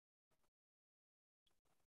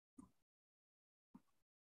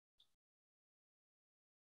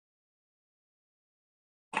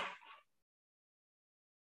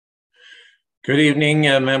Good evening,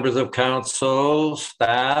 members of council,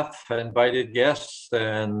 staff, invited guests,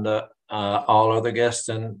 and all other guests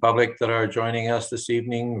and public that are joining us this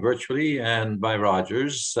evening virtually and by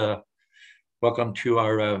Rogers. Welcome to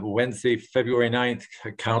our Wednesday, February 9th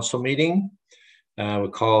council meeting. We'll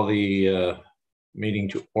call the meeting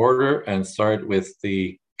to order and start with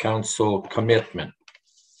the council commitment.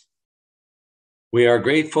 We are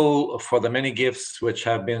grateful for the many gifts which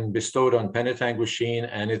have been bestowed on Penetanguishene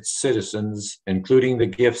and its citizens, including the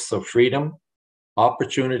gifts of freedom,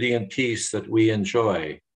 opportunity, and peace that we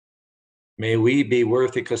enjoy. May we be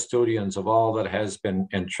worthy custodians of all that has been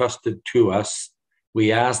entrusted to us.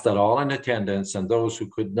 We ask that all in attendance and those who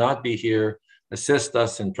could not be here assist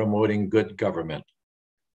us in promoting good government.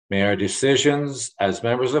 May our decisions as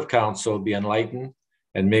members of council be enlightened,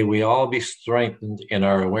 and may we all be strengthened in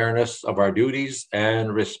our awareness of our duties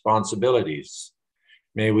and responsibilities.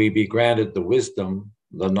 May we be granted the wisdom,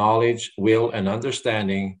 the knowledge, will, and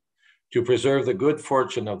understanding to preserve the good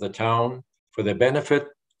fortune of the town for the benefit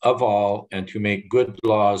of all and to make good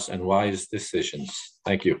laws and wise decisions.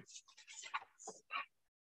 Thank you.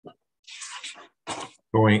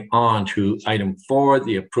 Going on to item 4,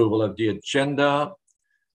 the approval of the agenda.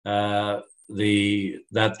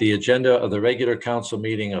 That the agenda of the regular council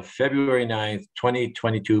meeting of February 9th,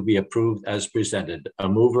 2022 be approved as presented. A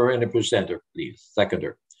mover and a presenter, please.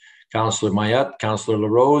 Seconder. Councillor Mayette, Councillor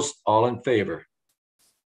LaRose, all in favor?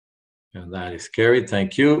 And that is carried.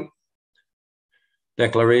 Thank you.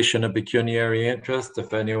 Declaration of pecuniary interest,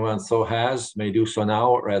 if anyone so has, may do so now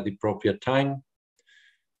or at the appropriate time.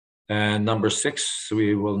 And number 6,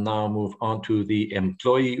 we will now move on to the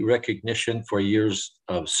employee recognition for years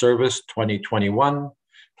of service 2021.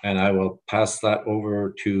 And I will pass that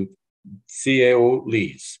over to CAO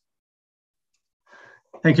Lees.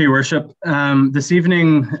 Thank you, Your Worship. This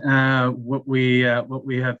evening, what we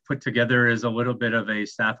have put together is a little bit of a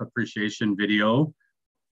staff appreciation video.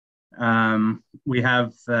 We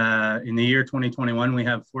have, in the year 2021, we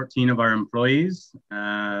have 14 of our employees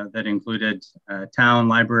that included town,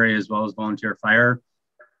 library, as well as volunteer fire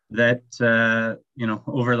that,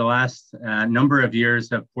 over the last number of years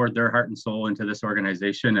have poured their heart and soul into this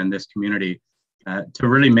organization and this community to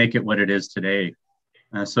really make it what it is today.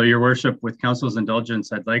 So Your Worship, with Council's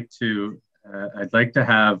indulgence, I'd like to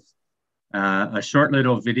have a short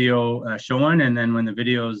little video shown, and then when the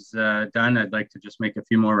video's done, I'd like to just make a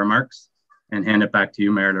few more remarks and hand it back to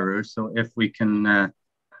you, Mayor LaRue. So if we can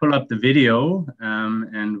pull up the video,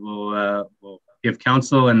 and we'll give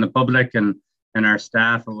council and the public and our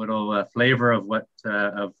staff a little flavor of what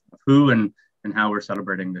of who and how we're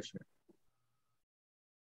celebrating this year.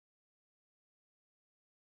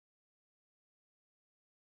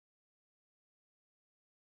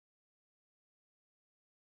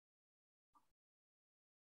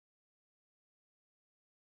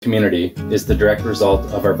 Community is the direct result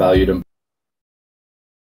of our valued.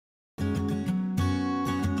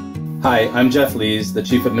 Hi, I'm Jeff Lees, the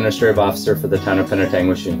Chief Administrative Officer for the town of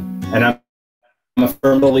Penetanguishene, and I'm a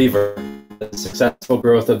firm believer that the successful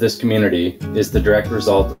growth of this community is the direct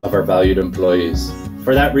result of our valued employees.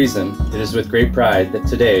 For that reason, it is with great pride that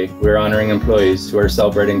today we are honoring employees who are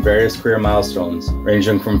celebrating various career milestones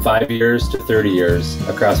ranging from 5 years to 30 years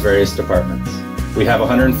across various departments. We have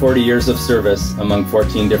 140 years of service among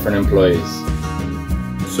 14 different employees.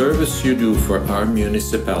 Service you do for our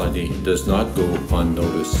municipality does not go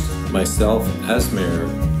unnoticed. Myself as mayor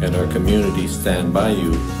and our community stand by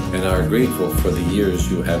you and are grateful for the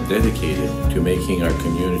years you have dedicated to making our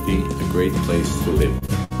community a great place to live.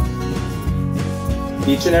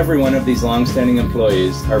 Each and every one of these long-standing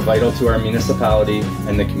employees are vital to our municipality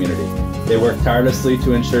and the community. They work tirelessly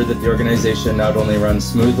to ensure that the organization not only runs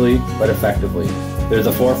smoothly, but effectively. They're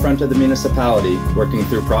the forefront of the municipality, working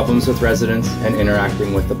through problems with residents and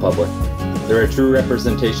interacting with the public. They're a true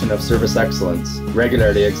representation of service excellence,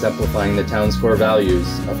 regularly exemplifying the town's core values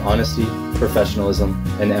of honesty, professionalism,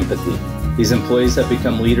 and empathy. These employees have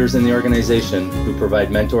become leaders in the organization who provide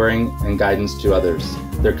mentoring and guidance to others.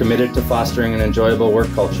 They're committed to fostering an enjoyable work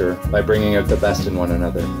culture by bringing out the best in one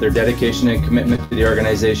another. Their dedication and commitment to the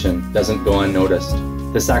organization doesn't go unnoticed.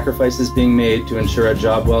 The sacrifices being made to ensure a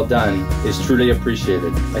job well done is truly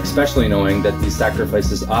appreciated, especially knowing that these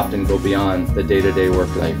sacrifices often go beyond the day-to-day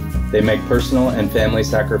work life. They make personal and family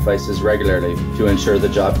sacrifices regularly to ensure the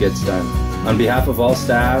job gets done. On behalf of all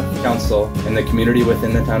staff, council, and the community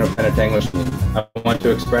within the town of Penetanguishene, I want to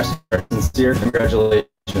express our sincere congratulations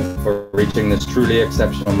for reaching this truly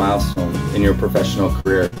exceptional milestone in your professional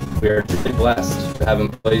career. We are truly blessed to have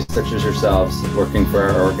employees such as yourselves working for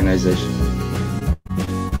our organization.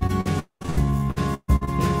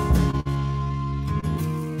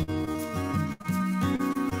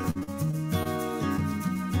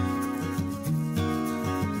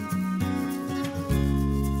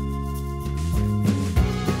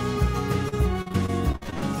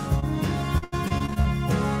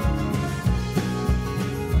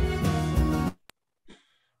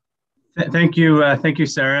 Thank you,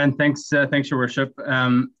 Sarah, and thanks, Your Worship.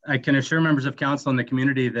 I can assure members of council and the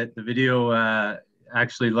community that the video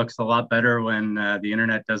actually looks a lot better when the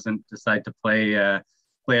internet doesn't decide to play a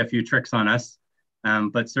few tricks on us.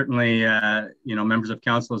 But certainly, members of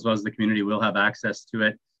council as well as the community will have access to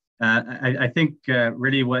it. I think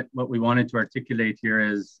really what we wanted to articulate here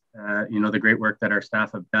is, the great work that our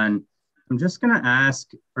staff have done. I'm just going to ask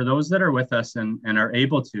for those that are with us and are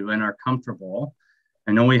able to and are comfortable.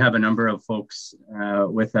 I know we have a number of folks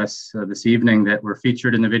with us this evening that were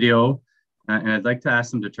featured in the video, and I'd like to ask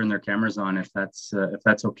them to turn their cameras on if that's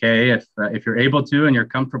okay. If you're able to and you're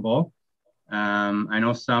comfortable. I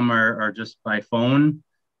know some are just by phone,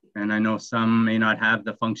 and I know some may not have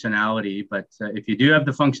the functionality, but if you do have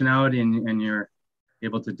the functionality and you're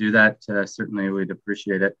able to do that, certainly we'd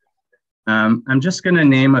appreciate it. I'm just going to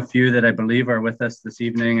name a few that I believe are with us this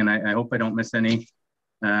evening, and I hope I don't miss any.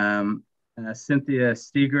 Cynthia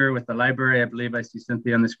Steger with the library. I believe I see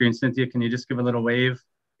Cynthia on the screen. Cynthia, can you just give a little wave?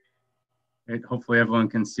 Right, hopefully everyone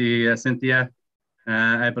can see Cynthia.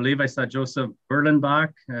 I believe I saw Joseph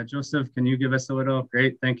Berlenbach. Joseph, can you give us a little?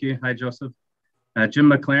 Great, thank you. Hi, Joseph. Jim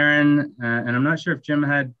McLaren, and I'm not sure if Jim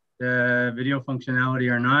had video functionality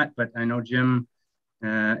or not, but I know Jim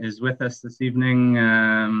is with us this evening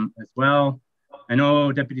as well. I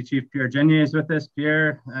know Deputy Chief Pierre Genier is with us.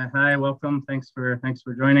 Pierre, hi, welcome. Thanks for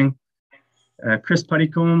joining. Chris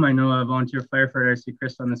Puttycombe, I know a volunteer firefighter. I see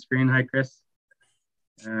Chris on the screen. Hi, Chris.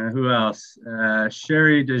 Who else?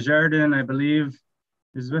 Sherry Desjardins, I believe,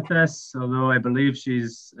 is with us, although I believe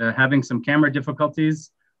she's having some camera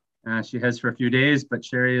difficulties. She has for a few days, but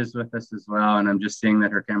Sherry is with us as well, and I'm just seeing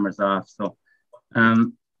that her camera's off. So,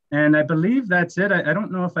 and I believe that's it. I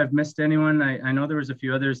don't know if I've missed anyone. I know there was a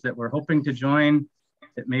few others that were hoping to join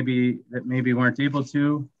that maybe weren't able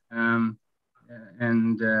to.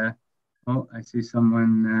 Oh, I see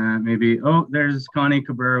someone maybe. Oh, there's Connie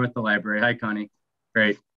Cabrera with the library. Hi, Connie.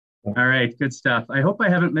 Great. All right, good stuff. I hope I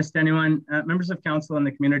haven't missed anyone. Members of council and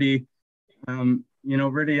the community,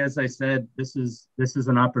 really, as I said, this is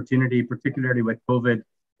an opportunity, particularly with COVID,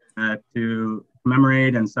 to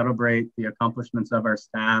commemorate and celebrate the accomplishments of our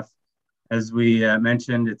staff. As we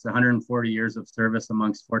mentioned, it's 140 years of service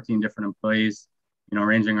amongst 14 different employees,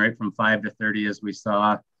 ranging right from 5 to 30, as we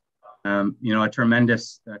saw. A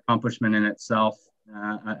tremendous accomplishment in itself,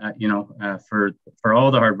 for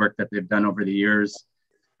all the hard work that they've done over the years.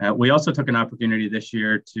 We also took an opportunity this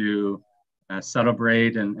year to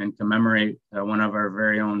celebrate and commemorate one of our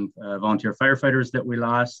very own volunteer firefighters that we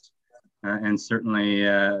lost, and certainly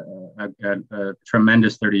a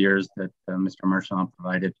tremendous 30 years that Mr. Marchand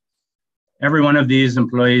provided. Every one of these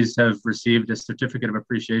employees have received a certificate of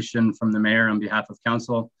appreciation from the mayor on behalf of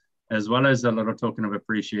council, as well as a little token of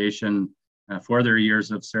appreciation for their years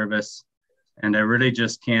of service. And I really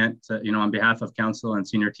just can't, on behalf of council and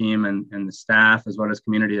senior team and the staff, as well as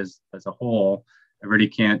community as a whole, I really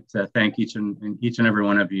can't thank each and every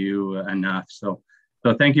one of you enough. So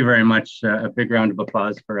thank you very much. A big round of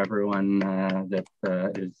applause for everyone that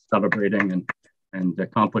is celebrating and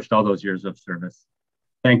accomplished all those years of service.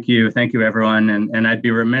 Thank you everyone. And I'd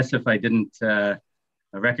be remiss if I didn't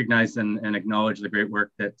recognize and acknowledge the great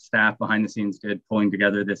work that staff behind the scenes did pulling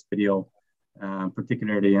together this video,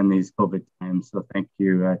 particularly in these COVID times. So thank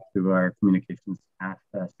you to our communications staff,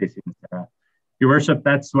 Stacey and Sarah. Your Worship,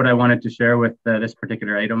 that's what I wanted to share with this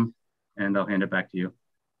particular item, and I'll hand it back to you.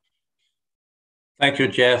 Thank you,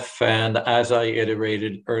 Jeff. And as I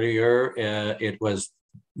iterated earlier, it was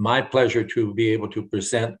my pleasure to be able to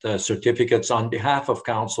present certificates on behalf of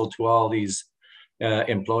council to all these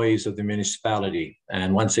employees of the municipality.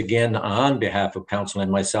 And once again, on behalf of council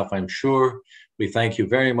and myself, I'm sure we thank you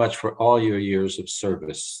very much for all your years of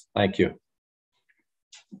service. Thank you.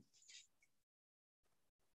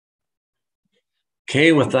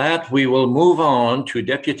 Okay, with that, we will move on to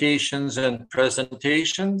deputations and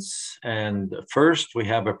presentations. And first, we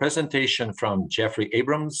have a presentation from Jeffrey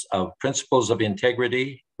Abrams of Principles of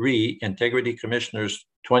Integrity, Integrity Commissioners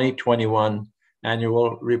 2021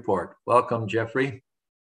 Annual Report. Welcome, Jeffrey.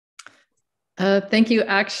 Thank you.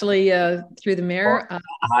 Actually, through the mayor.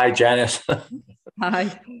 Hi, Janice.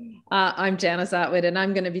 Hi, I'm Janice Atwood, and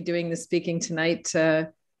I'm going to be doing the speaking tonight.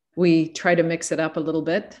 We try to mix it up a little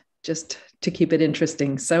bit just to keep it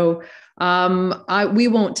interesting. So we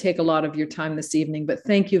won't take a lot of your time this evening, but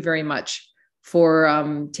thank you very much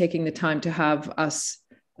for taking the time to have us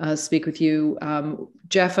speak with you.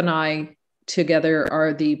 Jeff and I together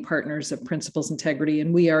are the partners of Principles Integrity,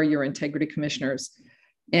 and we are your integrity commissioners.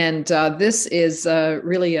 And this is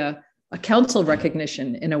really a council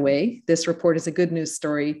recognition in a way. This report is a good news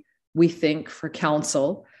story, we think, for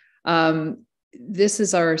council. this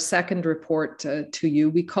is our second report to you.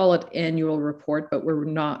 We call it annual report, but we're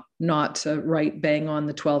not right bang on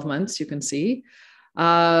the 12 months, you can see.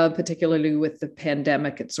 Particularly with the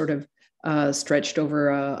pandemic, it sort of stretched over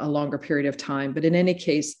a longer period of time. But in any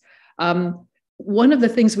case, one of the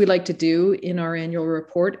things we like to do in our annual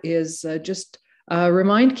report is just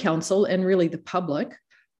remind council and really the public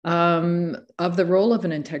of the role of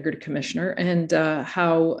an integrity commissioner and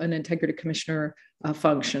how an integrity commissioner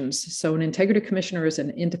functions. So an integrity commissioner is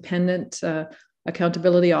an independent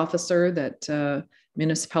accountability officer that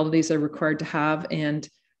municipalities are required to have, and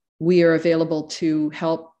we are available to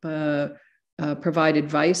help provide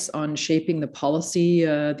advice on shaping the policy,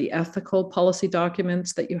 the ethical policy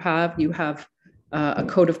documents that you have. You have a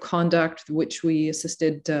code of conduct, which we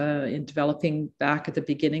assisted in developing back at the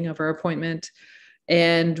beginning of our appointment.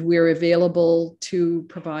 And we're available to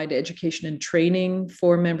provide education and training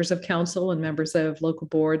for members of council and members of local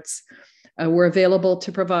boards. We're available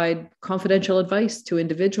to provide confidential advice to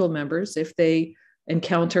individual members if they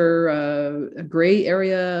encounter a gray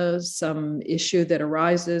area, some issue that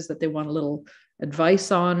arises that they want a little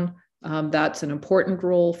advice on. That's an important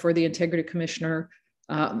role for the integrity commissioner.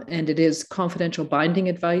 And it is confidential binding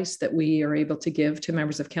advice that we are able to give to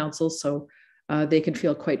members of council. So they can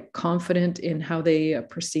feel quite confident in how they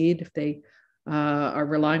proceed if they are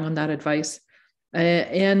relying on that advice.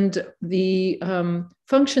 And the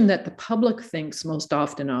function that the public thinks most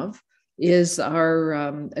often of is our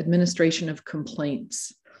administration of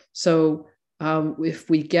complaints. So if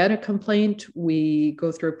we get a complaint, we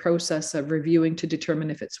go through a process of reviewing to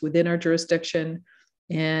determine if it's within our jurisdiction.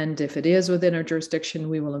 And if it is within our jurisdiction,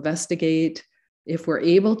 we will investigate. If we're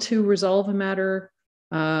able to resolve a matter,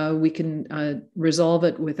 we can resolve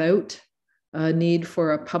it without a need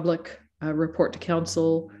for a public report to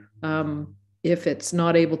council. If it's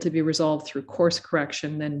not able to be resolved through course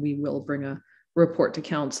correction, then we will bring a report to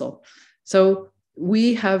council. So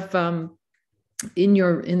we have in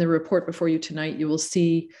the report before you tonight, you will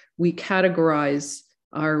see we categorize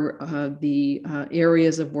the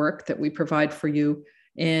areas of work that we provide for you.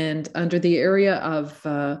 And under the area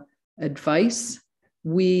of advice,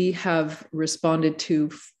 we have responded to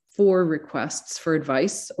 4 requests for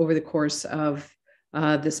advice over the course of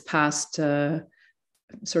this past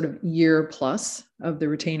sort of year plus of the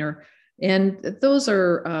retainer. And those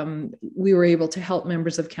are, we were able to help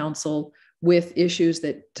members of council with issues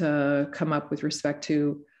that come up with respect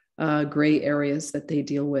to gray areas that they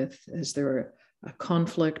deal with. Is there a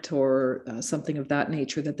conflict or something of that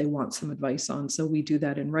nature that they want some advice on? So we do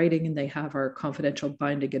that in writing, and they have our confidential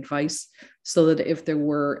binding advice so that if there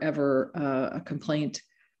were ever a complaint,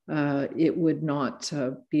 it would not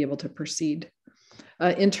be able to proceed.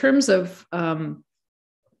 In terms of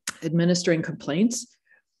administering complaints,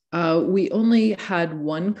 we only had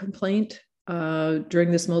 1 complaint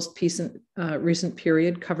during this most recent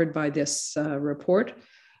period covered by this report.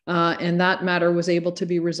 And that matter was able to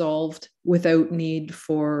be resolved without need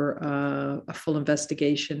for a full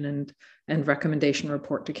investigation and recommendation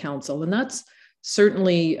report to council. And that's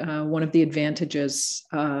certainly one of the advantages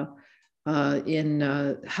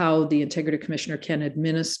in how the integrity commissioner can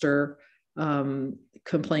administer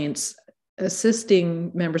complaints,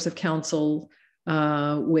 assisting members of council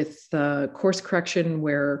with course correction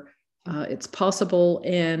where it's possible,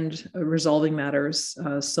 and resolving matters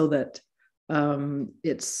so that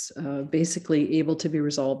it's basically able to be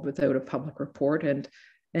resolved without a public report, and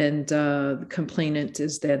the complainant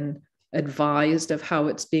is then advised of how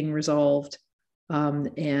it's being resolved,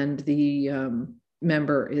 and the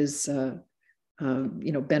member is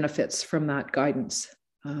benefits from that guidance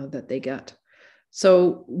that they get.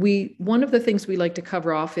 So one of the things we like to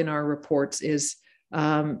cover off in our reports is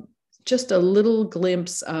just a little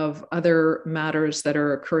glimpse of other matters that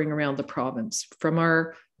are occurring around the province. From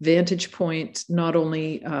our vantage point, not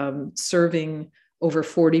only serving over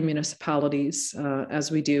 40 municipalities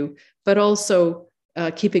as we do, but also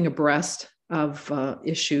keeping abreast of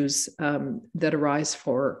issues that arise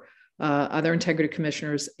for other integrity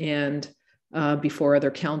commissioners and before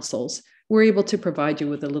other councils. We're able to provide you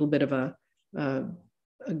with a little bit of a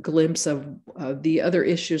glimpse of the other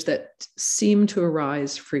issues that seem to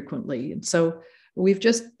arise frequently. And so we've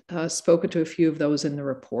just spoken to a few of those in the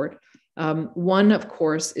report. One, of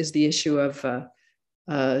course, is the issue of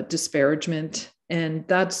disparagement. And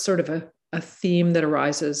that's sort of a theme that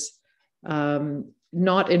arises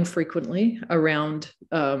not infrequently around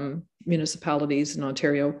municipalities in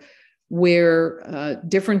Ontario, where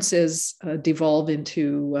differences devolve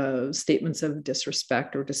into statements of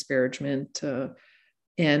disrespect or disparagement.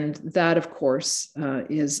 And that, of course,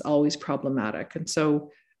 is always problematic. And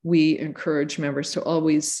so we encourage members to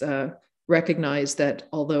always recognize that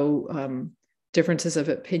although differences of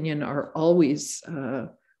opinion are always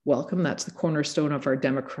welcome, that's the cornerstone of our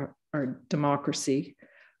democracy.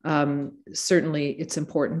 Certainly, it's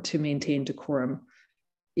important to maintain decorum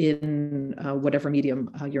in whatever medium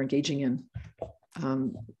you're engaging in.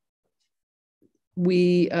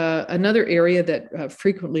 Another area that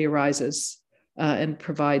frequently arises and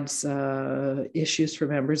provides issues for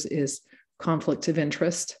members is conflict of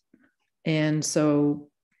interest. And so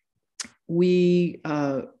we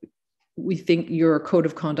think your code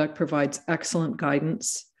of conduct provides excellent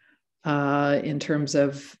guidance in terms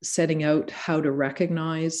of setting out how to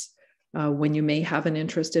recognize when you may have an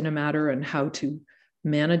interest in a matter and how to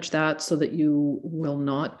manage that so that you will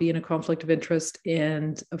not be in a conflict of interest.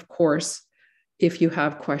 And of course, if you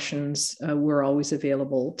have questions, we're always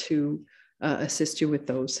available to assist you with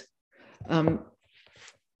those.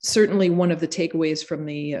 Certainly, one of the takeaways from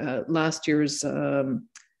the last year's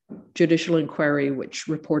judicial inquiry, which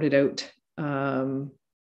reported out, I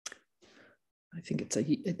think it's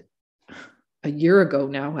a year ago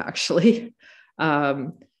now, actually,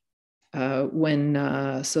 when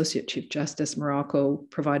Associate Chief Justice Morocco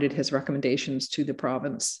provided his recommendations to the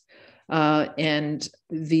province. And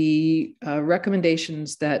the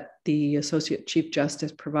recommendations that the Associate Chief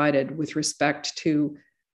Justice provided with respect to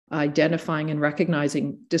identifying and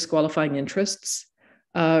recognizing disqualifying interests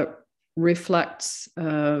reflects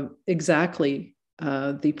exactly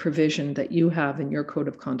the provision that you have in your code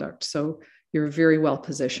of conduct. So you're very well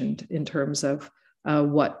positioned in terms of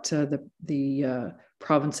what the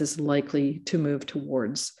province is likely to move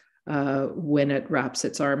towards when it wraps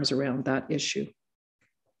its arms around that issue.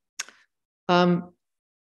 An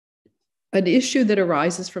issue that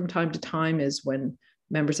arises from time to time is when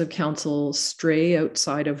members of council stray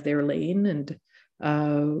outside of their lane, and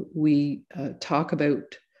we talk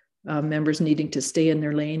about members needing to stay in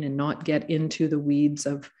their lane and not get into the weeds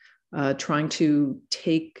of trying to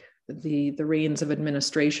take the reins of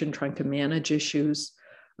administration, trying to manage issues.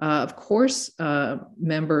 Of course,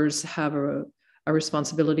 members have a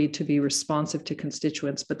responsibility to be responsive to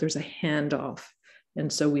constituents, but there's a handoff.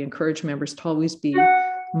 And so we encourage members to always be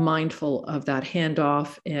mindful of that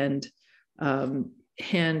handoff and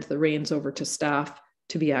hand the reins over to staff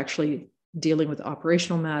to be actually dealing with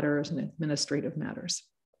operational matters and administrative matters.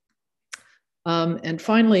 And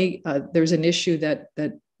finally, there's an issue that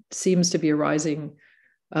seems to be arising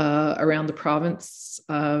around the province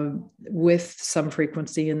with some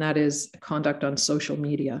frequency, and that is conduct on social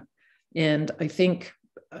media. And I think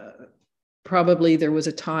probably there was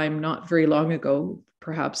a time not very long ago,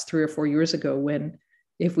 perhaps 3 or 4 years ago, when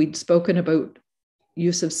if we'd spoken about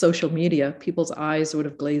use of social media, people's eyes would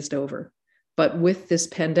have glazed over. But with this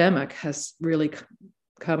pandemic has really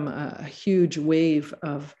come a huge wave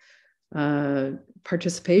of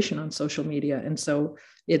participation on social media. And so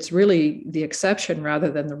it's really the exception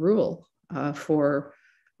rather than the rule for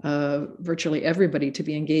virtually everybody to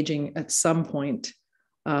be engaging at some point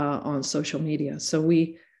on social media. So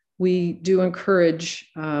we do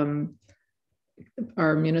encourage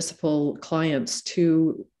our municipal clients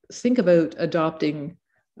to think about adopting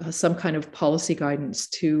some kind of policy guidance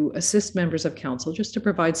to assist members of council, just to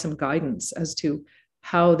provide some guidance as to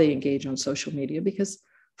how they engage on social media, because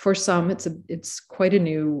for some it's quite a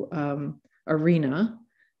new arena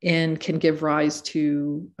and can give rise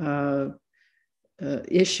to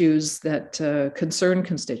issues that concern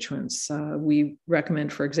constituents. We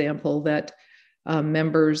recommend, for example, that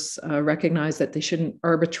members recognize that they shouldn't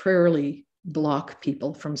arbitrarily block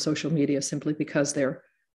people from social media simply because they're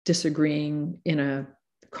disagreeing in a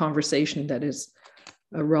conversation that is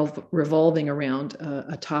revolving around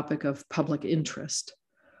a topic of public interest.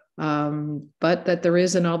 But that there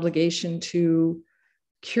is an obligation to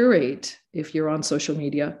curate, if you're on social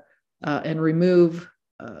media, and remove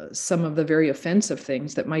some of the very offensive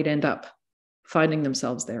things that might end up finding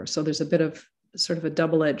themselves there. So there's a bit of sort of a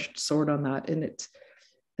double-edged sword on that. And it's,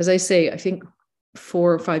 as I say, I think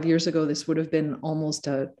 4 or 5 years ago, this would have been almost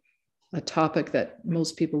a topic that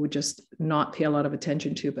most people would just not pay a lot of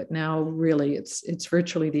attention to. But now really it's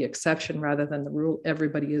virtually the exception rather than the rule.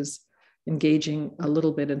 Everybody is engaging a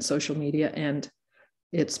little bit in social media, and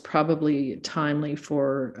it's probably timely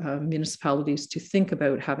for municipalities to think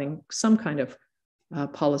about having some kind of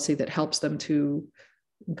policy that helps them to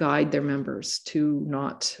guide their members to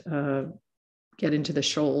not get into the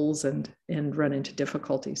shoals and run into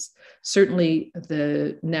difficulties. Certainly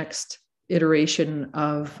the next iteration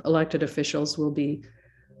of elected officials will be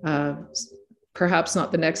perhaps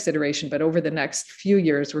not the next iteration, but over the next few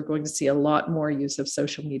years, we're going to see a lot more use of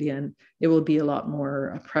social media, and it will be a lot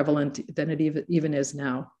more prevalent than it even is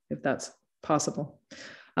now, if that's possible.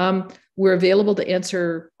 We're available to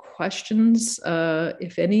answer questions,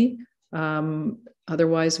 if any.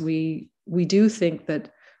 Otherwise, we do think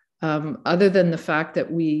that other than the fact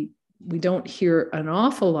that we don't hear an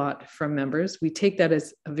awful lot from members, we take that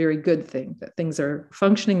as a very good thing, that things are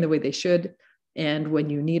functioning the way they should. And when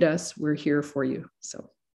you need us, we're here for you. So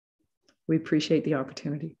we appreciate the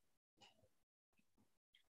opportunity.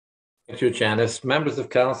 Thank you, Janice. Members of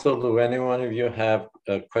council, do any one of you have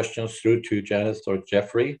questions through to Janice or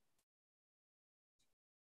Jeffrey?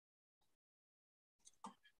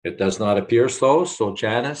 It does not appear so. So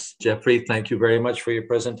Janice, Jeffrey, thank you very much for your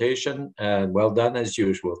presentation, and well done as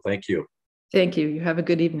usual. Thank you. Thank you. You have a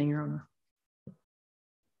good evening, Your Honor.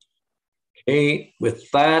 Okay, with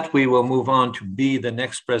that, we will move on to B, the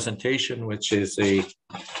next presentation, which is a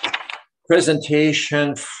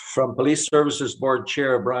presentation from Police Services Board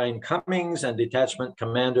Chair Brian Cummings and Detachment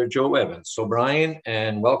Commander Joe Evans. So Brian,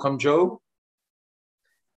 and welcome, Joe.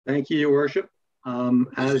 Thank you, Your Worship.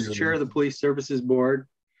 As Chair of the Police Services Board,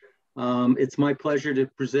 it's my pleasure to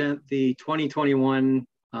present the 2021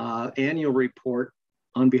 annual report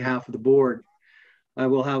on behalf of the board. I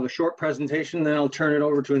will have a short presentation, then I'll turn it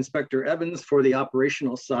over to Inspector Evans for the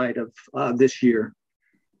operational side of this year.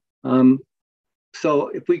 So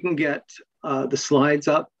if we can get the slides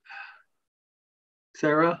up,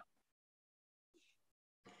 Sarah.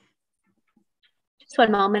 Just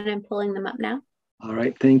one moment, I'm pulling them up now. All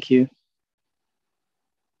right, thank you.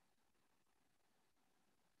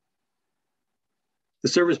 The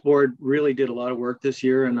service board really did a lot of work this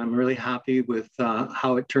year, and I'm really happy with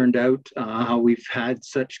how it turned out, how we've had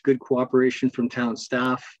such good cooperation from town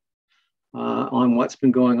staff on what's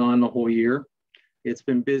been going on the whole year. It's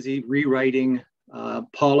been busy rewriting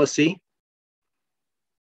policy.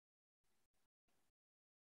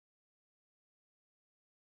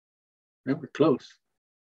 Yeah, we're close.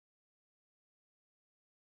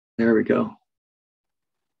 There we go.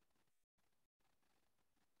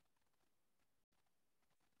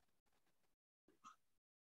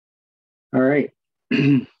 All right.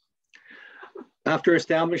 After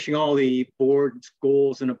establishing all the board's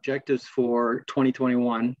goals and objectives for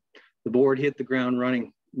 2021, the board hit the ground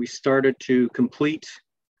running. We started to complete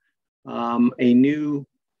a new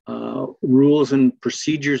rules and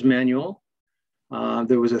procedures manual.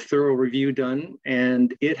 There was a thorough review done,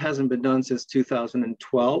 and it hasn't been done since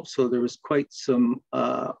 2012. So there was quite some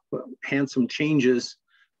handsome changes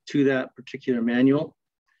to that particular manual.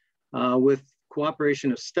 With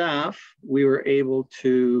cooperation of staff, we were able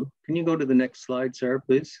to, can you go to the next slide, Sarah,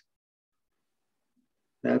 please?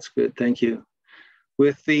 That's good, thank you.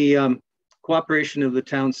 With the cooperation of the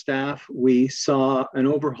town staff, we saw an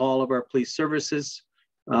overhaul of our police services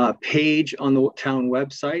page on the town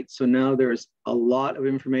website. So now there's a lot of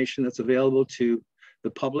information that's available to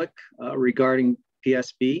the public regarding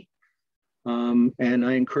PSB. And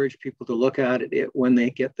I encourage people to look at it when they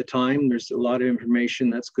get the time. There's a lot of information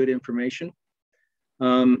that's good information.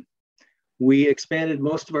 We expanded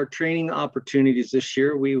most of our training opportunities this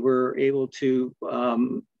year. We were able to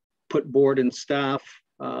put board and staff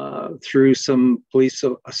through some Police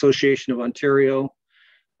Association of Ontario,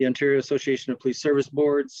 the Ontario Association of Police Service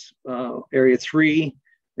Boards, Area 3,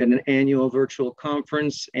 and an annual virtual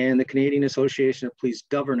conference, and the Canadian Association of Police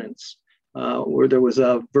Governance, where there was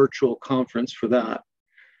a virtual conference for that.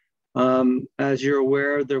 As you're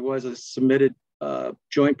aware, there was a submitted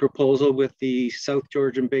joint proposal with the South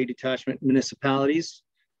Georgian Bay Detachment municipalities,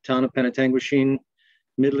 Town of Penetanguishene,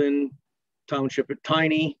 Midland, Township of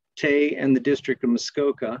Tiny, Tay, and the District of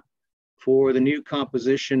Muskoka for the new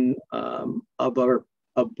composition of our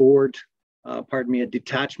board, a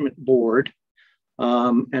detachment board.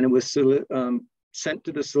 And it was sent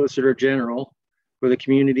to the Solicitor General for the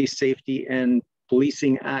Community Safety and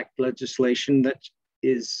Policing Act legislation that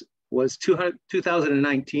was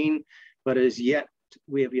 2019, but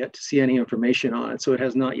we have yet to see any information on it. So it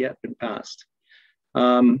has not yet been passed.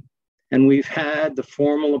 And we've had the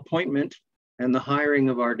formal appointment and the hiring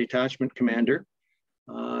of our detachment commander,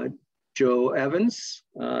 Joe Evans.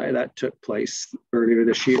 That took place earlier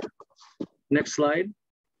this year. Next slide.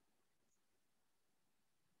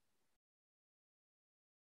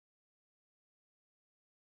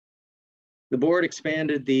 The board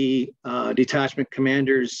expanded the detachment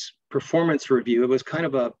commander's performance review. It was kind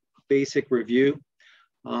of a basic review.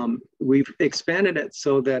 We've expanded it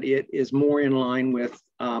so that it is more in line with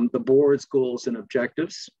the board's goals and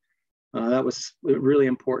objectives. That was really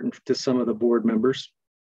important to some of the board members.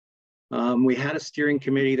 We had a steering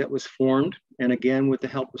committee that was formed, and again, with the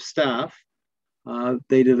help of staff,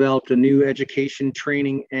 they developed a new education,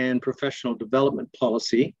 training, and professional development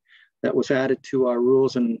policy that was added to our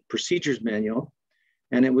rules and procedures manual.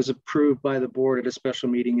 and it was approved by the board at a special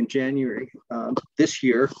meeting in January this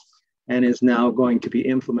year and is now going to be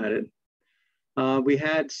implemented. We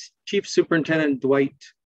had Chief Superintendent Dwight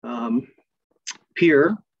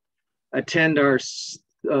Peer attend our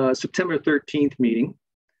September 13th meeting.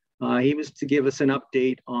 He was to give us an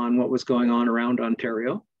update on what was going on around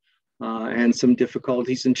Ontario and some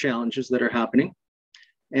difficulties and challenges that are happening.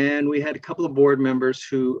 And we had a couple of board members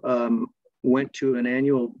who went to an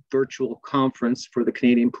annual virtual conference for the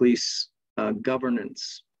Canadian Police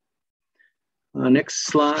governance. Next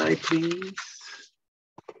slide, please.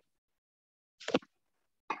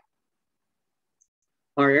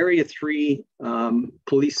 Our Area 3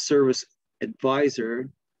 Police Service Advisor,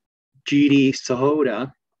 G.D.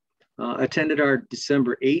 Sahota, attended our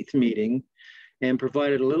December 8th meeting and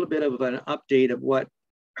provided a little bit of an update of what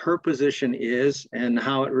her position is and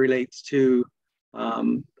how it relates to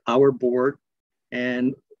our board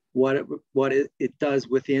and what it does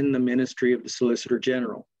within the Ministry of the Solicitor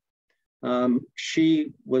General.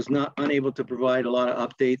 She was unable to provide a lot of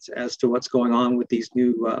updates as to what's going on with these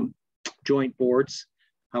new joint boards.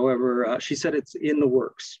 However, she said it's in the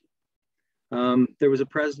works. There was a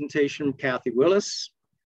presentation from Kathy Willis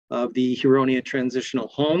of the Huronia Transitional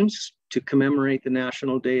Homes to commemorate the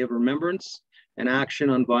National Day of Remembrance and Action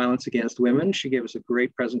on Violence Against Women. She gave us a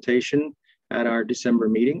great presentation at our December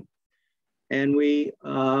meeting. And we,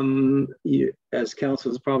 as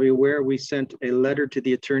council is probably aware, we sent a letter to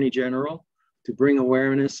the Attorney General to bring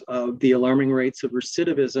awareness of the alarming rates of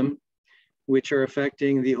recidivism, which are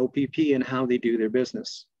affecting the OPP and how they do their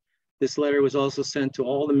business. This letter was also sent to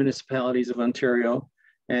all the municipalities of Ontario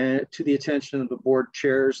and to the attention of the board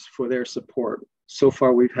chairs for their support. So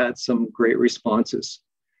far, we've had some great responses.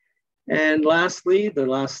 And lastly, the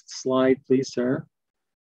last slide, please, Sarah.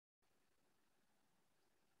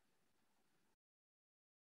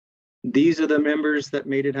 These are the members that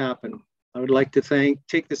made it happen. I would like to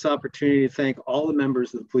take this opportunity to thank all the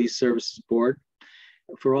members of the Police Services Board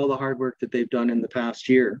for all the hard work that they've done in the past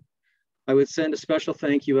year. I would send a special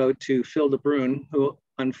thank you out to Phil De Bruin, who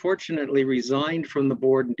unfortunately resigned from the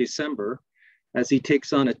board in December as he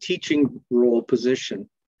takes on a teaching role position.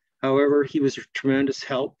 However, he was a tremendous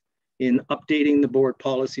help in updating the board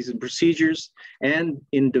policies and procedures and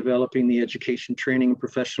in developing the education, training, and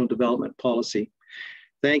professional development policy.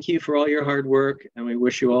 Thank you for all your hard work, and we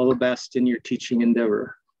wish you all the best in your teaching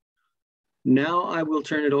endeavor. Now I will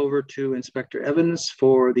turn it over to Inspector Evans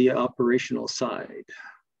for the operational side.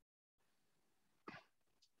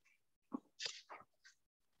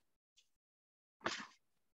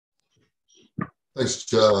 Thanks,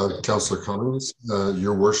 Councillor Cummings,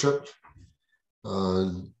 Your Worship,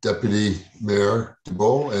 Deputy Mayor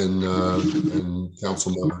Dubois, and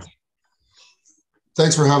council members.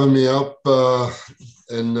 Thanks for having me up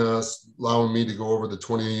and allowing me to go over the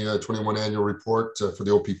 2021 annual report for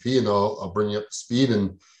the OPP, and I'll bring you up to speed.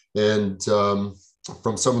 And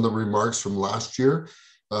from some of the remarks from last year,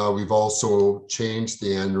 we've also changed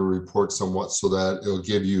the annual report somewhat so that it'll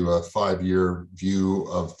give you a 5-year view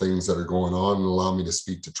of things that are going on and allow me to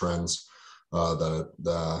speak to trends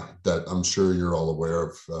that I'm sure you're all aware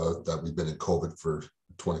of, that we've been in COVID for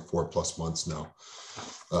 24 plus months now.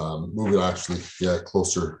 Moving actually, yeah,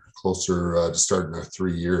 closer to starting our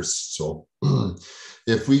 3 years. So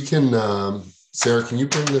if we can, Sarah, can you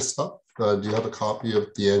bring this up? Do you have a copy of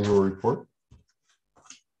the annual report?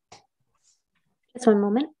 Just one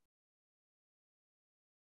moment.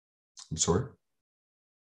 I'm sorry.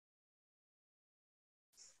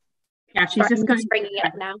 Yeah, she's just going. Bringing it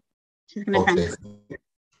up now. She's going to. Okay.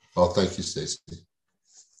 Oh, thank you, Stacey.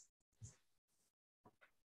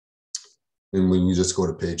 And when you just go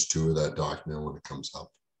to page 2 of that document when it comes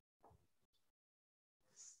up.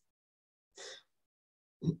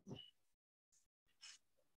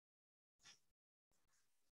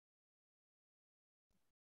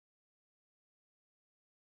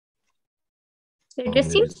 There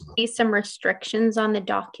just seems to be some restrictions on the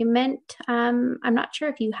document. I'm not sure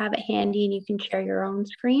if you have it handy and you can share your own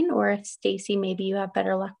screen, or if Stacey, maybe you have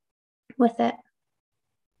better luck with it.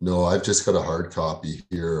 No, I've just got a hard copy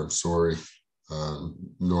here. I'm sorry.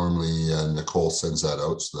 Normally Nicole sends that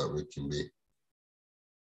out so that we can be.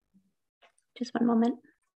 Just one moment.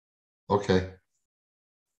 Okay.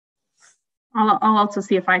 I'll also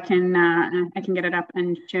see if I can get it up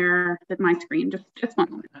and share my screen. Just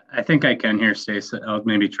one moment. I think I can hear Stacey. I'll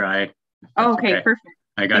maybe try. Oh, okay, perfect.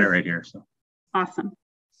 I got it right here. So awesome.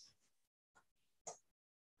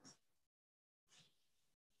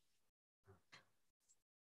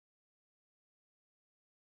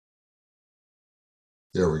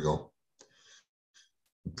 There we go.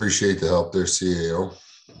 Appreciate the help there, CAO.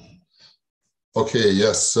 Okay,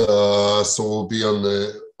 yes. So we'll be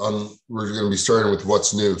we're going to be starting with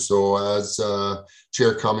what's new. So as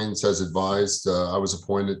Chair Cummings has advised, I was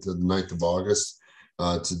appointed to the 9th of August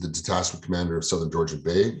to the detachment commander of Southern Georgian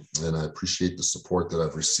Bay, and I appreciate the support that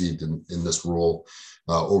I've received in this role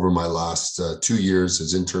over my last 2 years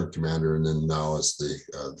as interim commander, and then now as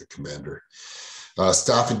the commander.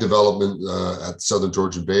 Staffing development at Southern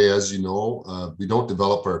Georgian Bay, as you know, we don't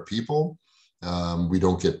develop our people, we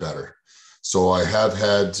don't get better. So I have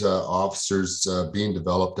had officers being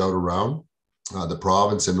developed out around the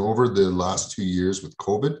province, and over the last 2 years with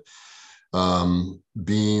COVID,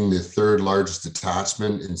 being the 3rd largest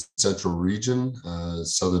detachment in Central Region,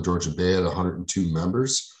 Southern Georgian Bay at 102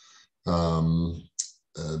 members,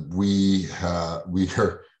 we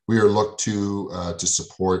are looked to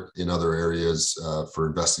support in other areas for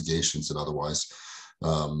investigations and otherwise.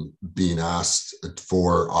 Being asked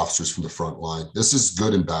for officers from the front line. This is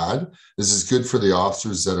good and bad. This is good for the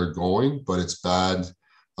officers that are going, but it's bad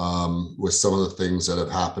with some of the things that have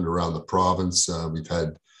happened around the province. We've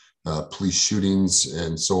had police shootings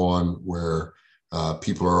and so on where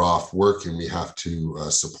people are off work and we have to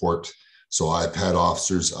support. So I've had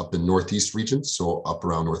officers up in Northeast Region, so up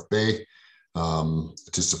around North Bay,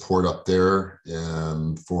 to support up there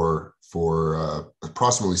for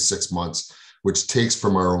approximately 6 months, which takes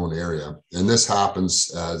from our own area. And this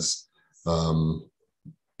happens as,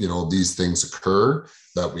 these things occur,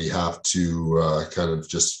 that we have to kind of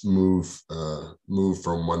just move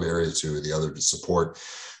from one area to the other to support.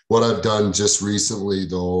 What I've done just recently,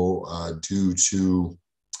 though, due to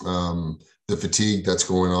the fatigue that's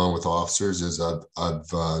going on with officers, is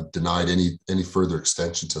I've denied any further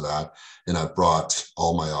extension to that, and I've brought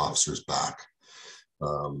all my officers back.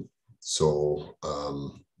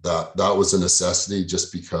 That was a necessity,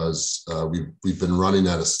 just because we've been running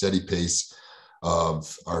at a steady pace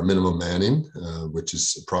of our minimum manning, which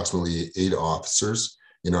is approximately 8 officers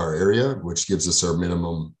in our area, which gives us our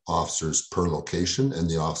minimum officers per location, and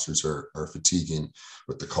the officers are fatiguing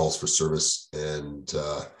with the calls for service and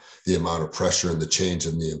the amount of pressure and the change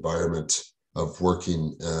in the environment of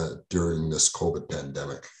working during this COVID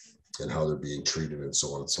pandemic and how they're being treated and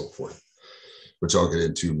so on and so forth, which I'll get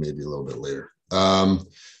into maybe a little bit later.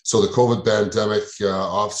 So the COVID pandemic,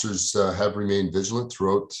 officers have remained vigilant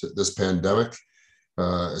throughout this pandemic,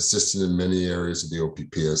 assisted in many areas of the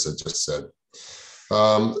OPP, as I just said.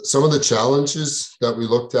 Some of the challenges that we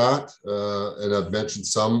looked at, and I've mentioned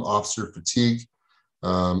some, officer fatigue,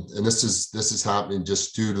 and this is happening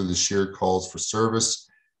just due to the sheer calls for service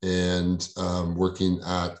and working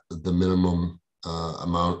at the minimum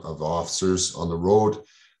amount of officers on the road.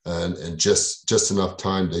 And just enough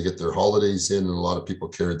time to get their holidays in. And a lot of people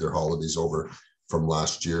carried their holidays over from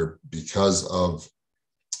last year because of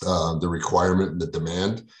the requirement and the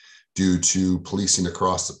demand due to policing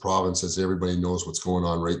across the province. As everybody knows what's going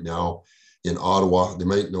on right now in Ottawa, they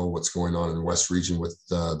might know what's going on in West Region with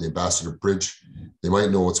the Ambassador Bridge. They might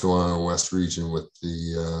know what's going on in West Region with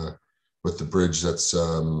the bridge that's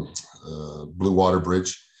Blue Water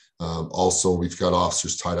Bridge. Also, we've got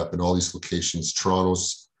officers tied up in all these locations.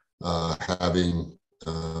 Toronto's having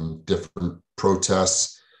different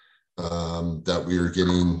protests that we're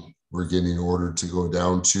getting ordered to go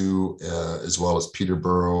down to, as well as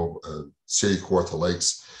Peterborough, City of Kawartha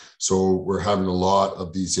Lakes. So we're having a lot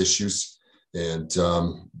of these issues, and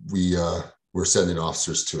we're sending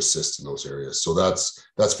officers to assist in those areas. So that's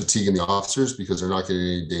fatiguing the officers because they're not getting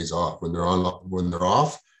any days off. When they're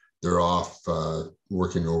off, they're off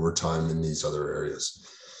working overtime in these other areas.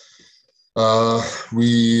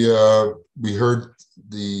 We heard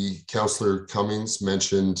the Councillor Cummings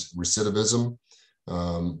mentioned recidivism.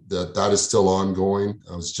 That is still ongoing.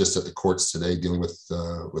 I was just at the courts today dealing with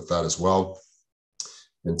that as well,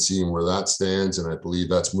 and seeing where that stands. And I believe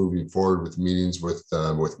that's moving forward with meetings with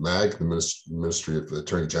MAG, the Ministry of the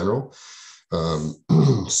Attorney General.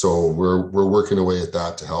 So we're working away at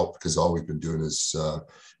that to help, because all we've been doing is,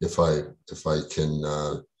 if I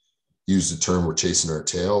can use the term, we're chasing our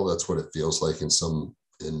tail. That's what it feels like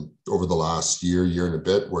over the last year and a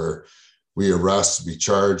bit, where we arrest, we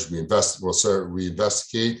charge, we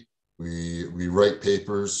investigate, we write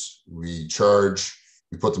papers, we charge,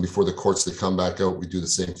 we put them before the courts, they come back out, we do the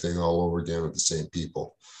same thing all over again with the same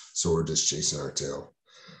people. So we're just chasing our tail.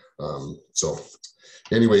 So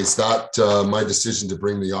anyways, that my decision to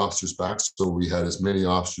bring the officers back, so we had as many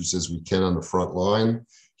officers as we can on the front line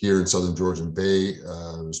here in Southern Georgian Bay,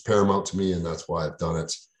 was paramount to me, and that's why I've done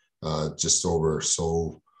it just over.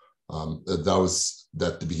 So that was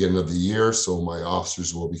at the beginning of the year. So my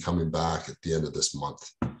officers will be coming back at the end of this month.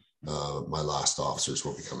 My last officers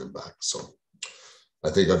will be coming back. So I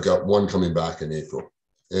think I've got one coming back in April.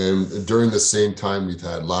 And during the same time, we've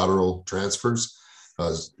had lateral transfers.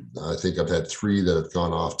 I think I've had 3 that have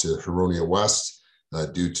gone off to Huronia West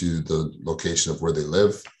due to the location of where they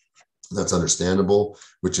live. That's understandable,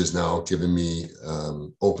 which is now giving me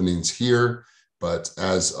openings here. But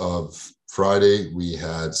as of Friday, we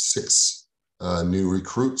had 6 new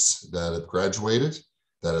recruits that have graduated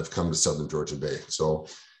that have come to Southern Georgian Bay. So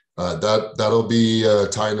that'll be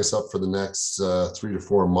tying us up for the next 3 to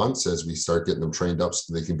 4 months as we start getting them trained up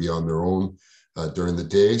so they can be on their own during the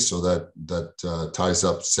day. So that ties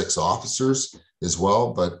up 6 officers as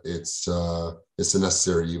well. But it's a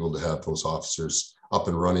necessary evil to have those officers up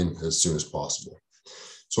and running as soon as possible.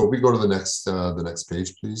 So if we go to the next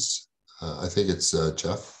page, please. I think it's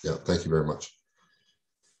Jeff. Yeah, thank you very much.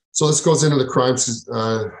 So this goes into the crime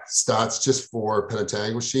stats just for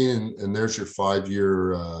Penetanguishene, and there's your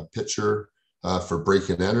 5-year picture for break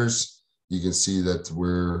and enters. You can see that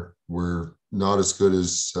we're not as good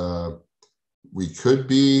as we could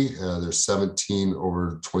be. There's 17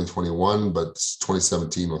 over 2021, but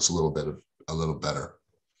 2017 looks a little better.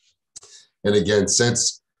 And again,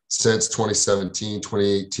 since 2017,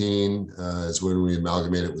 2018 is when we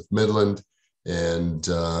amalgamated with Midland. And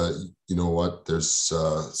you know what, there's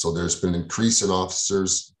been an increase in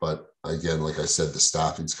officers, but again, like I said, the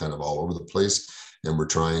staffing's kind of all over the place, and we're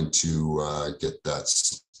trying to get that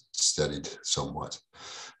steadied somewhat.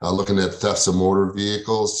 Looking at thefts of motor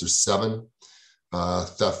vehicles, there's 7.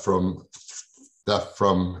 Theft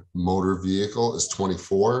from motor vehicle is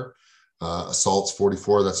 24. Assaults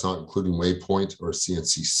 44. That's not including Waypoint or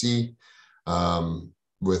CNCC.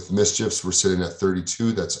 With mischiefs, we're sitting at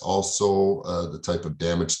 32. That's also the type of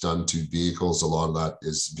damage done to vehicles. A lot of that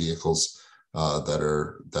is vehicles that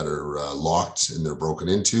are locked and they're broken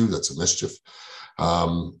into. That's a mischief.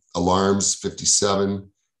 Alarms 57.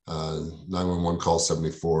 911 calls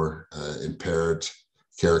 74. Impaired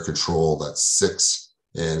care control, that's 6.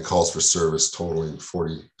 And calls for service totaling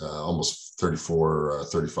 40, almost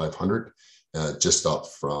 3,500, just up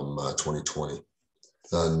from 2020.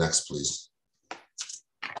 Next, please.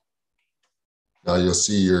 Now you'll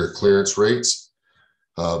see your clearance rates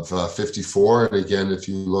of 54. And again, if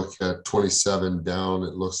you look at 27 down,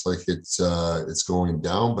 it looks like it's going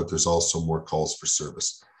down, but there's also more calls for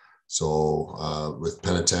service. So with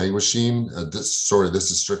Penetanguishene,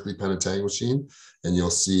 this is strictly Penetanguishene, and you'll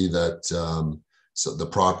see that so the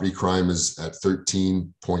property crime is at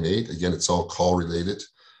 13.8. Again, it's all call related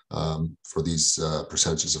for these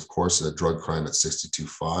percentages, of course. The drug crime at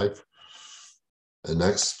 62.5. And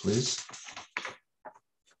next, please.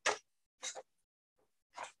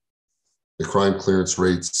 The crime clearance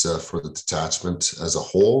rates for the detachment as a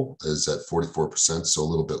whole is at 44%, so a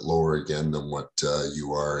little bit lower again than what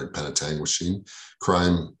you are in Penetanguishene.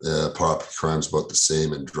 Crime, property crime is about the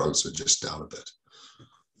same, and drugs are just down a bit.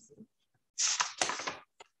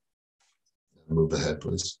 Move ahead,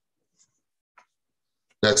 please.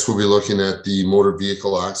 Next, we'll be looking at the motor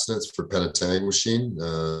vehicle accidents for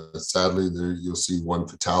Penetanguishene. Sadly, you'll see 1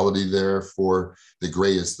 fatality there. For the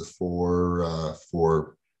gray is the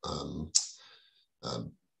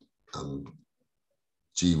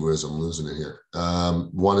gee whiz, I'm losing it here.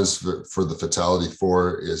 1 is for the fatality,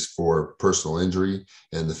 4 is for personal injury,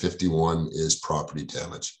 and the 51 is property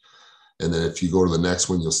damage. And then if you go to the next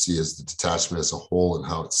one, you'll see is the detachment as a whole and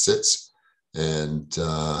how it sits. And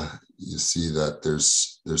you see that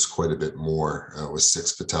there's quite a bit more with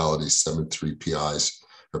 6 fatalities, 73 PIs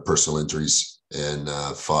or personal injuries, and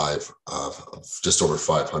 5 just over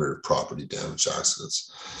 500 property damage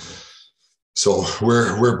accidents. So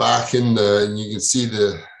we're back in and you can see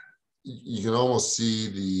you can almost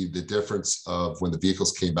see the difference of when the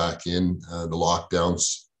vehicles came back in, the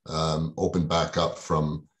lockdowns opened back up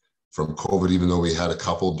from COVID, even though we had a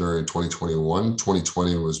couple during 2021.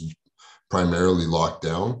 2020 was primarily locked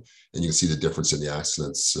down, and you can see the difference in the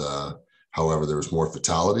accidents. However, there was more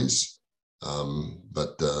fatalities,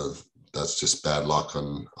 but that's just bad luck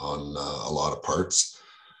on a lot of parts.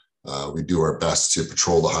 We do our best to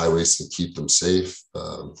patrol the highways and keep them safe,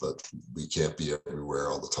 but we can't be everywhere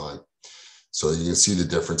all the time. So you can see the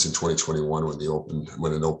difference in 2021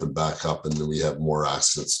 when it opened back up, and then we have more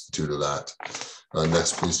accidents due to that.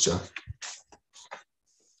 Next, please, Jeff.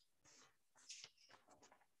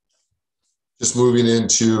 Just moving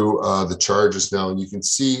into the charges now, and you can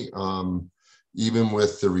see even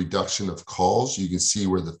with the reduction of calls, you can see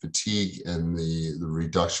where the fatigue and the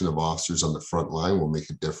reduction of officers on the front line will make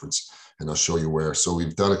a difference. And I'll show you where. So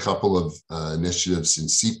we've done a couple of initiatives in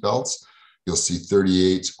seatbelts. You'll see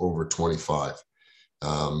 38 over 25.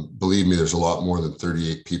 Believe me, there's a lot more than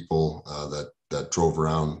 38 people that drove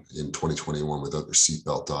around in 2021 without their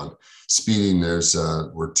seatbelt on. Speeding,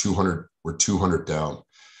 we're 200 down.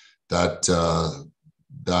 That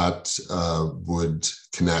would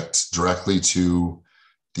connect directly to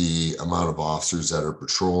the amount of officers that are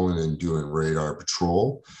patrolling and doing radar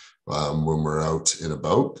patrol when we're out and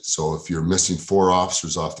about. So if you're missing 4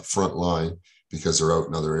 officers off the front line because they're out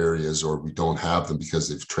in other areas, or we don't have them because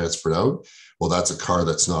they've transferred out, well, that's a car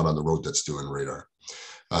that's not on the road that's doing radar.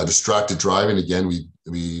 Distracted driving, again,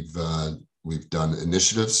 we've done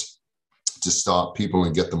initiatives to stop people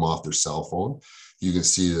and get them off their cell phone. You can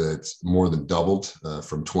see that it's more than doubled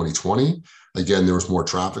from 2020. Again, there was more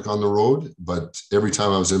traffic on the road, but every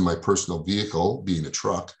time I was in my personal vehicle, being a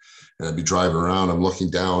truck, and I'd be driving around, I'm looking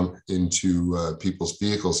down into people's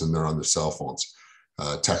vehicles and they're on their cell phones,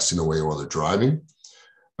 texting away while they're driving.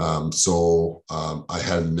 I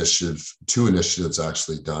had 2 initiatives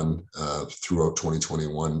actually done throughout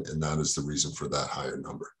 2021, and that is the reason for that higher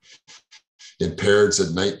number. Impaireds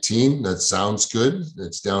at 19, that sounds good.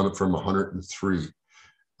 It's down from 103.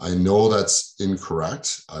 I know that's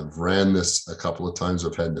incorrect. I've ran this a couple of times.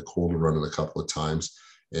 I've had Nicole to run it a couple of times.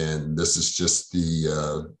 And this is just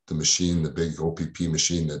the machine, the big OPP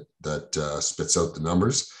machine that spits out the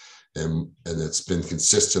numbers. And it's been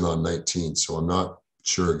consistent on 19. So I'm not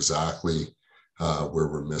sure exactly where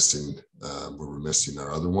we're missing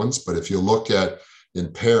our other ones. But if you look at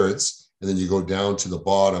impaireds, and then you go down to the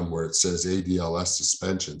bottom where it says ADLS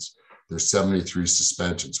suspensions, there's 73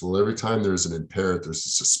 suspensions. Well, every time there's an impaired, there's a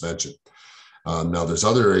suspension. Now, there's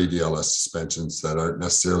other ADLS suspensions that aren't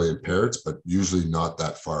necessarily impaireds, but usually not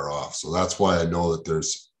that far off. So that's why I know that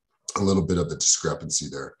there's a little bit of a discrepancy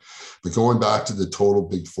there. But going back to the total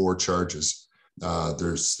Big 4 charges,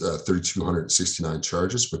 there's 3,269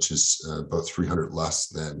 charges, which is about 300 less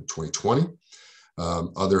than 2020.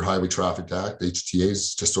 Other Highway Traffic Act,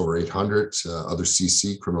 HTAs, just over 800. Other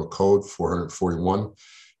CC, Criminal Code, 441.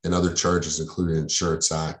 And other charges, including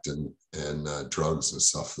Insurance Act and drugs and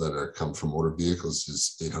stuff that come from motor vehicles,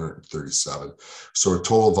 is 837. So a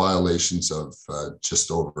total violations of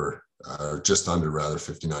just under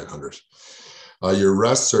 5,900. Your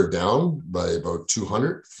arrests are down by about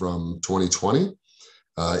 200 from 2020.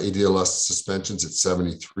 ADLS suspensions at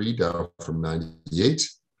 73, down from 98.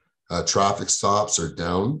 Traffic stops are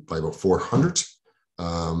down by about 400.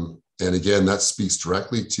 And again, that speaks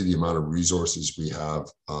directly to the amount of resources we have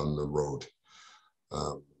on the road.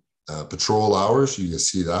 Patrol hours, you can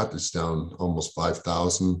see that it's down almost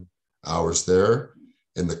 5,000 hours there.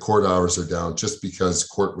 And the court hours are down just because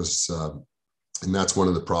court was, and that's one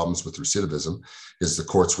of the problems with recidivism, is the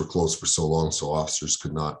courts were closed for so long, so officers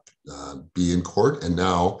could not be in court. And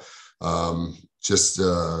now, just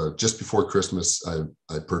before Christmas,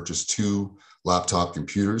 I purchased 2 laptop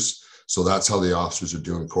computers. So that's how the officers are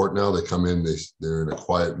doing court now. They come in, they're in a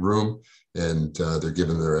quiet room, and they're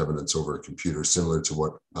giving their evidence over a computer, similar to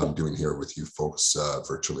what I'm doing here with you folks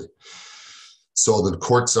virtually. So the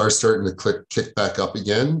courts are starting to kick back up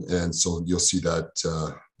again, and so you'll see that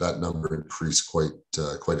that number increase quite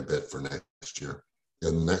a bit for next year.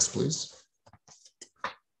 And next, please.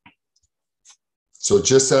 So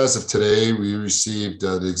just as of today, we received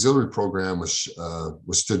the auxiliary program was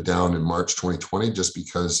stood down in March 2020 just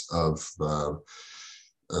because of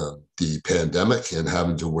the pandemic and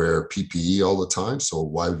having to wear PPE all the time. So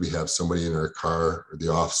why would we have somebody in our car, or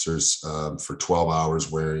the officers, for 12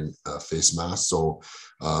 hours wearing face masks? So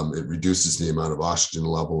it reduces the amount of oxygen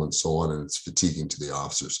level and so on, and it's fatiguing to the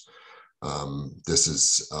officers. This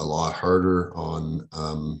is a lot harder on,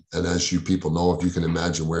 and as you people know, if you can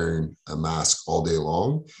imagine wearing a mask all day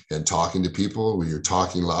long and talking to people where you're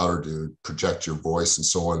talking louder to project your voice and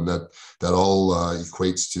so on, that all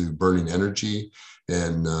equates to burning energy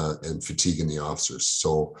and fatiguing the officers.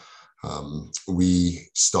 So we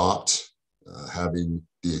stopped having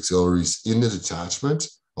the auxiliaries in the detachment,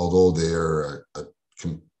 although they're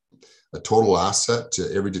a total asset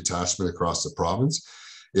to every detachment across the province.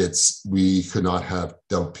 We could not have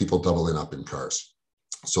people doubling up in cars.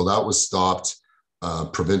 So that was stopped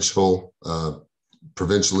provincially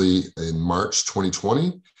in March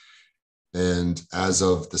 2020. And as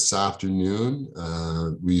of this afternoon,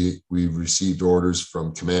 we received orders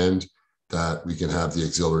from command that we can have the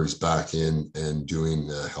auxiliaries back in and doing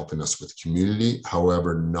helping us with community.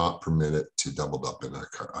 However, not permitted to double up in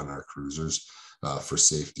on our cruisers for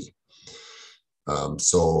safety.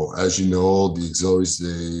 So as you know, the auxiliaries,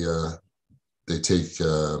 they take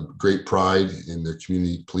great pride in their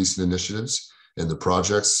community policing initiatives and the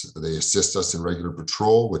projects. They assist us in regular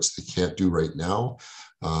patrol, which they can't do right now.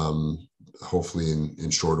 hopefully in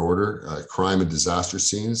short order. Crime and disaster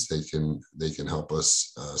scenes, they can help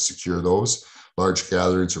us secure those. Large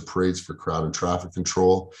gatherings or parades for crowd and traffic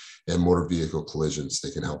control, and motor vehicle collisions, they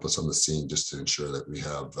can help us on the scene just to ensure that we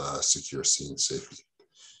have secure scene safety.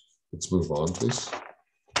 Let's move on, please.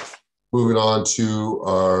 Moving on to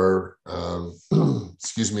our, our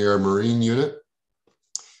marine unit.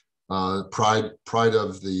 Pride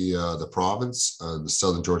of the province, the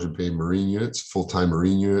Southern Georgian Bay Marine Units, full-time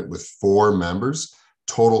Marine unit with 4 members,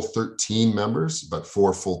 total 13 members, but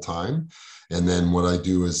 4 full-time. And then what I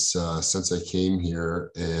do is, since I came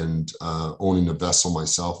here and owning a vessel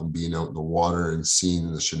myself and being out in the water and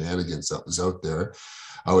seeing the shenanigans that was out there,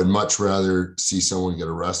 I would much rather see someone get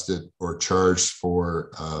arrested or charged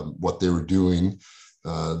for what they were doing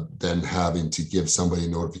than having to give somebody a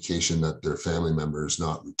notification that their family member is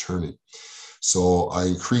not returning. So I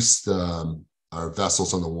increased our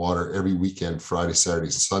vessels on the water every weekend, Friday,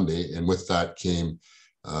 Saturday, Sunday. And with that came,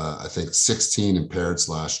 I think, 16 impaireds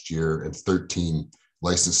last year and 13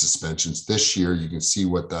 license suspensions. This year, you can see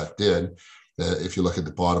what that did. If you look at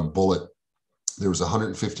the bottom bullet, there was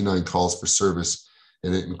 159 calls for service,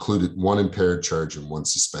 and it included 1 impaired charge and 1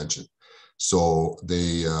 suspension. So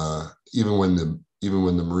they, even when the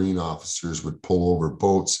Marine officers would pull over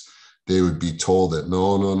boats, they would be told that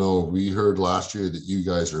no, we heard last year that you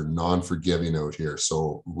guys are non-forgiving out here,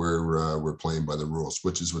 so we're playing by the rules,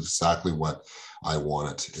 which is exactly what I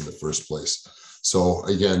wanted in the first place. So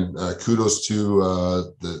again, kudos to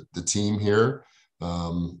the team here.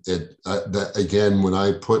 Again, when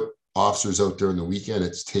I put officers out there on the weekend,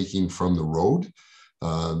 it's taking from the road,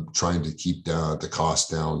 trying to keep the cost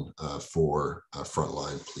down for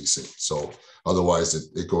frontline policing. So otherwise,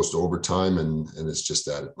 it goes to overtime and it's just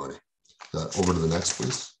added money. Over to the next,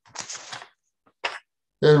 please.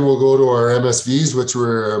 And we'll go to our MSVs, which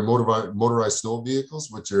were motorized snow vehicles,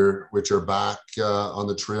 which are back on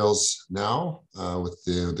the trails now with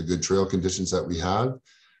the good trail conditions that we had.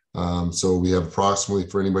 So we have approximately,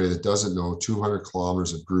 for anybody that doesn't know, 200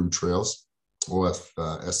 kilometers of groomed trails,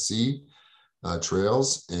 OFSC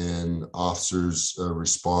trails, and officers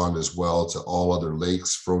respond as well to all other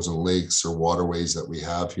lakes, frozen lakes or waterways that we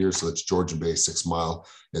have here. So that's Georgian Bay, 6 Mile,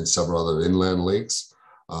 and several other inland lakes.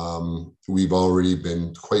 We've already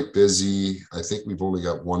been quite busy. I think we've only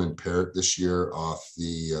got 1 impaired this year off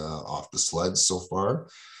the sleds so far.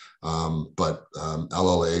 But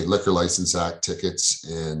LLA, Liquor License Act tickets,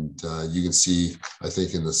 and you can see, I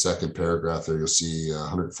think in the second paragraph there, you'll see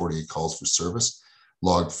 148 calls for service,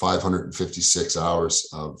 logged 556 hours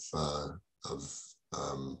of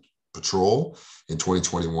patrol in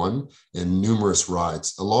 2021, and numerous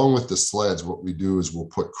rides. Along with the sleds, what we do is we'll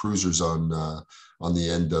put cruisers on the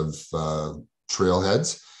end of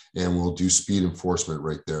trailheads, and we'll do speed enforcement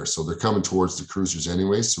right there. So they're coming towards the cruisers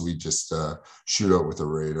anyway, so we just shoot out with a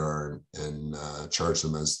radar and charge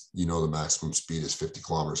them as, the maximum speed is 50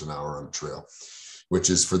 kilometers an hour on the trail, which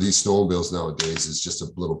is, for these snowmobiles nowadays, is just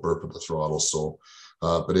a little burp of the throttle. So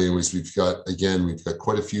but anyways, we've got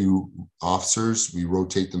quite a few officers. We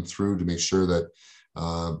rotate them through to make sure that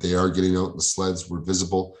they are getting out in the sleds. We're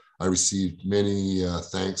visible. I received many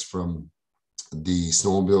thanks from the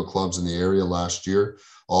snowmobile clubs in the area last year,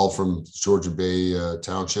 all from Georgian Bay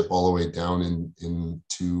Township all the way down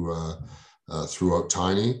into throughout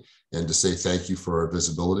Tiny, and to say thank you for our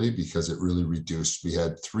visibility, because it really reduced. We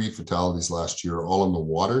had 3 fatalities last year, all in the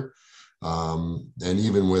water. And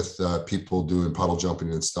even with people doing puddle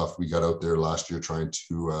jumping and stuff, we got out there last year trying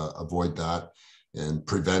to avoid that and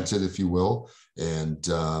prevent it, if you will. And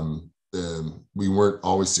we weren't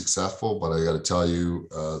always successful, but I got to tell you,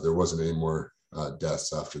 there wasn't any more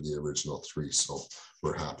deaths after the original 3. So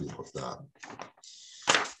we're happy with that.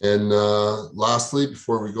 And lastly,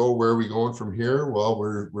 before we go, where are we going from here? Well,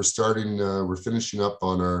 we're finishing up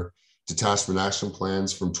on our detachment action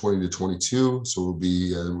plans from 20 to 22. So we'll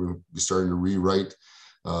be starting to rewrite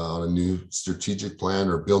on a new strategic plan,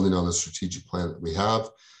 or building on the strategic plan that we have.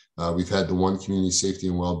 We've had the 1 community safety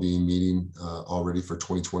and well-being meeting already for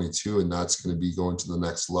 2022, and that's going to be going to the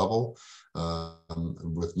next level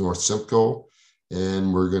with North Simcoe.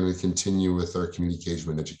 And we're going to continue with our community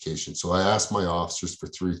engagement education. So I asked my officers for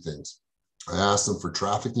 3 things. I asked them for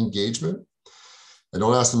traffic engagement. I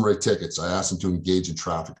don't ask them to write tickets. I ask them to engage in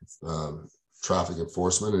traffic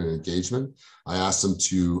enforcement and engagement. I ask them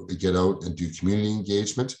to get out and do community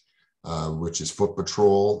engagement, which is foot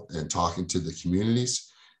patrol and talking to the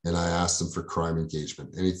communities. And I ask them for crime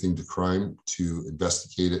engagement, anything to crime, to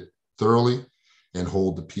investigate it thoroughly and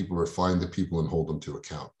hold the people, or find the people and hold them to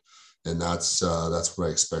account. And that's what I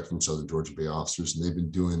expect from Southern Georgian Bay officers. And they've been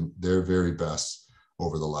doing their very best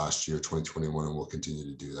over the last year, 2021, and will continue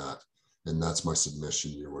to do that. And that's my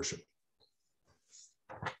submission, Your Worship.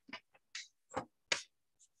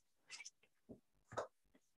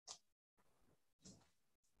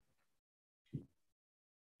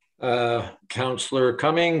 Councillor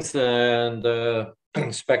Cummings and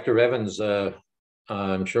Inspector Evans,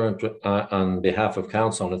 I'm sure on behalf of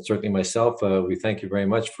council and certainly myself, we thank you very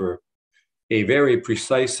much for a very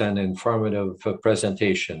precise and informative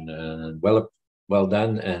presentation. Well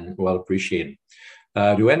done and well appreciated.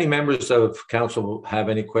 Do any members of council have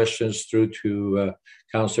any questions through to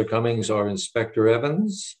Councillor Cummings or Inspector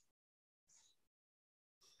Evans?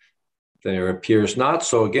 There appears not.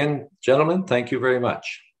 So again, gentlemen, thank you very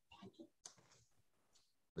much.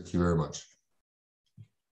 Thank you very much.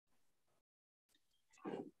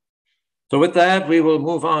 So with that, we will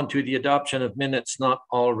move on to the adoption of minutes not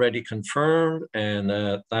already confirmed, and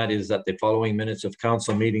that is that the following minutes of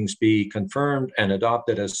council meetings be confirmed and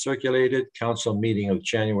adopted as circulated. Council meeting of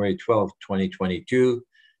January 12, 2022,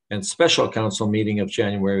 and special council meeting of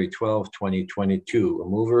January 12, 2022. A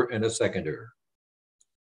mover and a seconder.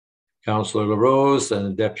 Councillor LaRose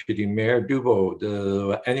and Deputy Mayor Dubo.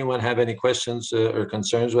 Do anyone have any questions or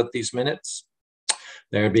concerns with these minutes?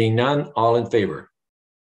 There being none, all in favor?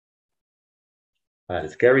 That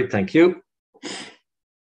is carried. Thank you.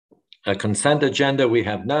 A consent agenda, we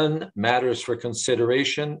have none. Matters for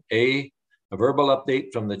consideration. A verbal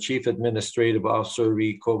update from the Chief Administrative Officer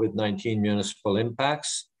re COVID-19 municipal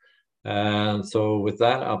impacts. And so with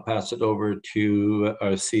that, I'll pass it over to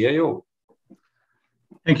our CAO.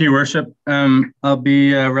 Thank you, Your Worship. I'll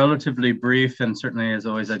be relatively brief, and certainly, as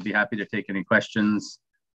always, I'd be happy to take any questions.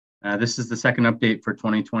 This is the second update for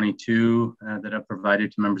 2022 that I've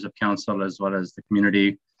provided to members of council as well as the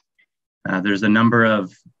community. There's a number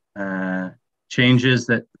of changes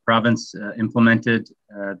that the province implemented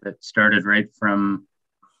that started right from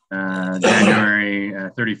January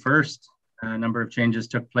 31st. A number of changes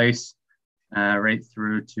took place right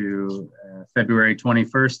through to February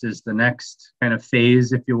 21st is the next kind of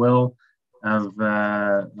phase, if you will, of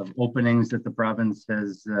openings that the province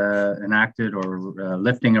has enacted, or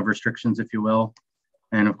lifting of restrictions, if you will.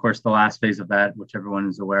 And of course, the last phase of that, which everyone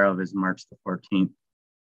is aware of, is March the 14th.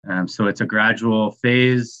 So it's a gradual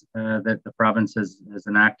phase that the province has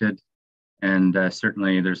enacted. And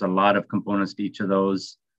certainly there's a lot of components to each of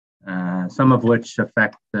those, some of which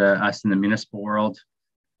affect us in the municipal world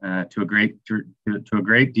to a great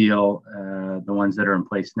deal, the ones that are in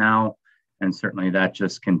place now. And certainly that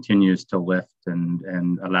just continues to lift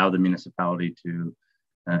and allow the municipality to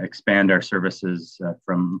expand our services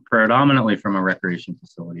predominantly from a recreation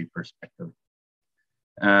facility perspective.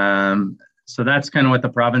 So that's kind of what the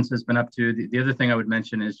province has been up to. The other thing I would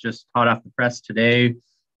mention is just hot off the press today,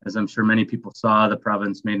 as I'm sure many people saw, the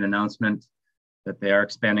province made an announcement that they are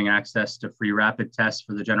expanding access to free rapid tests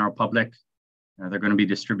for the general public. They're going to be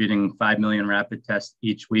distributing 5 million rapid tests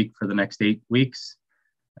each week for the next 8 weeks.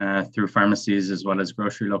 Through pharmacies as well as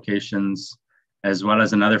grocery locations, as well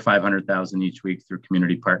as another 500,000 each week through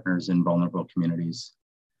community partners in vulnerable communities.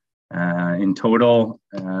 In total,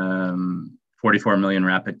 44 million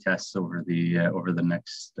rapid tests over the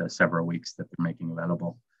next several weeks that they're making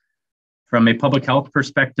available. From a public health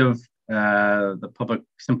perspective, the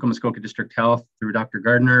Simcoe Muskoka District Health through Dr.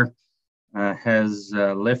 Gardner has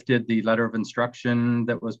lifted the letter of instruction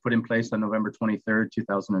that was put in place on November 23rd,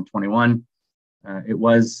 2021. It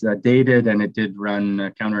was dated, and it did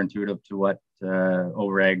run counterintuitive to what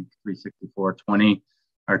OREG 36420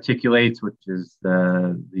 articulates, which is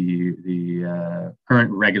the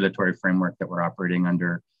current regulatory framework that we're operating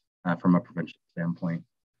under from a provincial standpoint.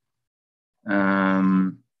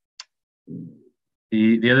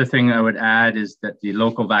 The other thing I would add is that the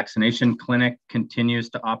local vaccination clinic continues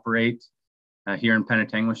to operate here in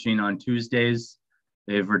Penetanguishene on Tuesdays.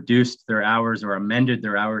 They've reduced their hours, or amended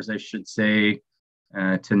their hours, I should say,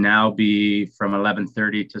 to now be from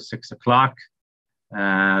 11:30 to 6 o'clock.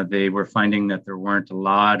 They were finding that there weren't a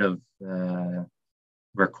lot of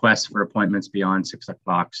requests for appointments beyond 6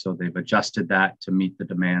 o'clock, so they've adjusted that to meet the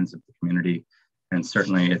demands of the community. And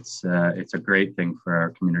certainly it's a great thing for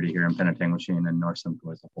our community here in Penetanguishene and North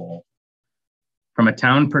Simcoe as a whole. From a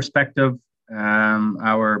town perspective,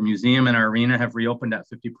 our museum and our arena have reopened at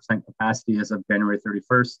 50% capacity as of January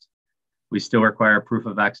 31st. We still require proof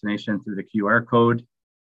of vaccination through the QR code.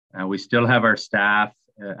 We still have our staff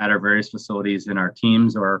at our various facilities in our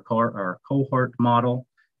teams, or our cohort model,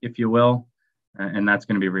 if you will. And that's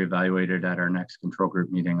going to be reevaluated at our next control group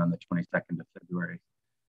meeting on the 22nd of February.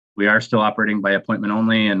 We are still operating by appointment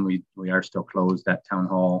only, and we are still closed at Town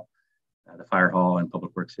Hall, the Fire Hall, and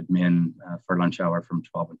Public Works Admin for lunch hour from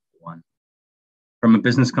 12 until 1. From a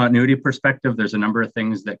business continuity perspective, there's a number of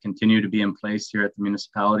things that continue to be in place here at the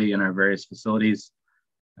municipality in our various facilities.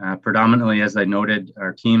 Predominantly, as I noted,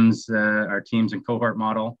 our teams and cohort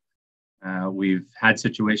model. We've had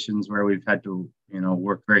situations where we've had to,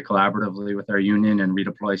 work very collaboratively with our union and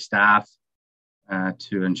redeploy staff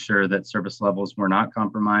to ensure that service levels were not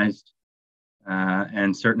compromised.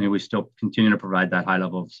 And certainly, we still continue to provide that high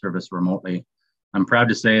level of service remotely. I'm proud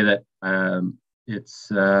to say that it's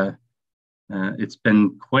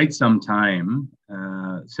been quite some time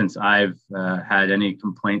since I've had any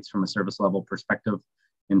complaints from a service level perspective.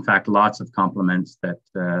 In fact, lots of compliments that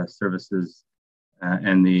services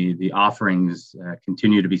and the offerings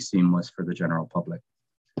continue to be seamless for the general public.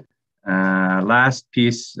 Last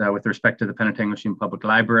piece with respect to the Penetanguishene Public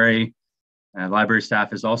Library, library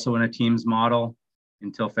staff is also in a Teams model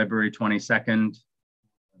until February 22nd.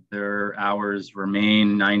 Their hours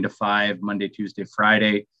remain 9 to 5, Monday, Tuesday,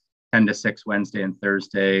 Friday, 10 to 6 Wednesday and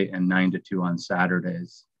Thursday, and 9 to 2 on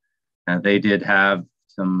Saturdays. They did have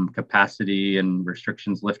some capacity and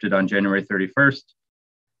restrictions lifted on January 31st,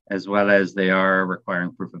 as well as they are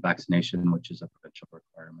requiring proof of vaccination, which is a provincial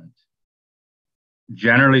requirement.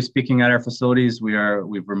 Generally speaking, at our facilities,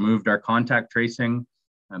 we've removed our contact tracing,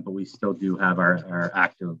 but we still do have our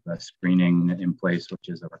active screening in place, which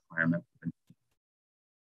is a requirement.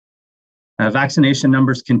 Vaccination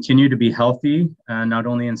numbers continue to be healthy, not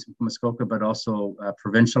only in Muskoka, but also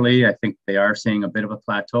provincially. I think they are seeing a bit of a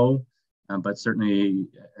plateau, but certainly,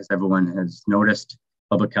 as everyone has noticed,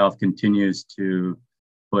 public health continues to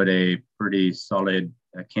put a pretty solid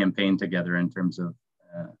campaign together in terms of,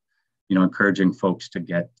 encouraging folks to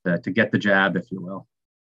get the jab, if you will.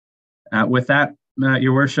 With that,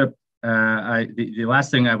 Your Worship, the last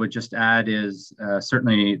thing I would just add is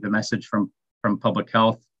certainly the message from public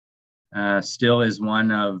health still is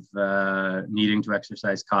one of needing to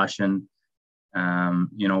exercise caution.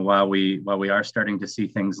 While we are starting to see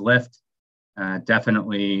things lift,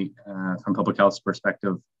 definitely from public health's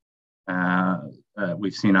perspective,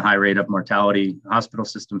 we've seen a high rate of mortality. The hospital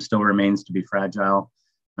system still remains to be fragile.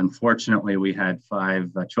 Unfortunately, we had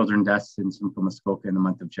 5 children deaths in Simcoe Muskoka in the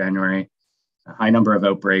month of January, a high number of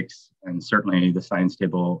outbreaks, and certainly the science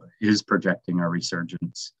table is projecting a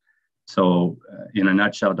resurgence. So in a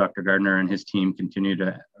nutshell, Dr. Gardner and his team continue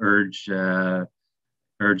to urge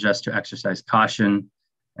us to exercise caution.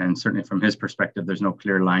 And certainly from his perspective, there's no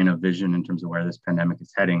clear line of vision in terms of where this pandemic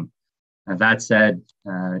is heading. That said,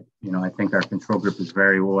 I think our control group is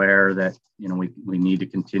very aware that, we need to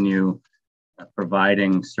continue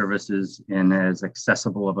providing services in as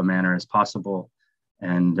accessible of a manner as possible.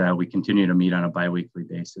 And we continue to meet on a bi-weekly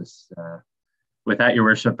basis. With that, Your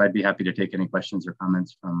Worship, I'd be happy to take any questions or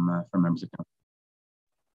comments from members of council.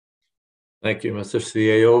 Thank you, Mr.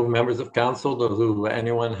 CAO. Members of council, do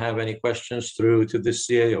anyone have any questions through to the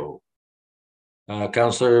CAO?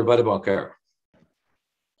 Councillor Vadebonkar.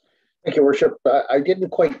 Thank you, Worship. I didn't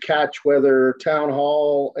quite catch whether Town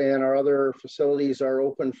Hall and our other facilities are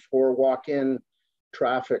open for walk-in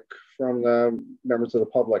traffic from the members of the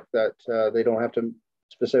public, that they don't have to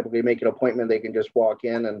specifically make an appointment. They can just walk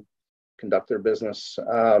in and conduct their business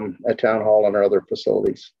at Town Hall and our other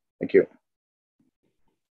facilities. Thank you.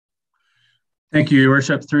 Thank you, Your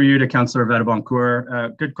Worship. Through you to Councillor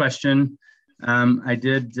Vadebonkar. Good question.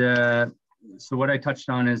 So what I touched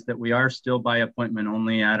on is that we are still by appointment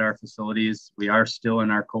only at our facilities. We are still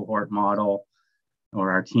in our cohort model,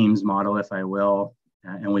 or our teams model, if I will.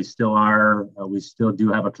 And we still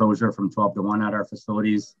do have a closure from 12 to 1 at our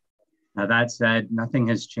facilities. That said, nothing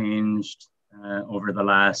has changed over the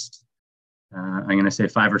last, I'm going to say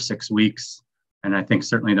 5 or 6 weeks. And I think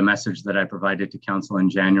certainly the message that I provided to council in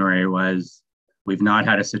January was, we've not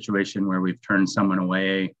had a situation where we've turned someone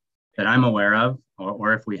away that I'm aware of,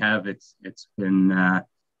 or if we have, it's been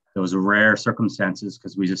those rare circumstances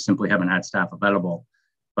because we just simply haven't had staff available.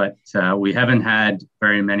 But we haven't had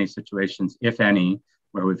very many situations, if any,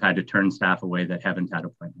 where we've had to turn staff away that haven't had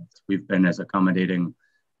appointments. We've been as accommodating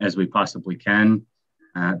as we possibly can.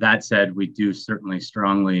 That said, we do certainly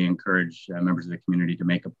strongly encourage members of the community to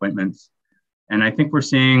make appointments. And I think we're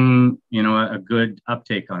seeing, a good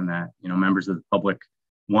uptake on that. Members of the public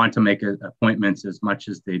want to make appointments as much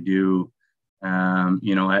as they do,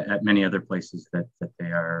 at many other places that they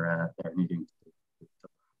are needing to.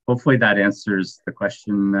 Hopefully that answers the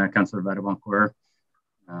question, Councillor Vadebonkar.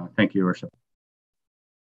 Thank you, Your Worship.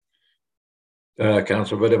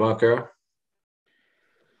 Councillor Vadebonkar.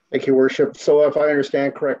 Thank you, Worship. So if I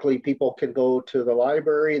understand correctly, people can go to the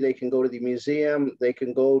library, they can go to the museum, they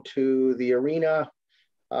can go to the arena,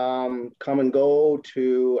 come and go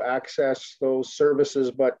to access those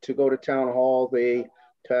services, but to go to Town Hall, they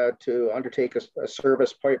to undertake a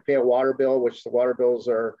service, pay a water bill, which the water bills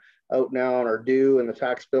are out now and are due, and the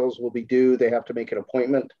tax bills will be due. They have to make an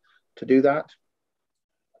appointment to do that.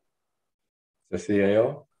 The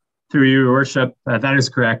CAO? Through your worship, that is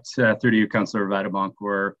correct. Through to you, Councillor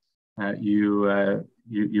Vadabancourt. You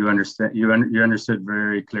understood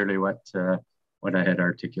very clearly what I had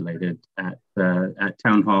articulated at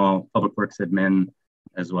Town Hall, Public Works Admin,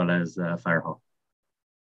 as well as Fire Hall.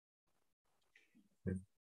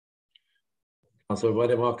 Councillor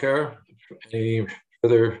Vadabancourt, any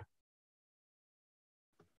further?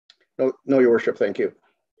 No, Your Worship. Thank you.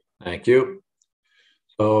 Thank you.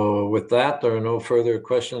 So with that, there are no further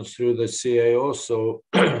questions through the CAO. So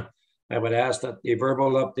I would ask that the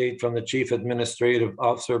verbal update from the Chief Administrative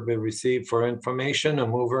Officer be received for information. A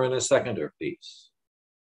mover and a seconder, please.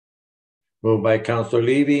 Moved by Councillor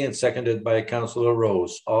Levy and seconded by Councillor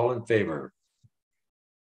Rose. All in favor?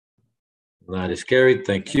 That is carried.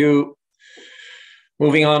 Thank you.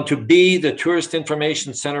 Moving on to B, the Tourist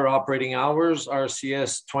Information Center operating hours,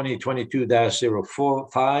 RCS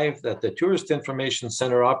 2022-05, that the Tourist Information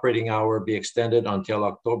Center operating hour be extended until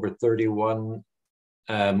October 31.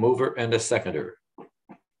 Mover and a seconder.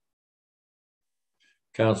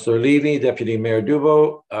 Councillor Levy, Deputy Mayor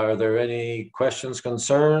Dubo, are there any questions,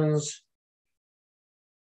 concerns?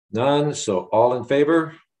 None, so all in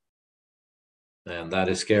favor? And that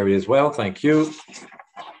is carried as well, thank you.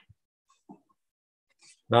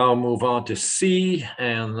 Now I'll move on to C,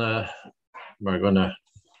 and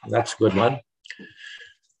that's a good one.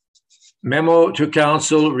 Memo to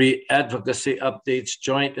Council, re-advocacy updates,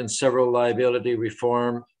 joint and several liability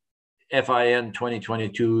reform, FIN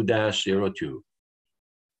 2022-02.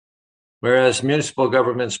 Whereas municipal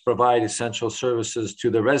governments provide essential services to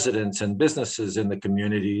the residents and businesses in the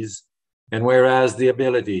communities, and whereas the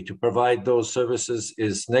ability to provide those services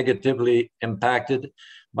is negatively impacted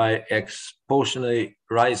by exponentially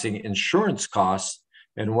rising insurance costs,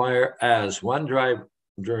 and whereas one driver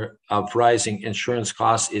of rising insurance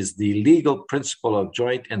costs is the legal principle of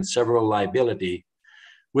joint and several liability,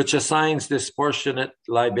 which assigns disproportionate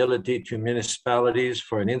liability to municipalities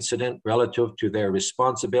for an incident relative to their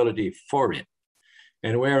responsibility for it.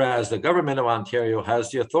 And whereas the Government of Ontario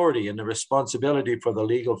has the authority and the responsibility for the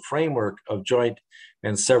legal framework of joint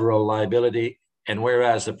and several liability, and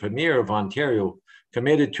whereas the Premier of Ontario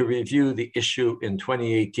committed to review the issue in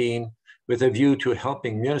 2018 with a view to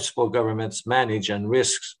helping municipal governments manage and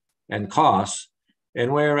risks and costs,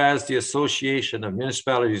 and whereas the Association of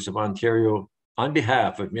Municipalities of Ontario, on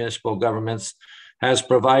behalf of municipal governments, has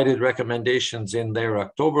provided recommendations in their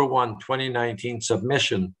October 1, 2019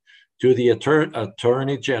 submission to the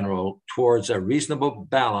Attorney General towards a reasonable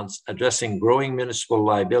balance addressing growing municipal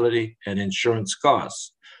liability and insurance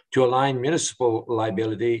costs to align municipal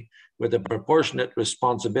liability with a proportionate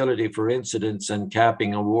responsibility for incidents and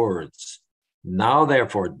capping awards. Now,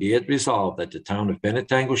 therefore, be it resolved that the town of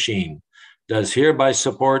Penetanguishene does hereby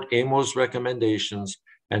support AMO's recommendations,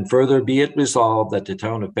 and further be it resolved that the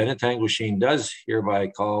town of Penetanguishene does hereby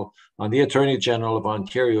call on the Attorney General of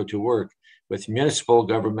Ontario to work with municipal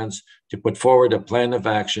governments to put forward a plan of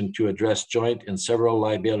action to address joint and several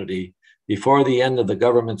liability before the end of the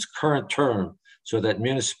government's current term, so that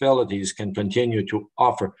municipalities can continue to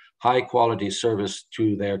offer high quality service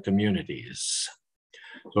to their communities.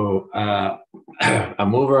 So a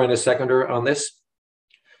mover and a seconder on this,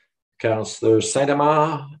 Councillor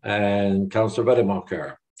Saint-Amand and Councillor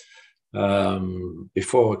Vadabancourt.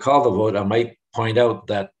 Before we call the vote, I might point out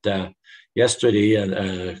that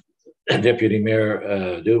yesterday, Deputy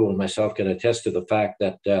Mayor Dubo and myself can attest to the fact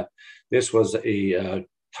that this was a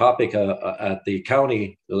topic at the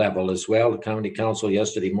county level as well, the county council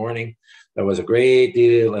yesterday morning. There was a great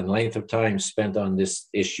deal and length of time spent on this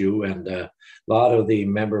issue, and a lot of the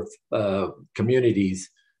member communities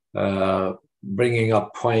bringing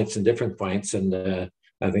up points and different points. And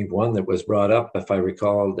I think one that was brought up, if I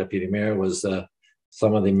recall, Deputy Mayor, was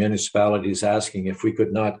some of the municipalities asking if we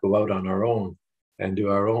could not go out on our own and do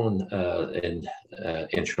our own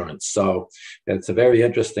insurance. So it's a very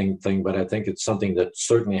interesting thing, but I think it's something that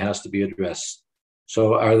certainly has to be addressed.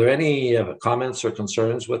 So are there any comments or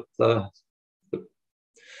concerns with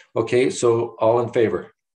okay, so all in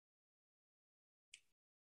favor?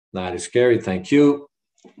 That is carried, thank you.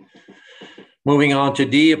 Moving on to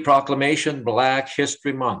D, a proclamation, Black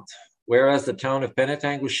History Month. Whereas the town of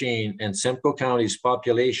Penetanguishene and Simcoe County's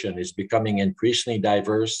population is becoming increasingly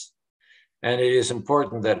diverse, and it is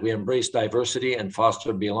important that we embrace diversity and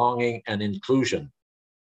foster belonging and inclusion.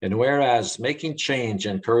 And whereas making change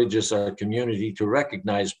encourages our community to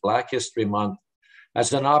recognize Black History Month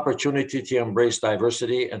as an opportunity to embrace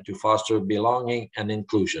diversity and to foster belonging and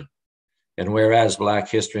inclusion. And whereas Black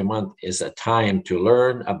History Month is a time to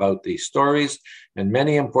learn about the stories and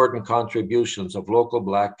many important contributions of local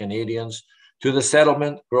Black Canadians to the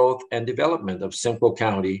settlement, growth, and development of Simcoe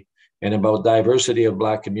County, and about diversity of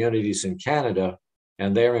Black communities in Canada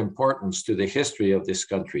and their importance to the history of this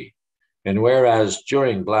country. And whereas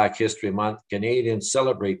during Black History Month, Canadians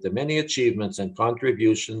celebrate the many achievements and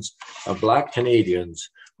contributions of Black Canadians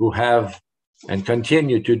who have and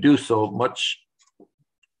continue to do so much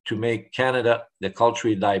to make Canada the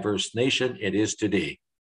culturally diverse nation it is today.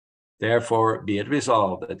 Therefore, be it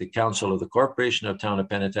resolved that the Council of the Corporation of Town of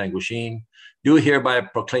Penetanguishene do hereby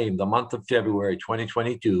proclaim the month of February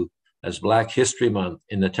 2022 as Black History Month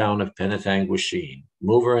in the town of Penetanguishene.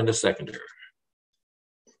 Mover and a seconder.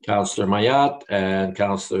 Councillor Mayotte and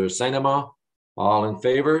Councillor Saint-Amand, all in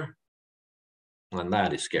favor? And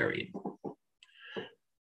that is carried.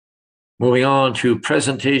 Moving on to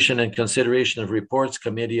presentation and consideration of reports,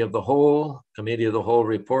 Committee of the Whole. Committee of the Whole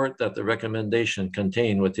report that the recommendation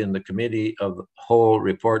contained within the Committee of the Whole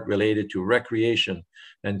report related to recreation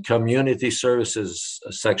and community services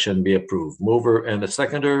section be approved. Mover and a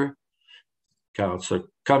seconder, Councillor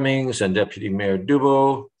Cummings and Deputy Mayor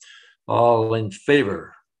Dubo, all in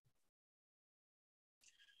favor.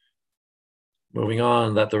 Moving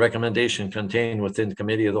on, that the recommendation contained within the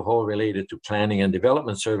Committee of the Whole related to Planning and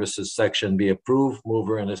Development Services section be approved.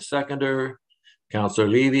 Mover and a seconder. Councillor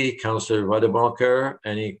Levy, Councillor Vadeboncoeur,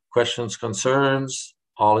 any questions, concerns?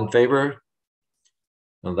 All in favor?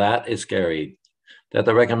 And that is carried. That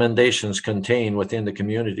the recommendations contained within the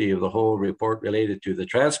Committee of the Whole report related to the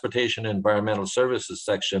Transportation and Environmental Services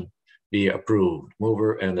section be approved.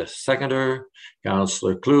 Mover and a seconder.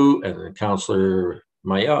 Councillor Clou and Councillor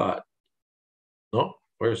Mayotte. No,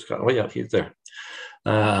 where's, oh yeah, he's there.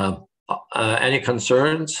 Any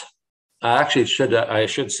concerns? Actually, I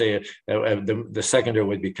should say the seconder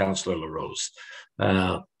would be Councillor LaRose.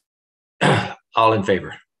 All in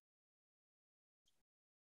favor.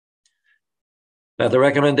 That the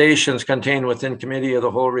recommendations contained within Committee of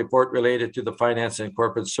the Whole report related to the Finance and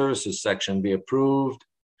Corporate Services section be approved.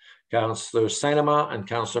 Councillor Saint-Amand and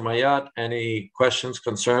Councillor Mayotte, any questions,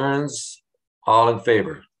 concerns? All in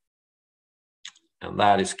favor. And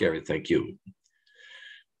that is carried. Thank you.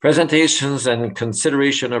 Presentations and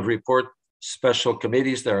consideration of report special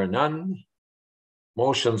committees, there are none.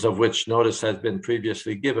 Motions of which notice has been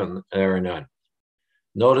previously given, there are none.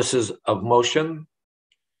 Notices of motion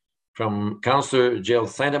from Councillor Jill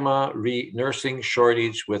Saint-Amand, re-nursing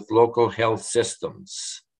shortage with local health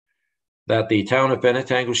systems. That the Town of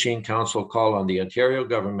Penetanguishene Council call on the Ontario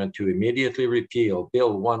government to immediately repeal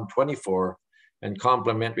Bill 124 and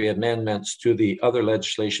complementary amendments to the other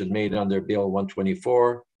legislation made under Bill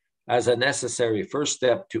 124 as a necessary first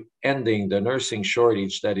step to ending the nursing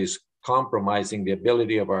shortage that is compromising the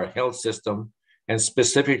ability of our health system and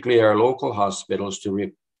specifically our local hospitals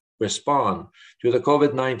to respond to the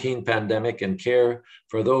COVID-19 pandemic and care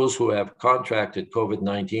for those who have contracted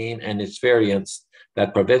COVID-19 and its variants,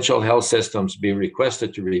 that provincial health systems be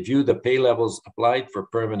requested to review the pay levels applied for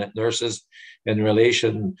permanent nurses in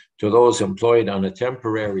relation to those employed on a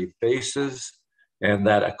temporary basis, and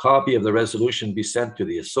that a copy of the resolution be sent to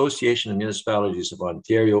the Association of Municipalities of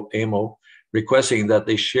Ontario, AMO, requesting that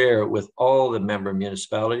they share with all the member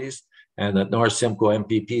municipalities, and that North Simcoe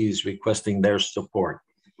MPPs requesting their support.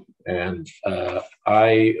 And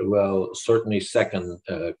I will certainly second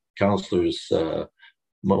Councillor's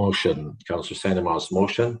motion, Councillor Saint-Amand's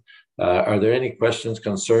motion. Are there any questions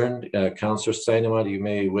concerned? Councillor Saint-Amand, you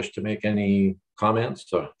may wish to make any comments?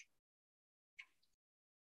 Or?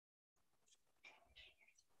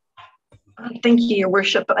 Thank you, Your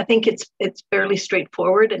Worship. I think it's fairly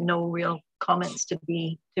straightforward and no real comments to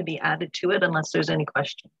be added to it unless there's any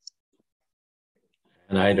questions.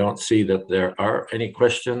 And I don't see that there are any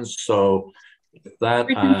questions. So that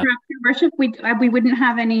Your Worship, we wouldn't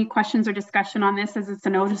have any questions or discussion on this as it's a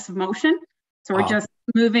notice of motion. So we're just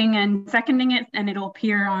moving and seconding it, and it'll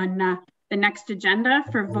appear on the next agenda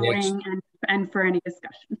for voting and for any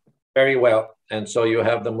discussion. Very well. And so you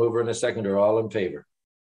have the mover and the seconder all in favor.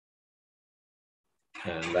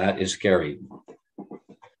 And that is carried.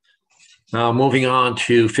 Now moving on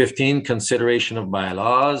to 15, consideration of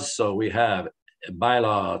bylaws. So we have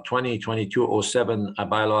bylaw 2022-07, a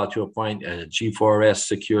bylaw to appoint a G4S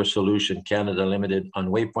Secure Solution Canada Limited on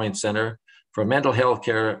Waypoint Center for Mental Health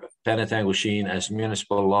Care Penetanguishene as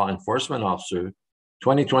Municipal Law Enforcement Officer.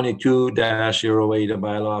 2022-08, a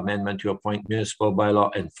bylaw amendment to appoint municipal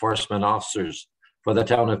bylaw enforcement officers for the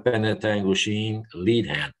town of Penetanguishene, lead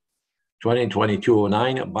hand.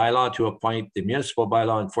 2022-09, a bylaw to appoint the municipal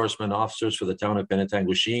bylaw enforcement officers for the town of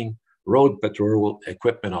Penetanguishene road patrol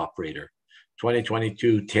equipment operator.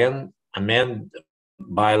 2022-10, amend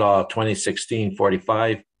bylaw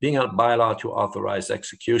 2016-45, being a bylaw to authorize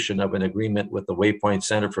execution of an agreement with the Waypoint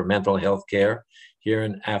Center for Mental Health Care,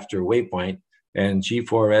 hereinafter Waypoint, and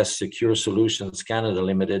G4S Secure Solutions Canada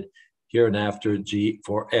Limited, hereinafter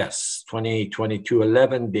G4S.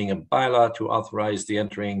 2022-11, being a bylaw to authorize the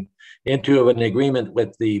entering into an agreement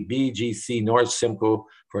with the BGC North Simcoe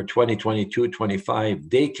for 2022-25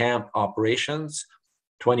 day camp operations.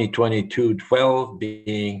 2022-12,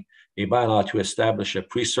 being a bylaw to establish a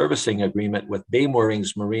pre-servicing agreement with Bay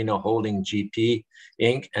Moorings Marina Holding GP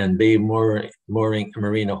Inc. and Bay Mooring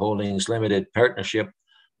Marina Holdings Limited Partnership,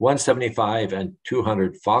 175 and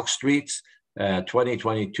 200 Fox Streets.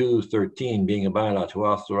 2022-13, being a bylaw to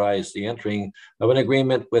authorize the entering of an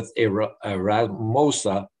agreement with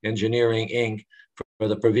Ramosa Engineering Inc. for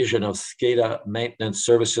the provision of SCADA maintenance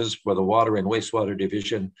services for the Water and Wastewater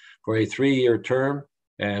Division for a 3-year term.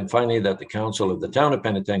 And finally, that the Council of the Town of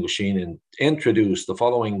Penetanguishene introduce the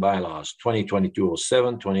following bylaws: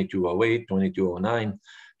 2022-07, 2208, 2209,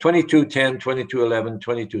 2210, 2211,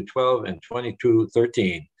 2212, and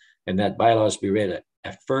 2213. And that bylaws be read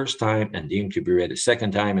a first time and deemed to be read a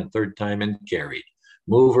second time and third time and carried.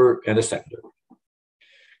 Mover and a seconder.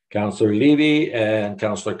 Councillor Levy and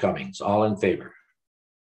Councillor Cummings, all in favor.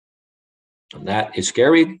 And that is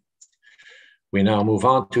carried. We now move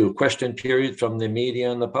on to question period from the media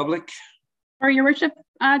and the public. Your Worship,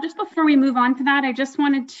 just before we move on to that, I just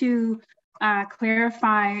wanted to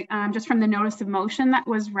clarify just from the notice of motion that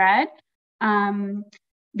was read,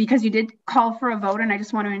 because you did call for a vote, and I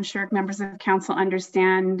just want to ensure members of council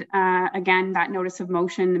understand, again, that notice of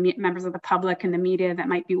motion, the members of the public and the media that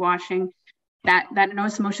might be watching, that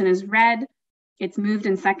notice of motion is read. It's moved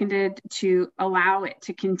and seconded to allow it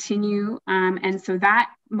to continue. And so that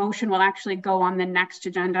motion will actually go on the next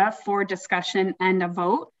agenda for discussion and a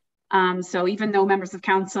vote. So even though members of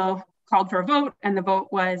council called for a vote and the vote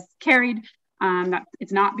was carried, that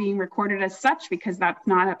it's not being recorded as such because that's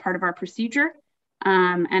not a part of our procedure.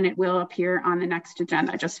 And it will appear on the next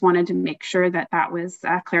agenda. I just wanted to make sure that that was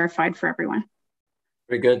clarified for everyone.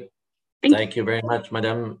 Very good. Thank you very much,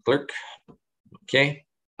 Madam Clerk. Okay.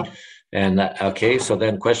 And okay, so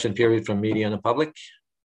then question period from media and the public.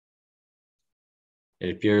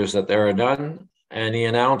 It appears that there are none. Any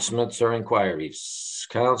announcements or inquiries?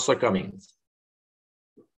 Councillor Cummings.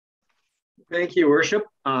 Thank you, Worship.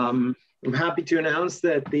 I'm happy to announce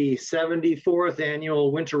that the 74th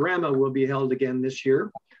annual Winterama will be held again this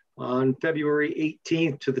year on February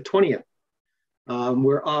 18th to the 20th.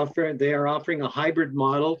 They are offering a hybrid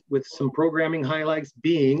model with some programming highlights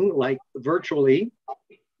being like virtually.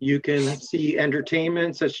 You can see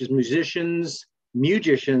entertainment such as musicians,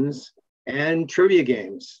 and trivia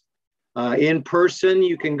games. In person,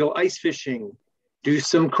 you can go ice fishing, do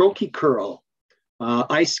some croquis curl,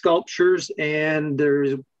 ice sculptures, and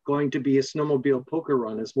there's going to be a snowmobile poker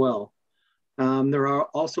run as well. There are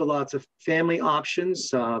also lots of family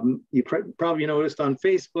options. You probably noticed on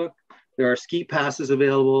Facebook, there are ski passes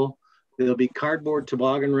available. There'll be cardboard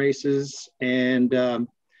toboggan races and a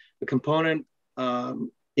component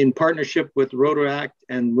in partnership with Rotaract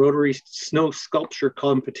and Rotary Snow Sculpture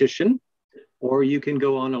Competition, or you can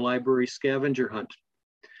go on a library scavenger hunt.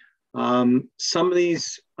 Some of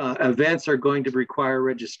these events are going to require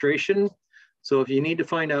registration. So if you need to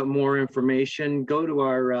find out more information, go to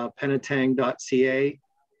our penetang.ca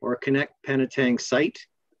or Connect Penetang site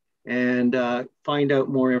and find out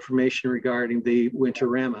more information regarding the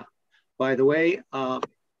Winterama. By the way,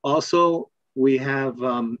 also we have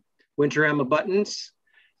Winterama buttons.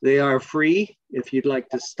 They are free. If you'd like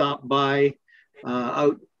to stop by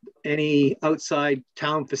any outside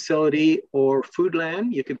town facility or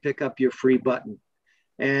Foodland, you can pick up your free button.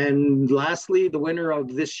 And lastly, the winner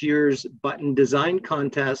of this year's button design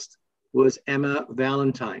contest was Emma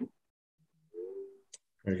Valentine.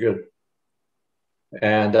 Very good.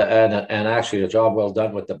 And actually a job well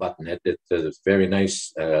done with the button. It's a very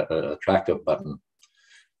nice, attractive button.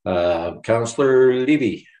 Councillor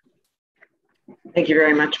Levy. Thank you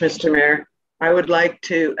very much, Mr. Mayor. I would like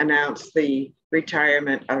to announce the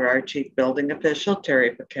retirement of our Chief Building Official,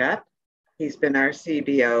 Terry Paquette. He's been our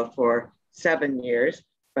CBO for 7 years,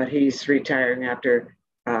 but he's retiring after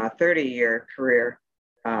a 30-year career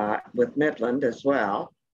with Midland as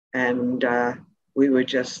well. And I would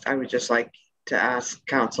just like to ask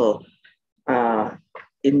council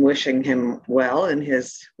in wishing him well in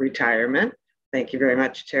his retirement. Thank you very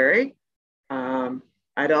much, Terry.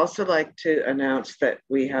 I'd also like to announce that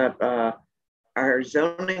we have our our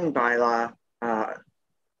zoning bylaw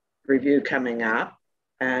review coming up,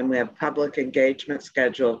 and we have public engagement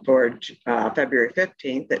scheduled for February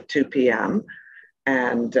 15th at 2 p.m.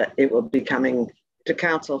 And it will be coming to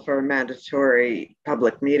council for a mandatory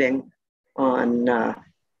public meeting on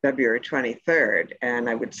February 23rd. And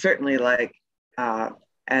I would certainly like,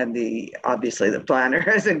 and obviously the planner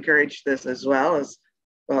has encouraged this as well as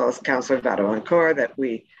Councillor Vato-Encore, that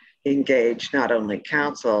we engage not only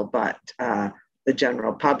council, but the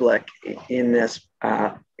general public in this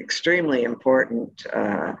extremely important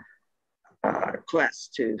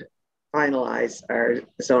quest to finalize our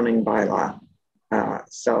zoning bylaw.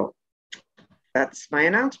 So that's my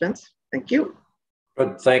announcements. Thank you.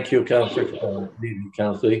 Good. Thank you, Councillor.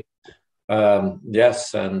 Councillor.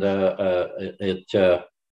 Yes, and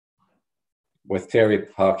with Terry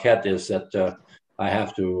Paquette is that I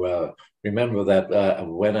have to remember that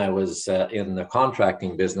when I was in the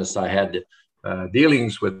contracting business, I had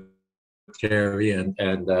dealings with Terry, and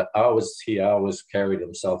he always carried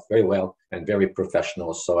himself very well and very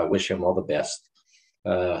professional. So I wish him all the best.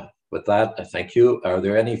 With that, I thank you. Are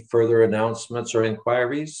there any further announcements or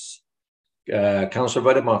inquiries? Councillor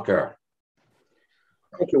Vato-Encore.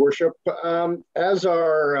 Thank you, Worship. As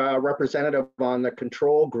our representative on the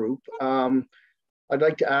control group, I'd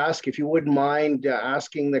like to ask if you wouldn't mind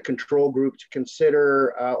asking the control group to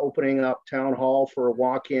consider opening up Town Hall for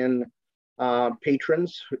walk-in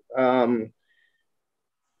patrons.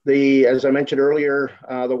 As I mentioned earlier,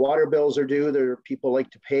 the water bills are due. People like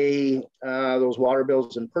to pay those water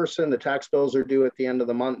bills in person. The tax bills are due at the end of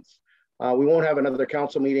the month. We won't have another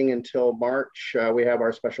council meeting until March. We have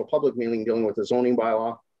our special public meeting dealing with the zoning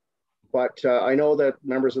bylaw. But I know that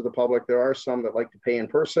members of the public, there are some that like to pay in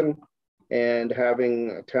person, and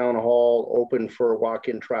having Town Hall open for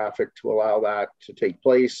walk-in traffic to allow that to take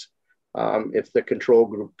place. If the control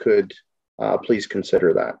group could please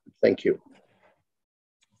consider that. Thank you.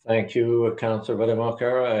 Thank you, Councillor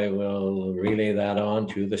Vato-Encore. I will relay that on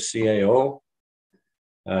to the CAO.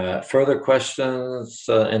 Further questions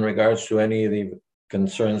in regards to any of the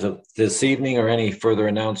concerns of this evening, or any further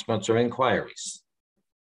announcements or inquiries?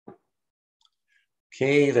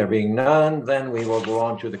 Okay, there being none, then we will go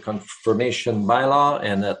on to the confirmation bylaw,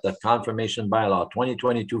 and that the confirmation bylaw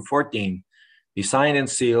 2022-14 be signed and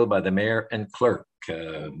sealed by the mayor and clerk.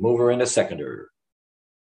 Mover and a seconder.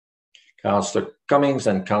 Councillor Cummings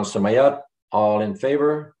and Councillor Mayotte, all in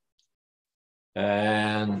favor?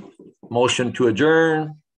 And motion to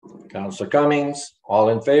adjourn, Councillor Cummings, all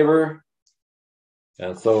in favor?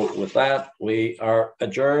 And so with that, we are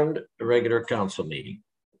adjourned, a regular council meeting.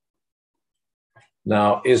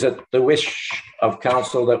 Now, is it the wish of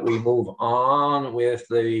council that we move on with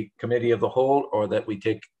the committee of the whole, or that we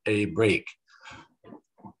take a break?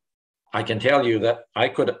 I can tell you that I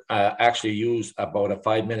could actually use about a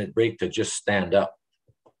 5-minute break to just stand up.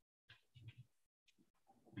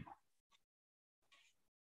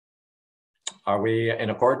 Are we in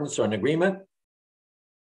accordance or in agreement?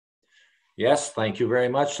 Yes, thank you very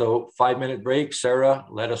much. So 5-minute break. Sarah,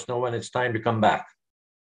 let us know when it's time to come back.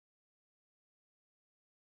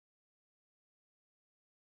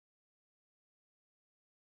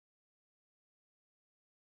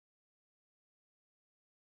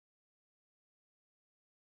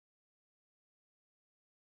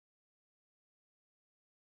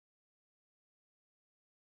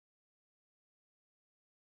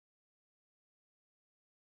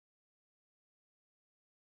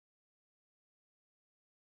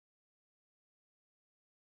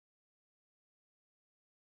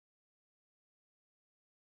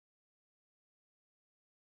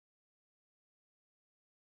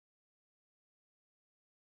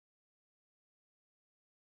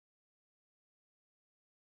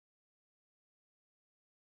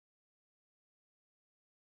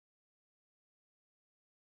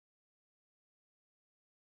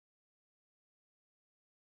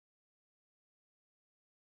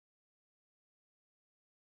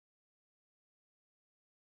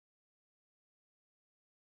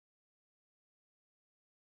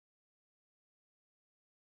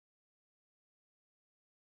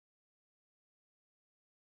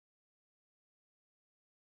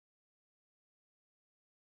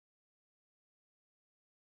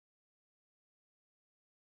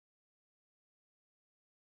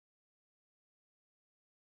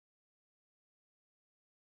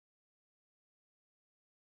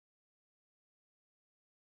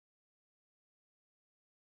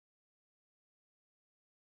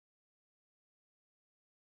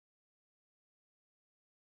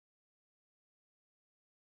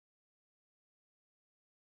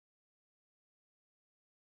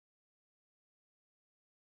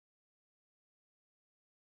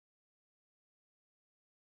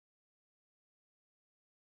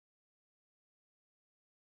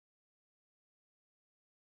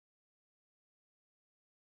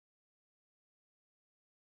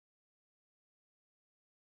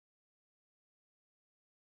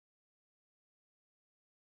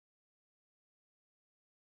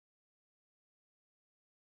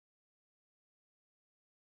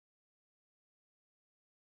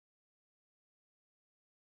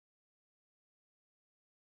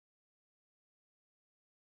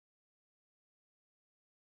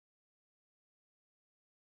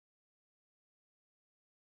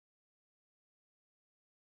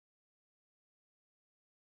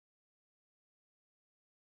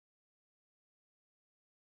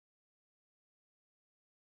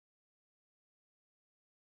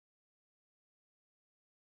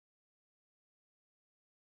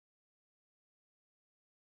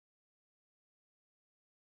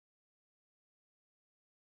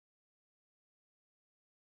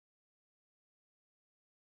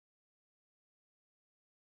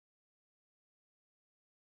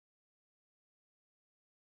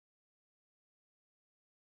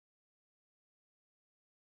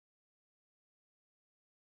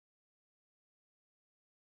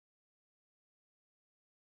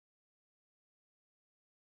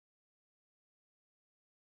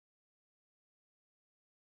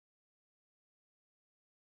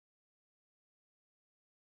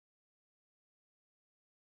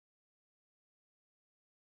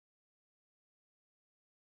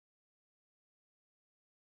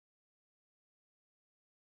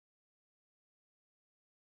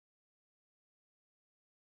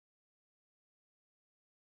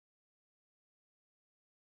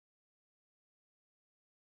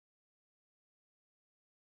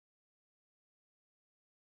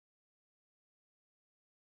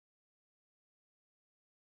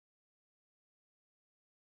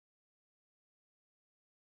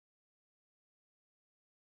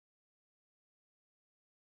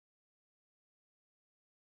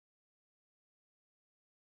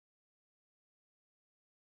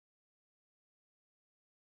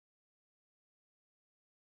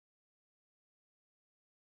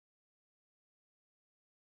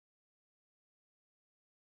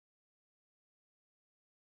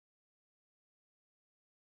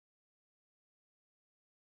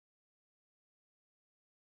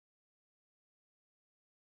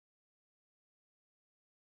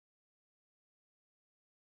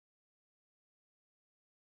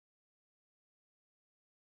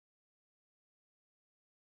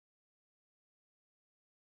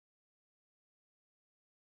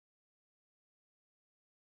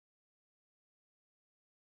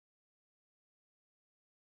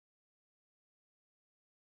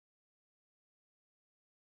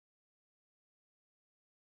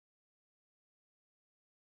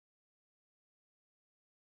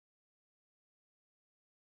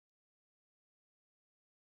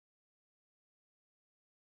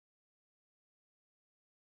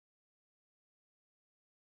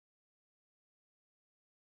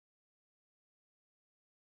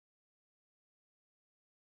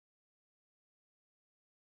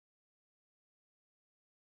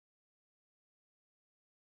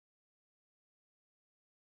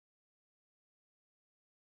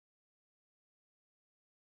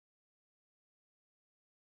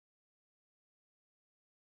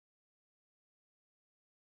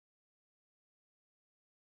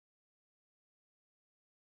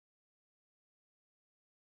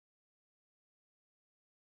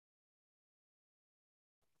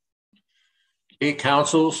 Hey,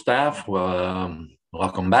 council, staff,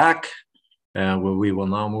 welcome back. We will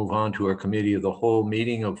now move on to our Committee of the Whole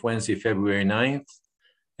meeting of Wednesday, February 9th,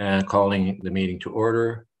 and calling the meeting to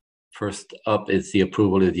order. First up is the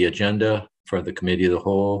approval of the agenda for the Committee of the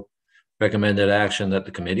Whole. Recommended action that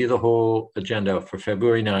the Committee of the Whole agenda for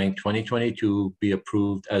February 9, 2022 be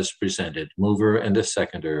approved as presented. Mover and the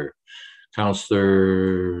seconder,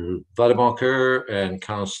 Councillor Vadeboncoeur and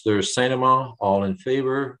Councillor Saint-Amand, all in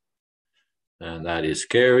favor, and that is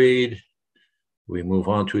carried. We move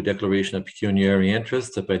on to a declaration of pecuniary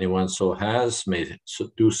interest. If anyone so has, may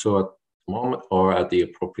do so at the moment or at the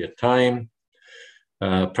appropriate time.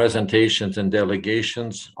 Presentations and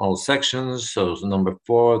delegations, all sections. So number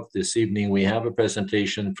 4, this evening we have a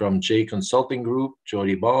presentation from J Consulting Group,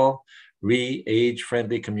 Jody Ball,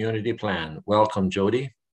 Age-Friendly Community Plan. Welcome,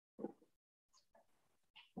 Jody.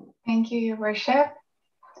 Thank you, Your Worship.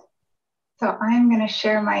 So I'm going to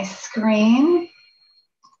share my screen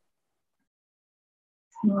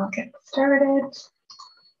and we'll get started.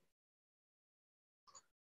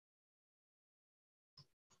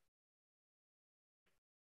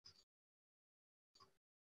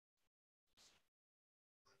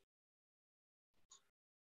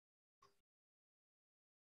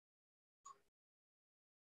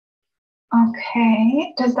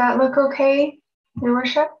 Okay, does that look okay, Your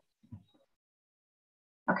Worship?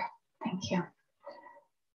 Okay, thank you.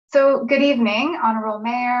 So good evening, Honorable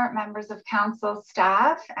Mayor, members of council,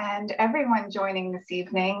 staff, and everyone joining this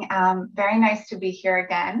evening. Very nice to be here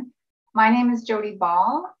again. My name is Jody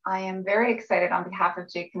Ball. I am very excited on behalf of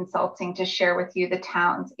J Consulting to share with you the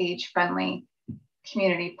town's age-friendly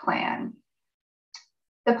community plan.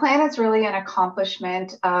 The plan is really an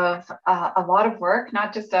accomplishment of a lot of work,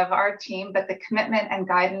 not just of our team, but the commitment and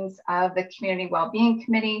guidance of the Community Wellbeing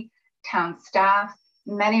Committee, town staff,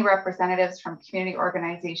 many representatives from community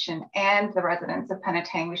organization, and the residents of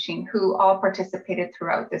Penetanguishene who all participated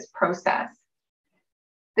throughout this process.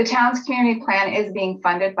 The town's community plan is being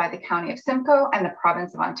funded by the County of Simcoe and the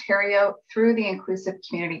Province of Ontario through the Inclusive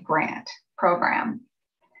Community Grant Program.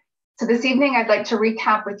 So this evening, I'd like to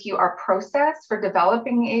recap with you our process for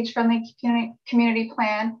developing the age-friendly community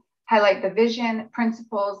plan, highlight the vision,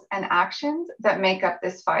 principles, and actions that make up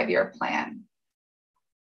this 5-year plan.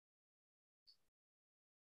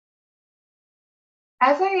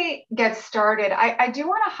 As I get started, I do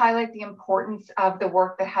want to highlight the importance of the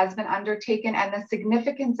work that has been undertaken and the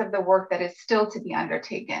significance of the work that is still to be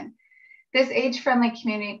undertaken. This age-friendly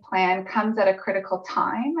community plan comes at a critical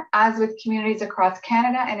time, as with communities across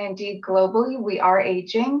Canada and indeed globally, we are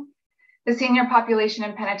aging. The senior population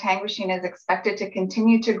in Penetanguishene is expected to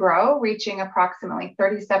continue to grow, reaching approximately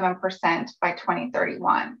 37% by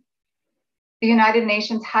 2031. The United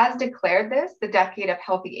Nations has declared this the decade of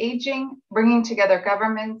healthy aging, bringing together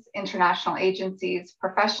governments, international agencies,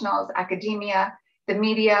 professionals, academia, the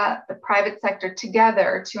media, the private sector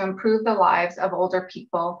together to improve the lives of older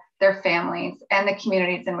people, their families, and the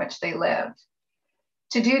communities in which they live.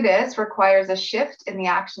 To do this requires a shift in the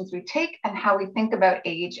actions we take and how we think about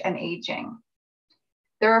age and aging.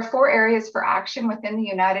 There are 4 areas for action within the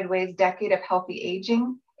United Way's decade of healthy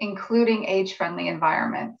aging, including age-friendly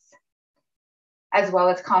environments, as well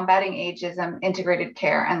as combating ageism, integrated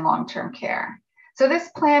care, and long-term care. So this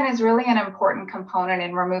plan is really an important component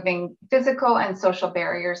in removing physical and social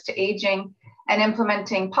barriers to aging and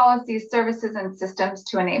implementing policies, services, and systems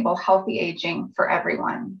to enable healthy aging for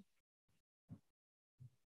everyone.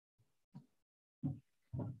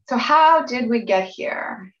 So how did we get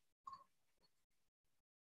here?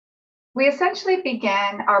 We essentially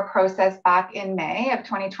began our process back in May of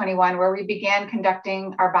 2021, where we began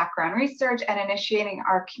conducting our background research and initiating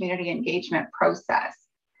our community engagement process.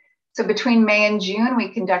 So between May and June, we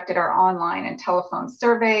conducted our online and telephone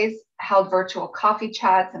surveys, held virtual coffee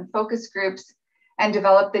chats and focus groups, and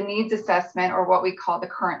developed the needs assessment, or what we call the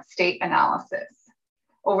current state analysis.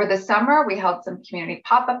 Over the summer, we held some community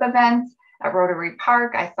pop-up events at Rotary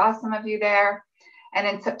Park. I saw some of you there. And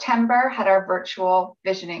in September, had our virtual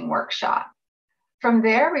visioning workshop. From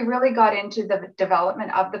there, we really got into the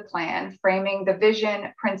development of the plan, framing the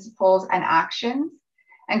vision, principles, and actions,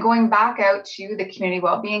 and going back out to the Community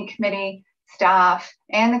Wellbeing Committee, staff,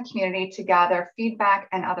 and the community to gather feedback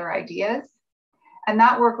and other ideas. And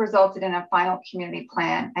that work resulted in a final community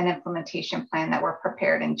plan and implementation plan that were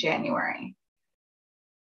prepared in January.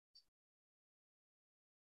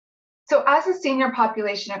 So as the senior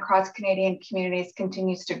population across Canadian communities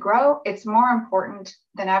continues to grow, it's more important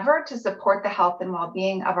than ever to support the health and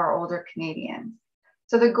well-being of our older Canadians.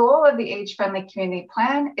 So the goal of the age-friendly community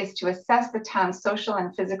plan is to assess the town's social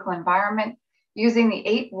and physical environment using the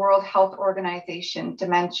 8 World Health Organization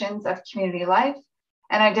dimensions of community life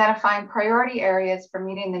and identifying priority areas for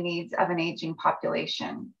meeting the needs of an aging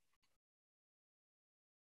population.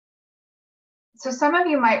 So some of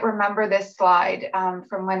you might remember this slide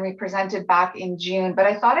from when we presented back in June, but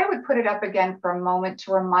I thought I would put it up again for a moment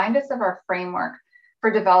to remind us of our framework for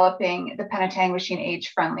developing the Penetanguishene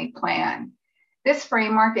Age-Friendly Plan. This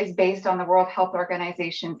framework is based on the World Health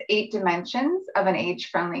Organization's 8 dimensions of an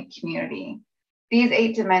age-friendly community. These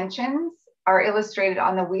 8 dimensions are illustrated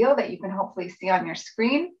on the wheel that you can hopefully see on your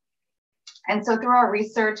screen. And so through our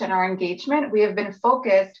research and our engagement, we have been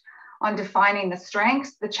focused on defining the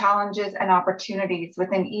strengths, the challenges, and opportunities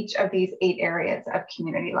within each of these 8 areas of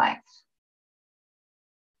community life.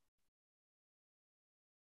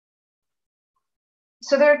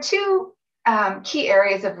 So there are 2 key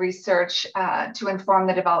areas of research to inform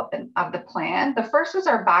the development of the plan. The first was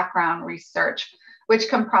our background research, which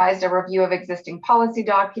comprised a review of existing policy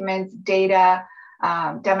documents, data,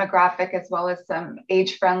 demographic, as well as some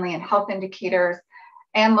age-friendly and health indicators,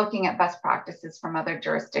 and looking at best practices from other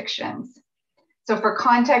jurisdictions. So for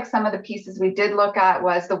context, some of the pieces we did look at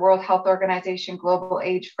was the World Health Organization Global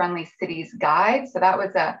Age-Friendly Cities Guide. So that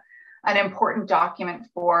was an important document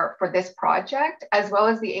for this project, as well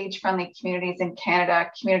as the Age-Friendly Communities in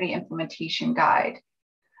Canada Community Implementation Guide.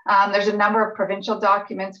 There's a number of provincial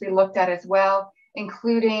documents we looked at as well,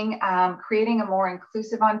 including creating a more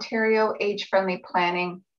inclusive Ontario age-friendly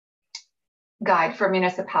planning guide for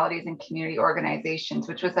municipalities and community organizations,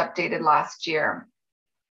 which was updated last year,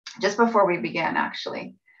 just before we began,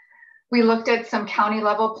 actually. We looked at some county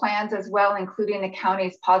level plans as well, including the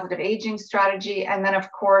county's positive aging strategy, and then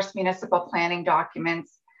of course, municipal planning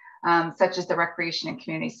documents, such as the Recreation and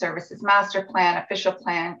Community Services Master Plan, Official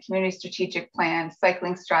Plan, Community Strategic Plan,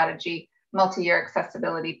 Cycling Strategy, Multi-Year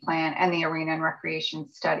Accessibility Plan, and the Arena and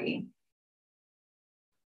Recreation Study.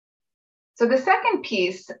 So the second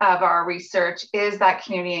piece of our research is that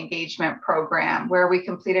community engagement program, where we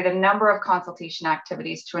completed a number of consultation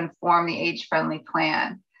activities to inform the age-friendly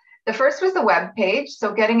plan. The first was the web page,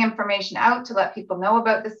 so getting information out to let people know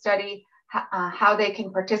about the study, how they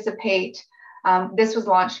can participate. This was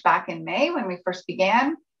launched back in May when we first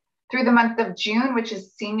began. Through the month of June, which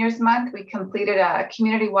is Seniors Month, we completed a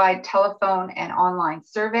community-wide telephone and online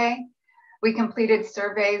survey. We completed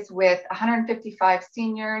surveys with 155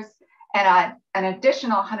 seniors, and an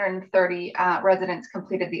additional 130 residents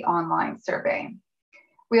completed the online survey.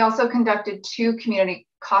 We also conducted 2 community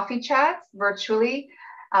coffee chats virtually,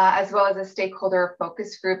 as well as a stakeholder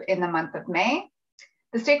focus group in the month of May.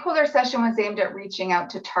 The stakeholder session was aimed at reaching out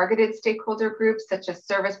to targeted stakeholder groups such as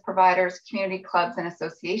service providers, community clubs, and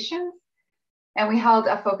associations. And we held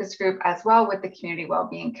a focus group as well with the Community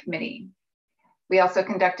Wellbeing Committee. We also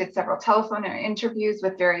conducted several telephone interviews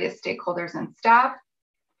with various stakeholders and staff.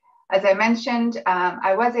 As I mentioned,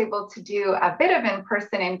 I was able to do a bit of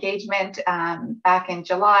in-person engagement back in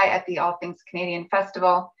July at the All Things Canadian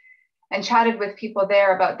Festival and chatted with people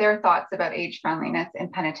there about their thoughts about age friendliness in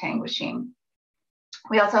Penetanguishene.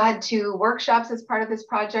 We also had 2 workshops as part of this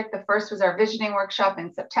project. The first was our visioning workshop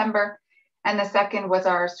in September, and the second was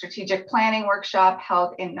our strategic planning workshop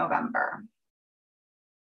held in November.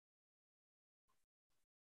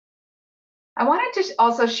 I wanted to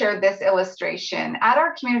also share this illustration. At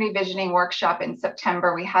our community visioning workshop in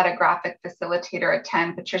September, we had a graphic facilitator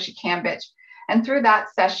attend, Patricia Cambridge, and through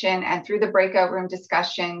that session and through the breakout room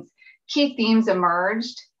discussions, key themes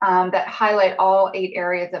emerged that highlight all 8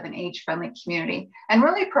 areas of an age-friendly community and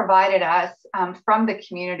really provided us from the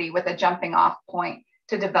community with a jumping off point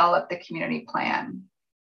to develop the community plan.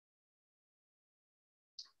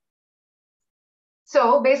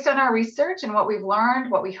 So based on our research and what we've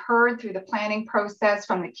learned, what we heard through the planning process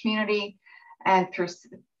from the community and through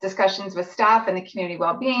discussions with staff and the Community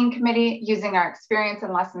Wellbeing Committee, using our experience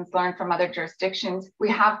and lessons learned from other jurisdictions, we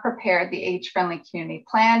have prepared the age-friendly community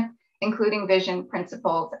plan, including vision,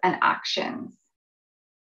 principles, and actions.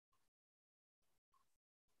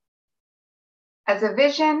 As a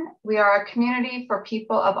vision, we are a community for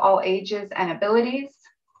people of all ages and abilities.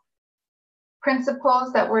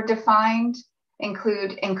 Principles that were defined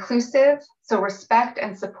include inclusive, so respect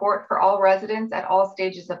and support for all residents at all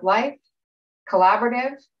stages of life,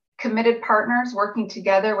 collaborative, committed partners working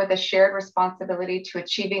together with a shared responsibility to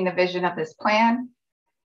achieving the vision of this plan,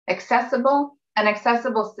 accessible, an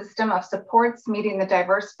accessible system of supports meeting the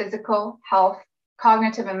diverse physical, health,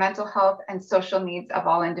 cognitive and mental health and social needs of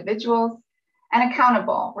all individuals, and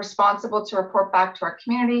accountable, responsible to report back to our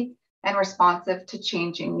community and responsive to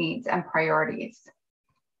changing needs and priorities.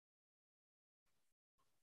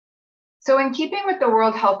 So in keeping with the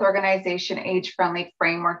World Health Organization age-friendly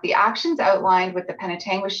framework, the actions outlined with the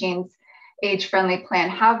Penetanguishene's age-friendly plan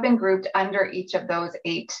have been grouped under each of those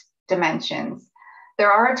 8 dimensions.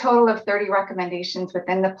 There are a total of 30 recommendations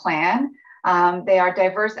within the plan. They are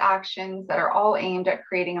diverse actions that are all aimed at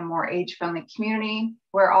creating a more age-friendly community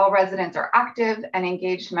where all residents are active and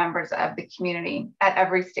engaged members of the community at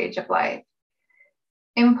every stage of life.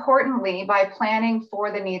 Importantly, by planning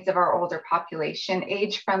for the needs of our older population,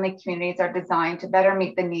 age-friendly communities are designed to better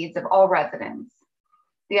meet the needs of all residents.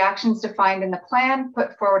 The actions defined in the plan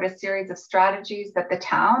put forward a series of strategies that the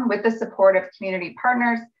town, with the support of community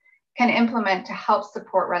partners, can implement to help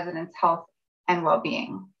support residents' health and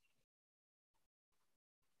well-being.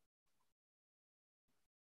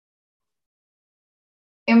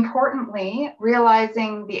 Importantly,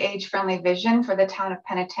 realizing the age-friendly vision for the town of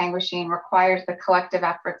Penetanguishene requires the collective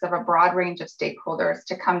efforts of a broad range of stakeholders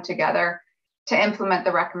to come together to implement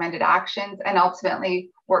the recommended actions and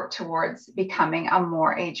ultimately work towards becoming a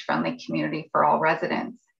more age-friendly community for all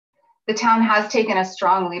residents. The town has taken a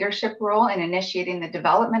strong leadership role in initiating the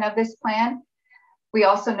development of this plan. We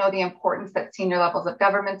also know the importance that senior levels of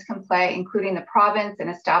governments can play, including the province, in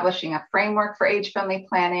establishing a framework for age-friendly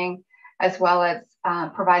planning, as well as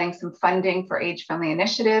providing some funding for age-friendly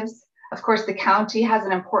initiatives. Of course, the county has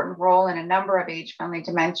an important role in a number of age-friendly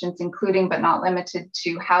dimensions, including but not limited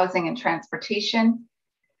to housing and transportation.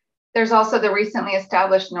 There's also the recently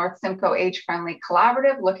established North Simcoe Age-Friendly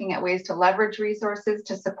Collaborative, looking at ways to leverage resources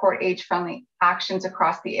to support age-friendly actions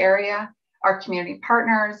across the area. Our community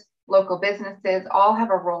partners, local businesses, all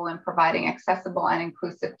have a role in providing accessible and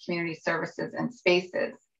inclusive community services and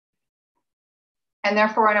spaces. And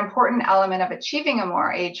therefore, an important element of achieving a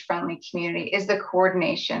more age-friendly community is the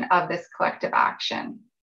coordination of this collective action.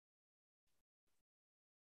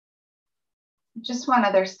 Just one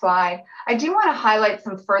other slide. I do want to highlight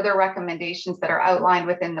some further recommendations that are outlined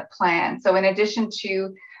within the plan. So in addition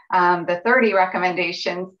to the 30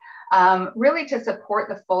 recommendations, really to support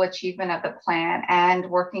the full achievement of the plan and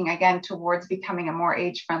working again towards becoming a more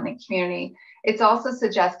age-friendly community, it's also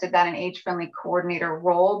suggested that an age-friendly coordinator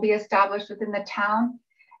role be established within the town.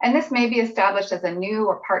 And this may be established as a new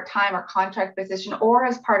or part-time or contract position or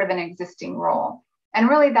as part of an existing role. And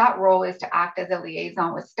really that role is to act as a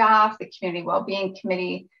liaison with staff, the Community Wellbeing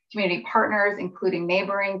Committee, community partners, including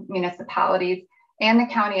neighboring municipalities, and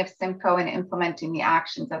the County of Simcoe in implementing the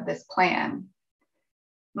actions of this plan.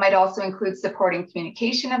 Might also include supporting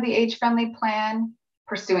communication of the age-friendly plan,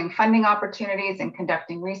 pursuing funding opportunities and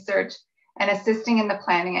conducting research, and assisting in the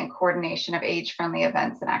planning and coordination of age-friendly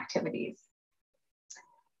events and activities.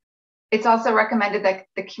 It's also recommended that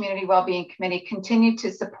the Community Wellbeing Committee continue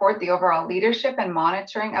to support the overall leadership and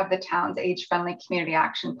monitoring of the town's age-friendly community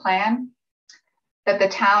action plan, that the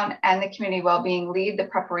town and the Community Wellbeing lead the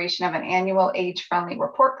preparation of an annual age-friendly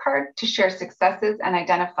report card to share successes and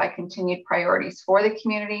identify continued priorities for the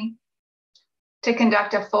community, to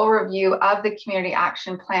conduct a full review of the community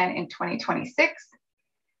action plan in 2026,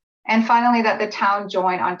 and finally, that the town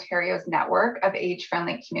join Ontario's network of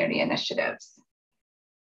age-friendly community initiatives.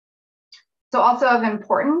 So also of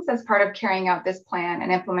importance, as part of carrying out this plan,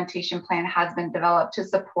 an implementation plan has been developed to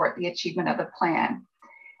support the achievement of the plan.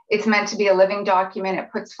 It's meant to be a living document.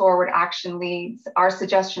 It puts forward action leads, our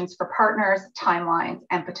suggestions for partners, timelines,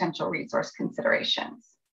 and potential resource considerations.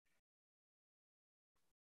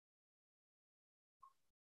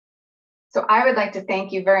 So I would like to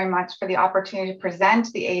thank you very much for the opportunity to present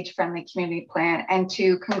the age-friendly community plan and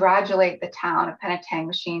to congratulate the town of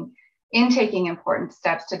Penetanguishene in taking important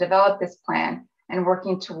steps to develop this plan and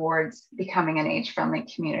working towards becoming an age-friendly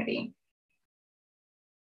community.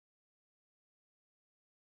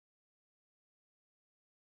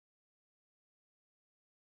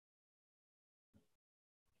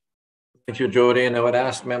 Thank you, Jody. And I would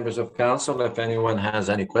ask members of council if anyone has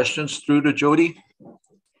any questions through to Jody.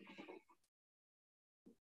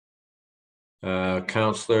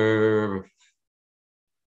 Councillor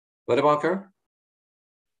Wedebacher.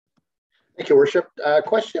 Thank you, Worship.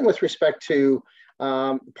 Question with respect to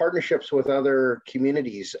partnerships with other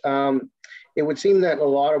communities. It would seem that a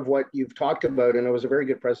lot of what you've talked about, and it was a very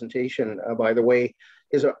good presentation, by the way,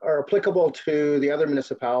 are applicable to the other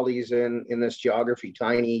municipalities in this geography,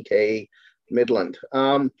 Tiny, Tay, Midland.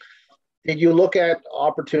 Did you look at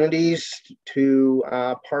opportunities to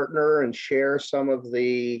partner and share some of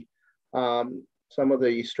the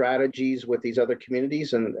strategies with these other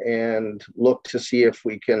communities and look to see if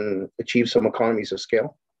we can achieve some economies of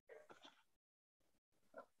scale?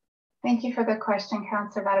 Thank you for the question,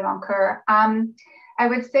 Councillor Wedebacher. I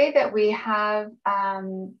would say that we have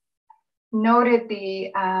noted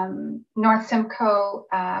the North Simcoe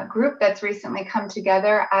group that's recently come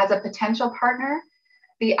together as a potential partner.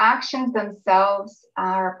 The actions themselves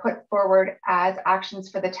are put forward as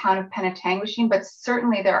actions for the town of Penetanguishene, but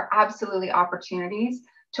certainly there are absolutely opportunities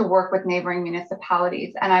to work with neighboring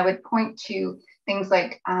municipalities. And I would point to things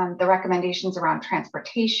like the recommendations around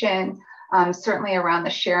transportation, certainly around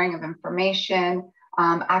the sharing of information,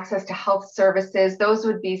 access to health services. Those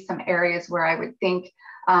would be some areas where I would think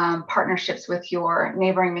partnerships with your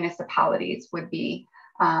neighboring municipalities would be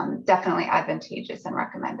definitely advantageous and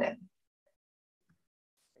recommended.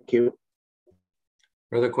 Thank you.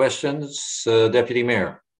 Further questions, Deputy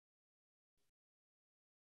Mayor?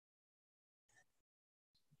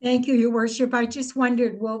 Thank you, Your Worship. I just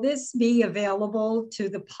wondered, will this be available to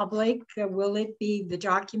the public? Will it be the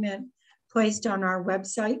document placed on our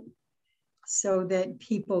website so that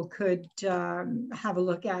people could have a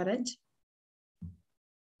look at it?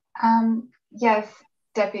 Yes,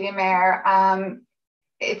 Deputy Mayor.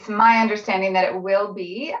 It's my understanding that it will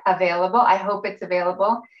be available. I hope it's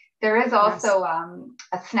available. There is also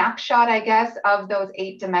a snapshot, I guess, of those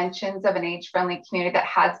 8 dimensions of an age-friendly community that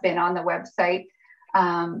has been on the website.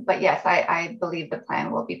 But yes, I believe the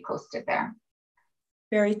plan will be posted there.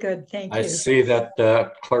 Very good, thank you. I see that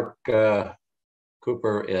Clerk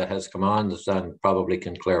Cooper has come on and probably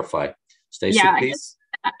can clarify. Stacey, please.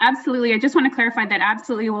 Absolutely. I just want to clarify that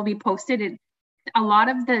absolutely will be posted. A lot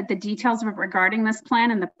of the details regarding this plan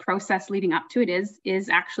and the process leading up to it is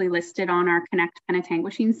actually listed on our Connect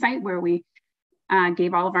Penetanguishene site, where we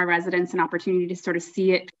gave all of our residents an opportunity to sort of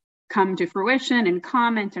see it come to fruition and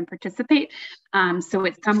comment and participate. So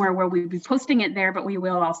it's somewhere where we'll be posting it there, but we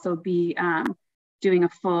will also be doing a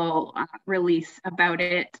full release about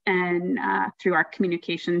it and through our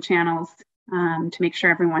communication channels to make sure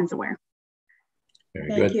everyone's aware. Very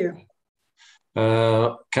Thank good.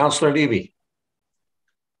 you. Councillor Levy.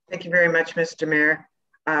 Thank you very much, Mr. Mayor.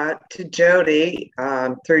 To Jody,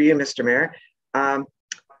 through you, Mr. Mayor,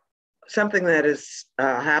 something that has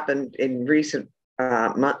happened in recent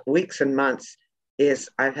weeks and months is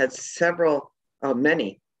I've had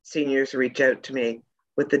many seniors reach out to me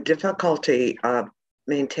with the difficulty of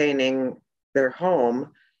maintaining their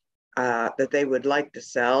home that they would like to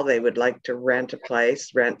sell. They would like to rent a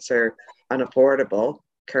place. Rents are unaffordable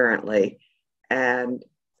currently. And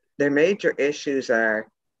their major issues are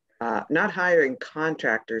not hiring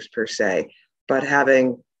contractors per se, but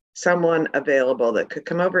having someone available that could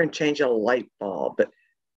come over and change a light bulb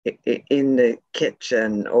in the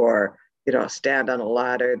kitchen, or stand on a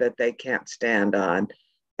ladder that they can't stand on,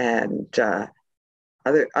 and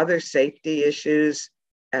other safety issues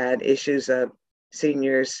and issues of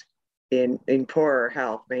seniors in poorer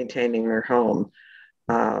health maintaining their home.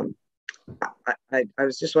 I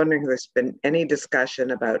was just wondering if there's been any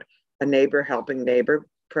discussion about a neighbor helping neighbor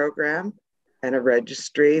program and a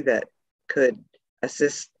registry that could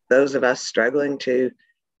assist those of us struggling to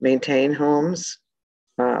maintain homes.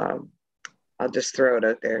 I'll just throw it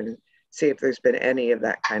out there and see if there's been any of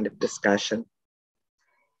that kind of discussion.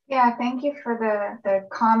 Yeah, thank you for the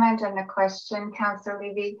comment and the question, Councillor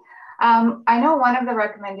Levy. I know one of the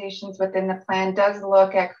recommendations within the plan does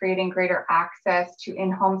look at creating greater access to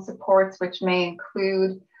in-home supports, which may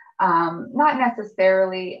include not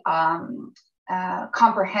necessarily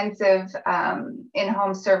comprehensive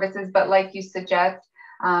in-home services, but like you suggest,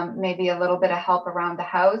 maybe a little bit of help around the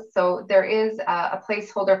house. So there is a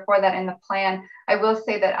placeholder for that in the plan. I will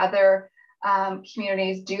say that other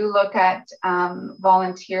communities do look at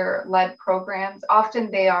volunteer-led programs.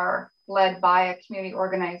 Often they are led by a community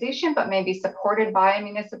organization, but maybe supported by a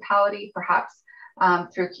municipality, perhaps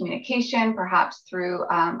through communication, perhaps through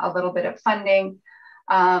a little bit of funding.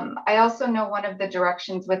 I also know one of the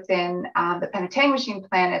directions within the Penetanguishene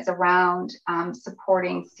plan is around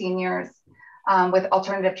supporting seniors with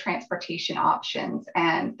alternative transportation options,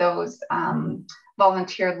 and those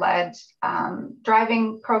volunteer-led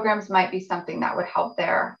driving programs might be something that would help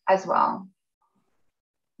there as well.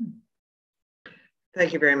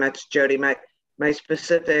 Thank you very much, Jody. My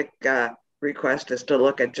specific request is to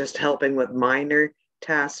look at just helping with minor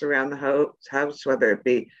tasks around the house, whether it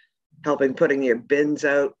be helping putting your bins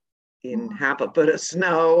out in half a foot of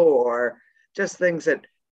snow, or just things that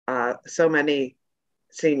so many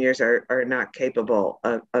seniors are not capable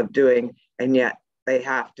of doing, and yet they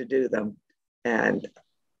have to do them. And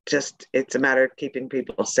just, it's a matter of keeping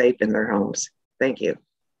people safe in their homes. Thank you.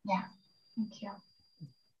 Yeah, thank you.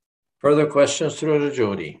 Further questions through to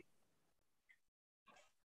Jody?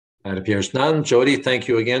 That appears none. Jody, thank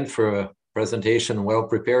you again for a presentation well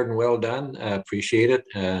prepared and well done. Appreciate it,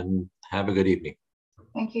 and have a good evening.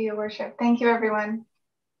 Thank you, Your Worship. Thank you, everyone.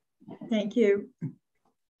 Thank you.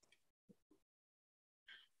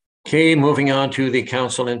 Okay, moving on to the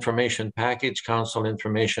council information package. Council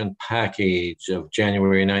information package of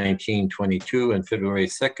January 19, 22 and February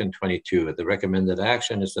 2nd, 22. The recommended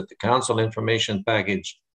action is that the council information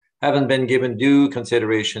package, having been given due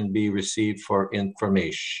consideration, be received for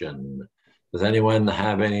information. Does anyone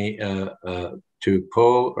have any to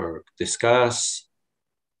pull or discuss?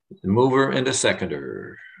 The mover and the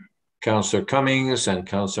seconder. Councillor Cummings and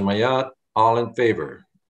Councillor Mayotte, all in favor?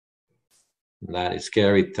 That is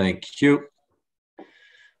carried. Thank you.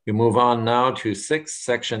 We move on now to 6,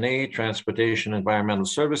 Section A, Transportation Environmental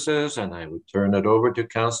Services, and I would turn it over to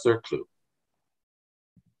Councillor Klug.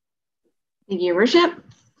 Thank you, Your Worship.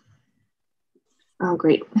 Oh,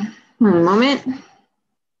 great. One moment.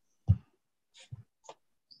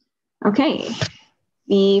 Okay.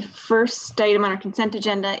 The first item on our consent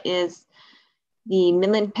agenda is the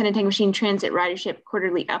Midland Penetanguishene Transit Ridership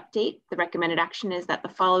Quarterly Update. The recommended action is that the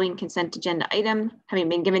following consent agenda item, having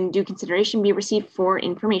been given due consideration, be received for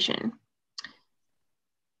information.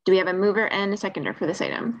 Do we have a mover and a seconder for this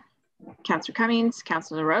item? Councillor Cummings,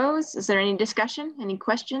 Councillor Rose, is there any discussion, any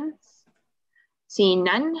questions? Seeing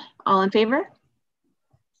none, all in favor?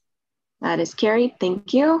 That is carried,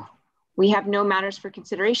 thank you. We have no matters for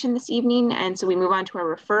consideration this evening, and so we move on to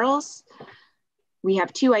our referrals. We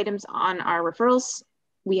have 2 items on our referrals.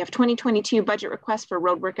 We have 2022 budget request for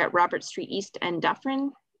roadwork at Robert Street East and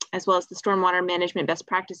Dufferin, as well as the stormwater management best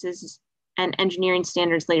practices and engineering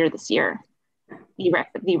standards later this year.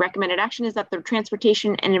 The recommended action is that the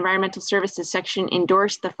Transportation and Environmental Services section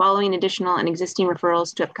endorse the following additional and existing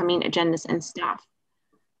referrals to upcoming agendas and staff.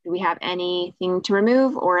 Do we have anything to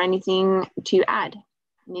remove or anything to add?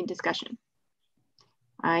 Any discussion?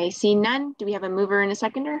 I see none. Do we have a mover and a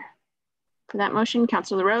seconder for that motion?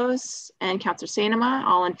 Councillor Rose and Councillor Sanema,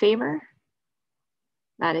 all in favor?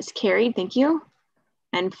 That is carried, thank you.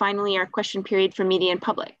 And finally, our question period for media and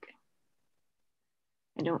public.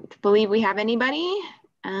 I don't believe we have anybody.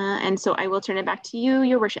 And so I will turn it back to you,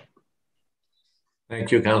 Your Worship.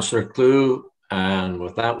 Thank you, Councillor Klug. And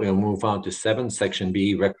with that, we'll move on to 7, Section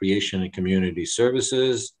B, Recreation and Community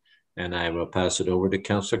Services. And I will pass it over to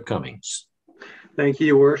Councillor Cummings. Thank you,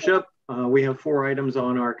 Your Worship. We have 4 items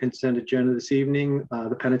on our consent agenda this evening.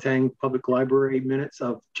 The Penetang Public Library minutes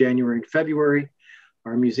of January and February,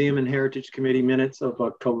 our Museum and Heritage Committee minutes of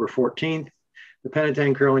October 14th, the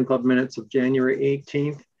Penetang Curling Club minutes of January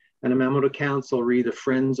 18th, and a memo to council re the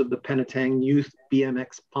Friends of the Penetang Youth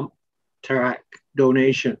BMX Pump Track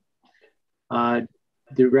donation. The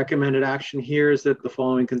recommended action here is that the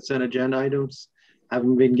following consent agenda items,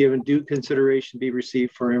 having been given due consideration, be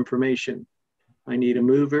received for information. I need a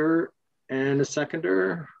mover and a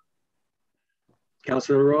seconder.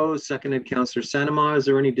 Councillor Rose, seconded Councillor Sanema. Is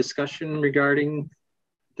there any discussion regarding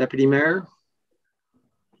Deputy Mayor?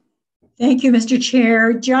 Thank you, Mr.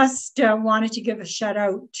 Chair. Just wanted to give a shout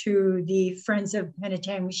out to the Friends of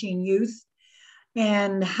Penetanguishene Youth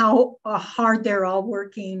and how hard they're all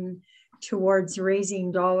working towards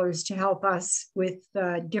raising dollars to help us with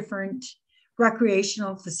different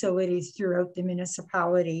recreational facilities throughout the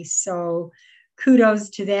municipality. So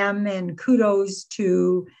kudos to them, and kudos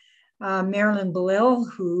to Marilyn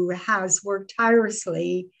Belil, who has worked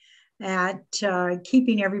tirelessly at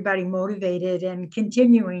keeping everybody motivated and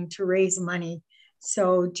continuing to raise money.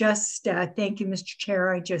 So just thank you, Mr.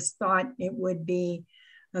 Chair. I just thought it would be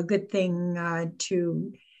a good thing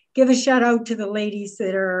to give a shout out to the ladies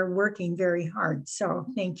that are working very hard. So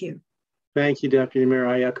thank you. Thank you, Deputy Mayor.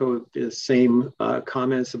 I echo the same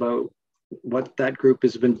comments about what that group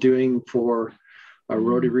has been doing for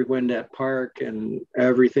Rotary Wendat Park and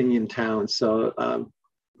everything in town. So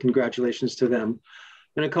congratulations to them.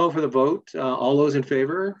 I'm going to call for the vote. All those in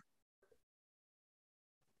favor?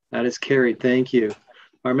 That is carried. Thank you.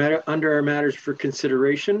 Under our matters for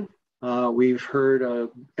consideration, we've heard an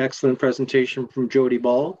excellent presentation from Jody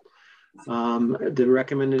Ball. The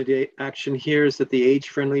recommended action here is that the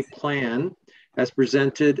age-friendly plan, as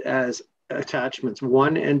presented as attachments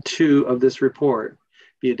 1 and 2 of this report,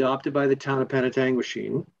 be adopted by the town of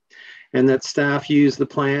Penetanguishene, and that staff use the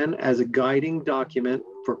plan as a guiding document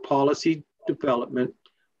for policy development,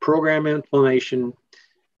 program implementation,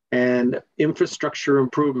 and infrastructure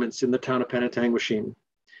improvements in the town of Penetanguishene.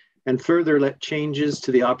 And further, let changes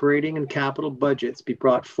to the operating and capital budgets be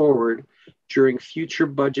brought forward during future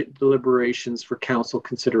budget deliberations for council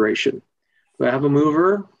consideration. Do I have a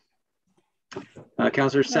mover?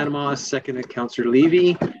 Councillor Sanema, seconded Councillor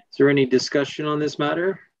Levy. Is there any discussion on this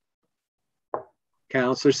matter?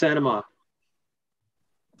 Councillor Sanema.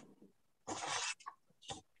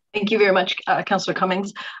 Thank you very much, Councillor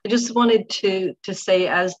Cummings. I just wanted to say,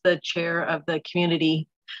 as the chair of the Community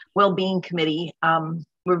Wellbeing Committee,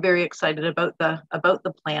 we're very excited about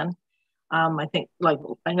the plan. I think,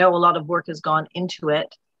 I know a lot of work has gone into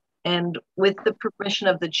it, and with the permission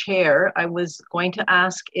of the chair, I was going to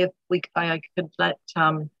ask if I could let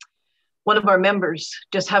one of our members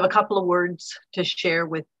just have a couple of words to share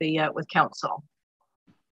with council.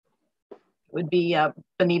 Would be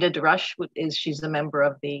Benita DeRush. She's a member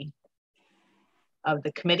of the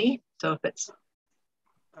committee. So if it's,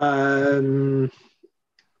 I'm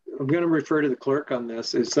going to refer to the clerk on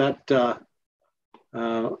this. Is that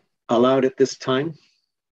allowed at this time?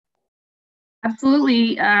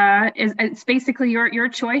 Absolutely. It's basically your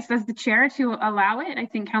choice as the chair to allow it. I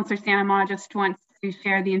think Councillor Stanimont just wants to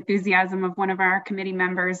share the enthusiasm of one of our committee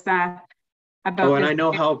members. About and I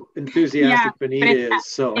know how enthusiastic Benita is,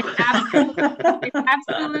 so. It's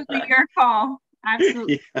absolutely your call.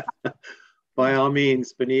 Absolutely. Yeah. By all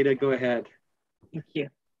means, Benita, go ahead. Thank you.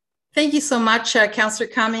 Thank you so much, Councillor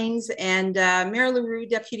Cummings and Mayor LaRue,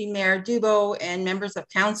 Deputy Mayor Dubo, and members of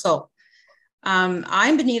council.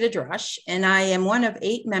 I'm Benita DeRush, and I am one of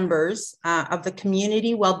 8 members of the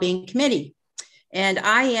Community Wellbeing Committee. And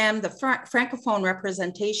I am the Francophone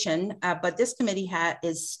representation, but this committee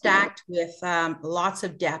is stacked with lots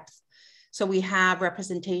of depth. So we have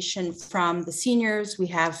representation from the seniors, we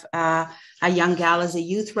have a young gal as a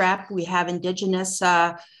youth rep, we have Indigenous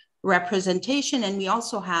representation, and we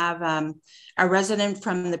also have a resident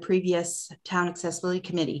from the previous Town Accessibility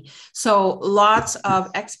Committee. So lots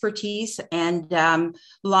of expertise and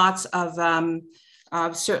lots of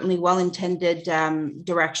certainly well-intended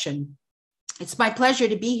direction. It's my pleasure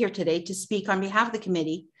to be here today to speak on behalf of the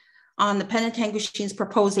committee on the Penetanguishene's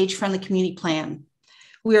proposed age-friendly community plan.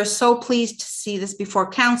 We are so pleased to see this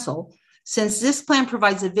before council, since this plan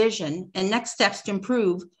provides a vision and next steps to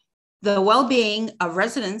improve the well-being of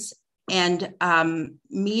residents and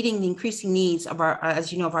meeting the increasing needs of our,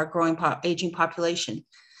 as you know, of our growing aging population.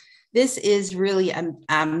 This is really a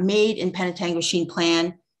made in Penetanguishene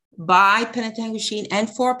plan by Penetanguishene and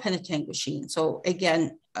for Penetanguishene. So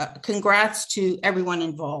again, congrats to everyone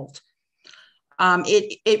involved.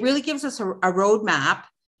 It really gives us a roadmap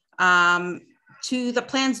to the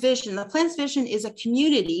plan's vision. The plan's vision is a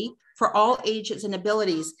community for all ages and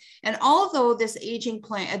abilities. And although this aging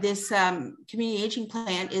plan, this community aging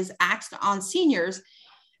plan is axed on seniors,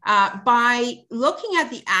 by looking at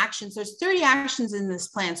the actions, there's 30 actions in this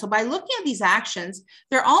plan. So by looking at these actions,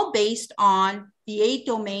 they're all based on the 8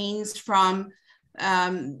 domains from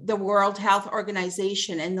the World Health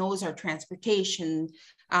Organization, and those are transportation,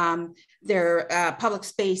 their public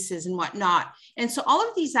spaces and whatnot. And so all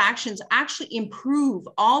of these actions actually improve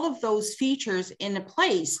all of those features in a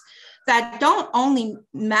place that don't only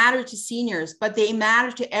matter to seniors, but they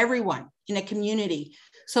matter to everyone in a community,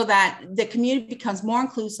 so that the community becomes more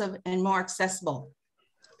inclusive and more accessible.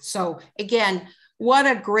 So again, what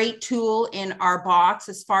a great tool in our box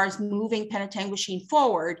as far as moving Penetanguishene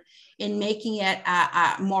forward in making it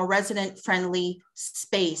a more resident-friendly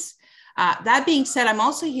space. That being said, I'm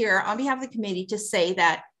also here on behalf of the committee to say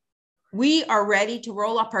that we are ready to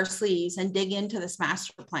roll up our sleeves and dig into this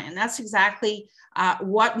master plan. That's exactly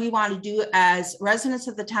what we want to do as residents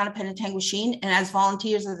of the town of Penetanguishene and as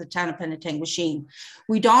volunteers of the town of Penetanguishene.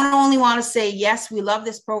 We don't only want to say, yes, we love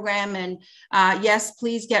this program, and yes,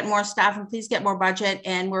 please get more staff and please get more budget,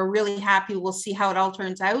 and we're really happy. We'll see how it all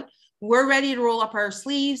turns out. We're ready to roll up our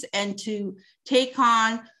sleeves and to take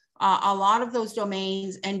on a lot of those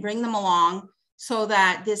domains and bring them along so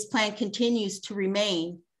that this plan continues to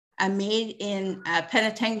remain a made in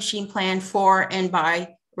Penetanguishene plan for and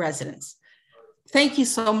by residents. Thank you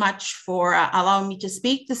so much for allowing me to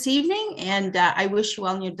speak this evening, and I wish you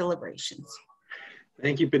well in your deliberations.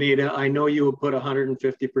 Thank you, Benita. I know you will put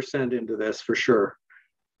 150% into this for sure.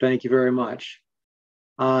 Thank you very much.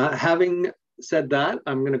 Having said that,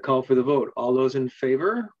 I'm going to call for the vote. All those in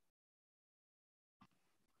favor?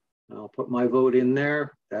 I'll put my vote in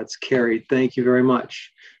there. That's carried. Thank you very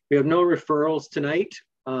much. We have no referrals tonight.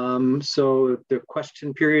 So the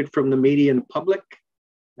question period from the media and public,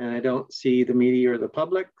 and I don't see the media or the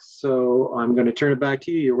public, so I'm going to turn it back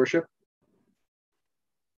to you, Your Worship.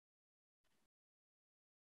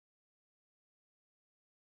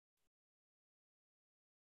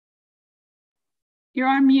 You're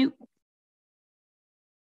on mute.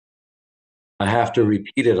 I have to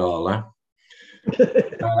repeat it all, huh?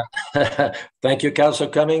 Thank you, Councillor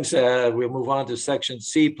Cummings. We'll move on to Section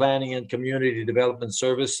C, Planning and Community Development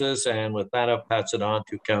Services. And with that, I'll pass it on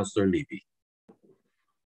to Councillor Levy.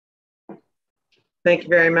 Thank you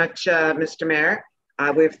very much, Mr. Mayor.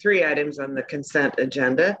 We have 3 items on the consent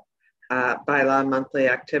agenda. Bylaw monthly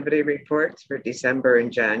activity reports for December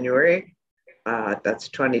and January. That's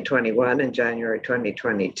 2021 and January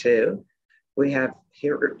 2022. We have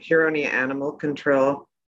Huronia Animal Control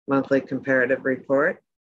monthly comparative report.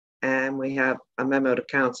 And we have a memo to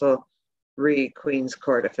council, Queen's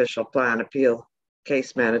Court official plan appeal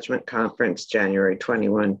case management conference, January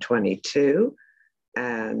 21, 22.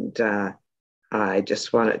 And I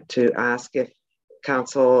just wanted to ask if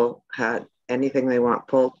council had anything they want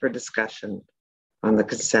pulled for discussion on the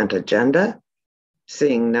consent agenda.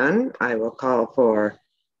 Seeing none, I will call for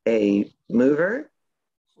a mover,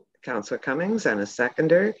 Councillor Cummings, and a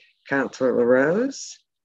seconder, Councillor LaRose.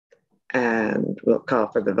 And we'll call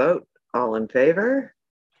for the vote. All in favor?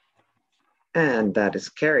 And that is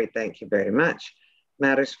carried. Thank you very much.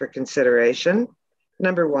 Matters for consideration.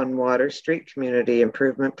 Number 1, Water Street Community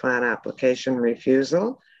Improvement Plan application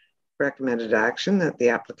refusal. Recommended action that the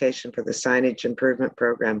application for the signage improvement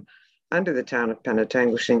program under the Town of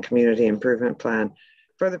Penetanguishene Community Improvement Plan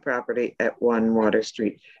for the property at 1 Water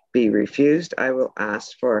Street be refused. I will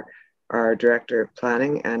ask for our Director of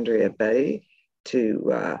Planning, Andrea Betty,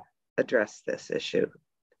 to address this issue.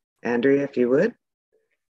 Andrea, if you would.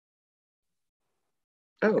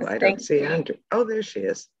 Oh, I don't see Andrea. Oh, there she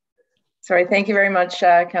is. Sorry, thank you very much,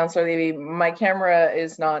 Councillor Levy. My camera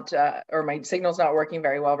is not, or my signal's not working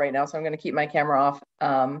very well right now, so I'm going to keep my camera off.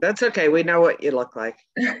 That's okay. We know what you look like.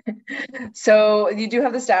 So you do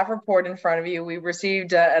have the staff report in front of you. We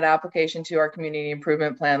received an application to our community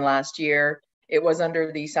improvement plan last year. It was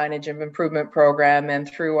under the signage and improvement program, and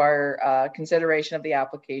through our consideration of the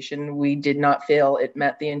application, we did not feel it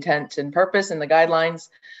met the intent and purpose and the guidelines.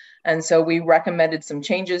 And so we recommended some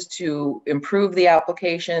changes to improve the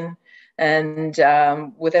application. And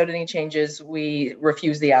without any changes, we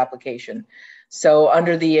refused the application. So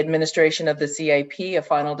under the administration of the CIP, a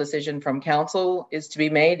final decision from council is to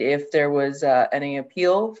be made if there was any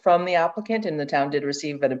appeal from the applicant, and the town did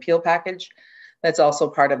receive an appeal package. That's also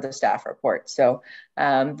part of the staff report. So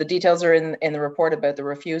the details are in the report about the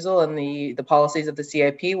refusal and the policies of the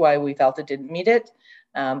CIP, why we felt it didn't meet it.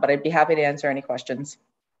 But I'd be happy to answer any questions.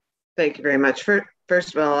 Thank you very much.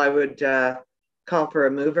 First of all, I would call for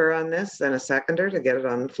a mover on this and a seconder to get it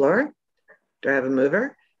on the floor. Do I have a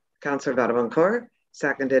mover? Councillor Vadavon-Court,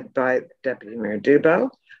 seconded by Deputy Mayor Dubo.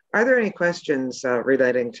 Are there any questions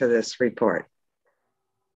relating to this report?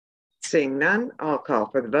 Seeing none, I'll call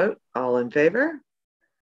for the vote. All in favor?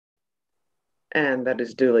 And that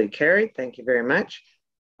is duly carried. Thank you very much.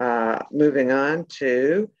 Moving on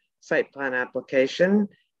to site plan application,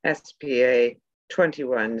 SPA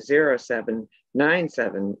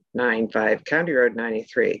 21079795, County Road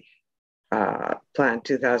 93, Plan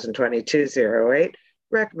 2022-08.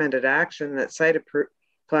 Recommended action that site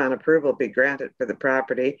plan approval be granted for the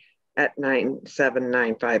property at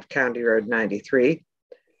 9795 County Road 93,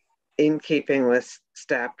 in keeping with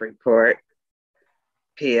staff report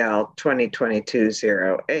PL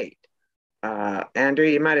 2022-08. Andrew,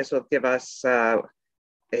 you might as well give us a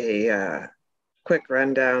quick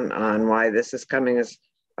rundown on why this is coming as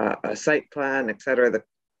a site plan, et cetera.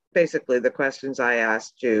 Basically the questions I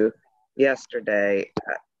asked you yesterday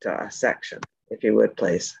at section, if you would,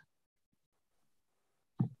 please.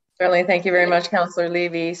 Certainly, thank you very much, Councillor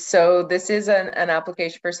Levy. So this is an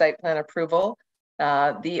application for site plan approval.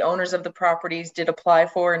 The owners of the properties did apply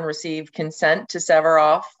for and receive consent to sever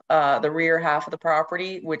off the rear half of the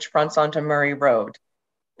property, which fronts onto Murray Road.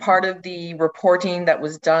 Part of the reporting that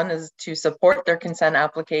was done is to support their consent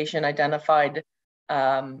application, identified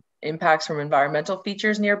impacts from environmental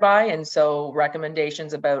features nearby, and so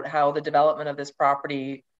recommendations about how the development of this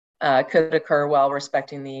property could occur while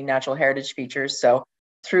respecting the natural heritage features. So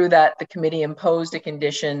through that, the committee imposed a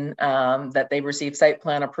condition that they receive site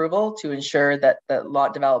plan approval to ensure that the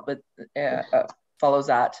lot development follows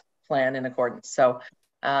that plan in accordance. So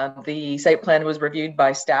the site plan was reviewed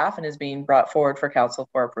by staff and is being brought forward for council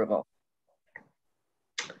for approval.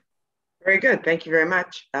 Very good. Thank you very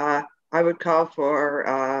much. I would call for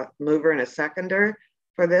a mover and a seconder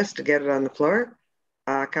for this to get it on the floor.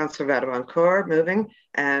 Councillor Vadavon-Court moving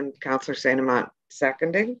and Councillor Saint-Amant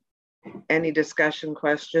seconding. Any discussion,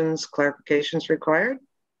 questions, clarifications required?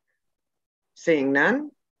 Seeing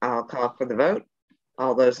none, I'll call for the vote.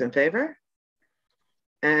 All those in favor?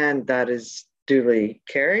 And that is duly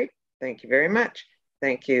carried. Thank you very much.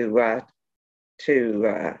 Thank you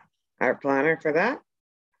to our planner for that.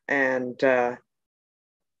 And the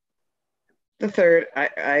third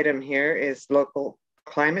item here is local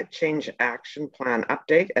climate change action plan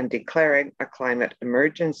update and declaring a climate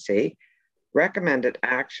emergency. Recommended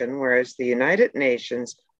action, whereas the United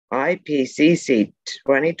Nations IPCC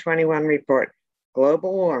 2021 report,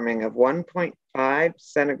 global warming of 1.5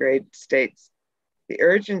 centigrade, states the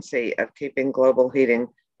urgency of keeping global heating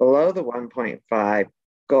below the 1.5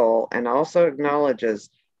 goal, and also acknowledges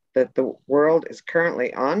that the world is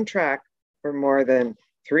currently on track for more than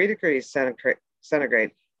 3 degrees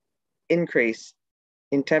centigrade increase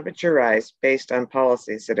in temperature rise based on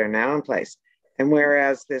policies that are now in place. And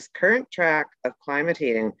whereas this current track of climate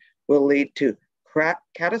heating will lead to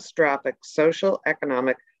catastrophic social,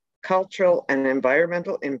 economic, cultural, and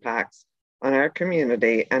environmental impacts on our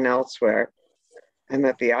community and elsewhere, and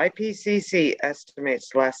that the IPCC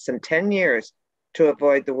estimates less than 10 years to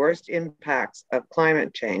avoid the worst impacts of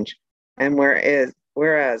climate change. And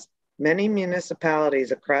whereas many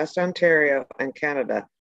municipalities across Ontario and Canada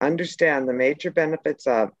understand the major benefits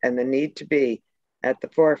of and the need to be at the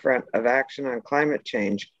forefront of action on climate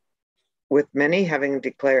change, with many having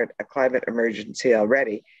declared a climate emergency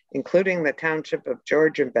already, including the township of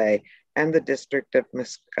Georgian Bay and the district of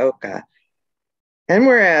Muskoka. And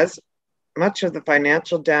whereas much of the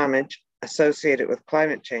financial damage associated with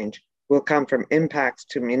climate change will come from impacts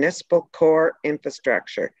to municipal core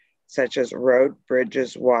infrastructure, such as road,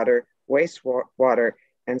 bridges, water, wastewater,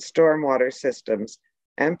 and stormwater systems,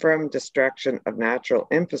 and from destruction of natural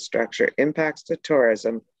infrastructure, impacts to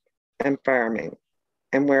tourism and farming.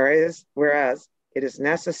 And whereas it is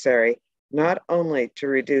necessary not only to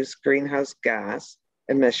reduce greenhouse gas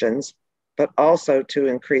emissions, but also to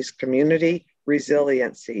increase community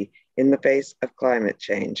resiliency in the face of climate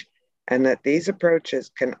change, and that these approaches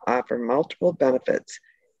can offer multiple benefits,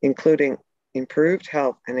 including improved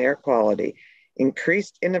health and air quality,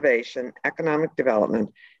 increased innovation, economic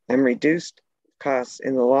development, and reduced costs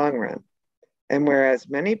in the long run. And whereas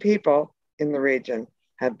many people in the region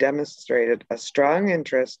have demonstrated a strong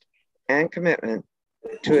interest and commitment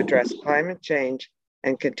to address climate change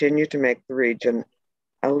and continue to make the region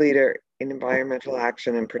a leader in environmental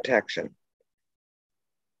action and protection.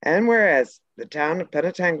 And whereas the town of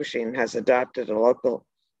Penetanguishene has adopted a local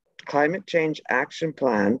climate change action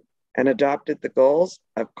plan and adopted the goals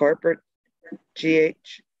of corporate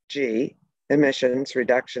GHG emissions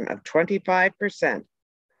reduction of 25%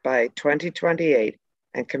 by 2028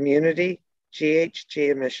 and community GHG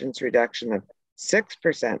emissions reduction of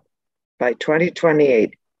 6% by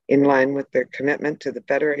 2028, in line with their commitment to the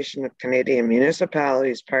Federation of Canadian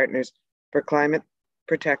Municipalities Partners for Climate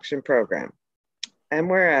Protection Program. And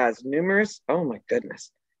whereas numerous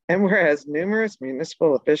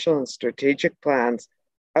municipal official and strategic plans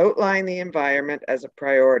outline the environment as a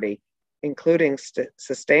priority, including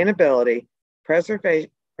sustainability,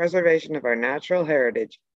 preservation of our natural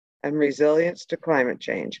heritage, and resilience to climate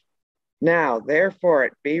change. Now, therefore,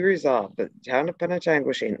 it be resolved that the town of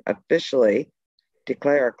Penetanguishene officially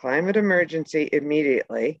declare a climate emergency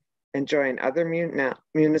immediately and join other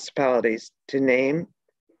municipalities to name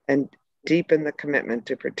and deepen the commitment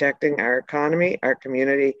to protecting our economy, our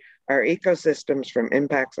community, our ecosystems from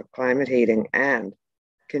impacts of climate heating, and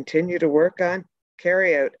continue to work on,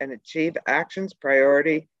 carry out, and achieve actions,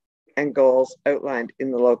 priority, and goals outlined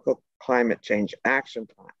in the local climate change action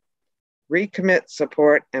plan. Recommit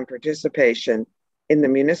support and participation in the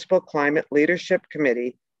Municipal Climate Leadership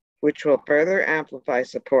Committee, which will further amplify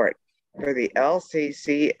support for the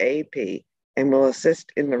LCCAP and will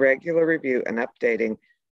assist in the regular review and updating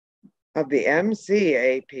of the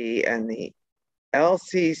MCAP and the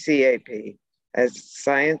LCCAP as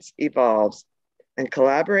science evolves, and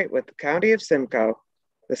collaborate with the County of Simcoe,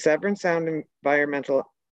 the Severn Sound Environmental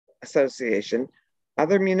Association,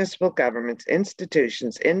 other municipal governments,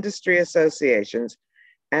 institutions, industry associations,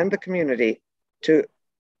 and the community to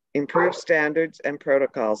improve standards and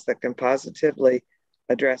protocols that can positively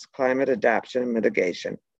address climate adaptation and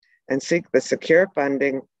mitigation, and seek the secure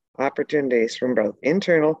funding opportunities from both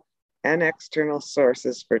internal and external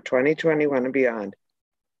sources for 2021 and beyond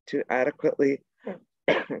to adequately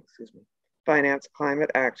finance climate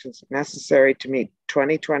actions necessary to meet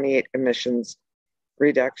 2028 emissions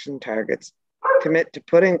reduction targets. Commit to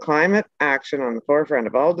putting climate action on the forefront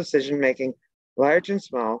of all decision-making, large and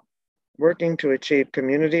small, working to achieve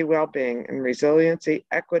community well-being and resiliency,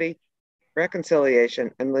 equity,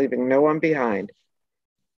 reconciliation, and leaving no one behind.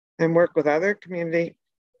 And work with other community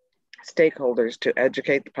stakeholders to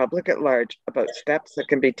educate the public at large about steps that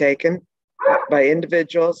can be taken by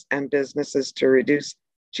individuals and businesses to reduce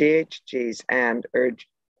GHGs, and urge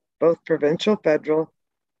both provincial, federal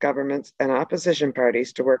governments and opposition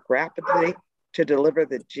parties to work rapidly to deliver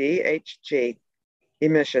the GHG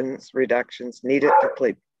emissions reductions needed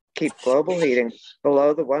to keep global heating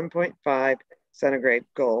below the 1.5 centigrade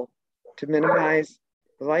goal, to minimize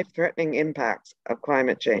the life-threatening impacts of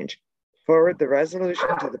climate change. Forward the resolution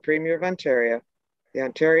to the Premier of Ontario, the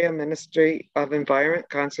Ontario Ministry of Environment,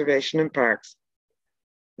 Conservation and Parks,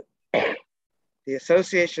 the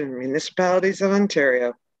Association of Municipalities of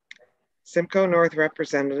Ontario, Simcoe North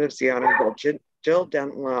representatives, the Honourable Jill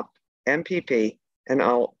Dunlop, MPP, and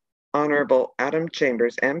Honourable Adam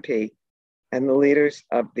Chambers, MP, and the leaders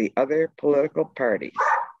of the other political parties.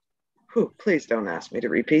 Whew, please don't ask me to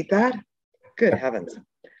repeat that. Good heavens.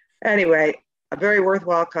 Anyway, a very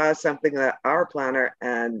worthwhile cause, something that our planner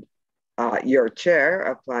and your chair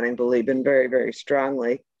of planning believe in very, very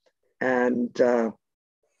strongly. And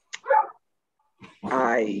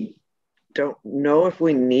I don't know if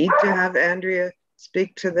we need to have Andrea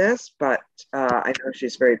speak to this, but I know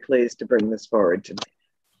she's very pleased to bring this forward to me.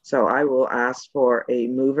 So I will ask for a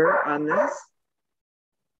mover on this.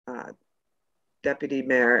 Deputy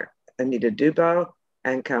Mayor Anita Dubo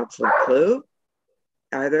and Councillor Klug.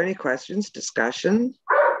 Are there any questions, discussion?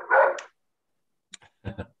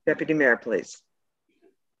 Deputy Mayor, please.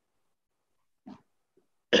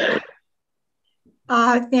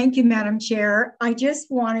 Thank you, Madam Chair. I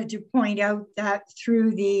just wanted to point out that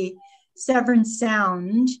through the Severn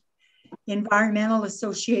Sound Environmental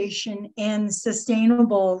Association and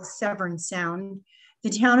Sustainable Severn Sound, the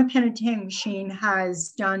town of Penetanguishene has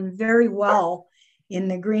done very well in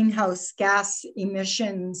the greenhouse gas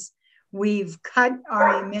emissions. We've cut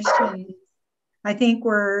our emissions. I think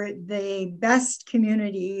we're the best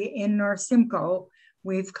community in North Simcoe.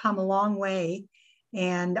 We've come a long way.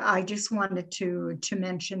 And I just wanted to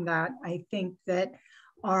mention that. I think that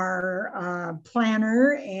our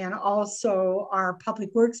planner and also our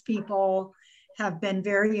public works people have been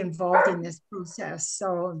very involved in this process.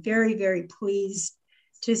 So very, very pleased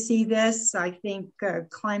to see this. I think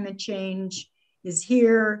climate change is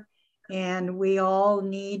here, and we all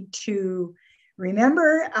need to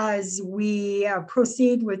remember as we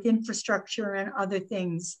proceed with infrastructure and other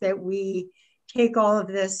things that we take all of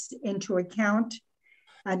this into account.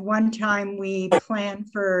 At one time, we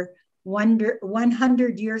planned for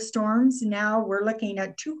 100-year storms. Now we're looking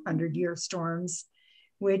at 200-year storms,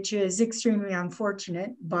 which is extremely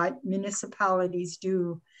unfortunate, but municipalities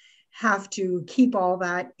do have to keep all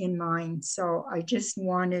that in mind. So I just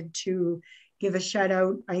wanted to give a shout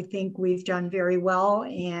out. I think we've done very well,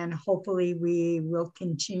 and hopefully we will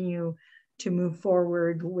continue to move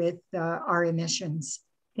forward with our emissions.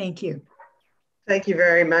 Thank you. Thank you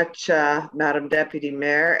very much, Madam Deputy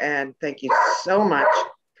Mayor, and thank you so much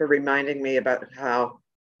for reminding me about how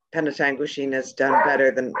Penetanguishene has done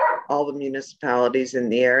better than all the municipalities in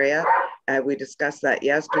the area. We discussed that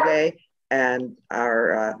yesterday, and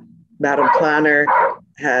our Madam Planner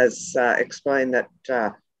has explained that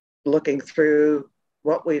looking through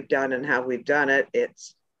what we've done and how we've done it,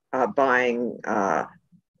 it's buying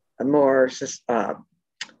more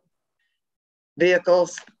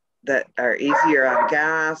vehicles that are easier on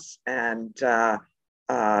gas, and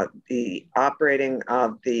the operating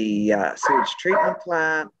of the sewage treatment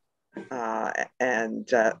plant. And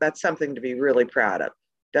that's something to be really proud of.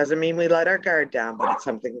 Doesn't mean we let our guard down, but it's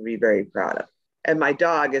something to be very proud of. And my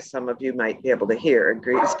dog, as some of you might be able to hear,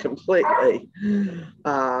 agrees completely.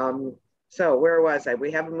 So where was I?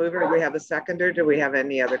 We have a mover, we have a seconder. Do we have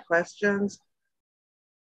any other questions?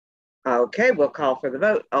 Okay, we'll call for the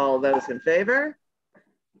vote. All those in favor?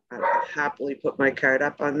 I will happily put my card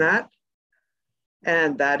up on that.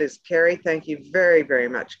 And that is carried. Thank you very, very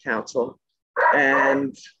much, Council.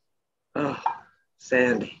 And, oh,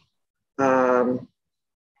 Sandy.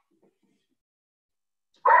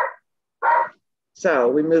 So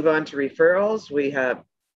we move on to referrals. We have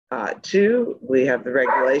two. We have the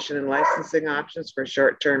regulation and licensing options for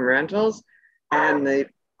short-term rentals and the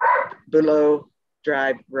below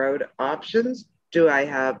Drive Road options. Do I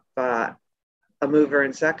have a mover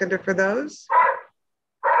and seconder for those?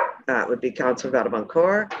 That would be Councillor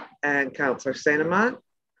Vadeboincourt and Councillor Saint-Amant.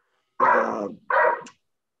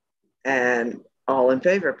 And all in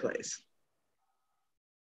favor, please.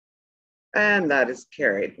 And that is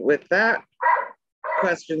carried. With that,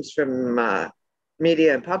 questions from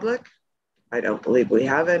media and public? I don't believe we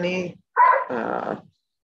have any.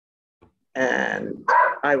 And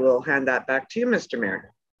I will hand that back to you, Mr.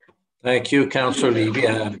 Mayor. Thank you, Councillor Levy.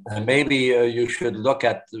 Maybe you should look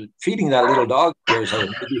at feeding that little dog. There's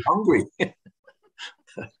maybe hungry.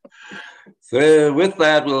 So with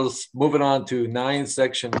that, we'll move it on to 9,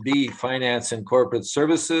 Section B, Finance and Corporate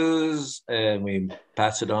Services, and we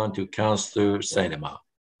pass it on to Councillor Saint-Amant.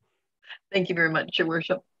 Thank you very much, Your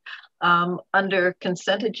Worship. Under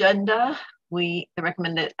consent agenda, the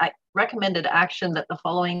recommended action that the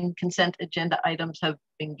following consent agenda items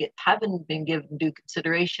haven't been given due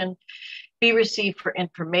consideration be received for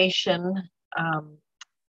information.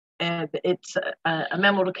 And it's a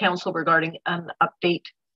memo to council regarding an update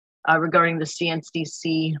regarding the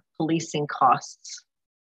CNCC policing costs.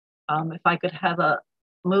 If I could have a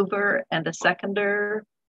mover and a seconder.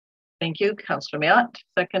 Thank you, Councillor Mayotte.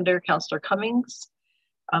 Seconder, Councillor Cummings.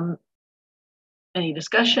 Any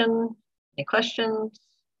discussion? Any questions?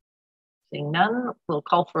 Seeing none, we'll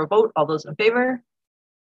call for a vote. All those in favor?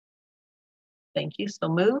 Thank you, so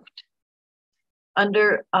moved.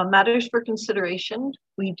 Under matters for consideration,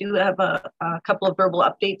 we do have a couple of verbal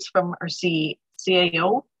updates from our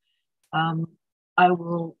CAO. I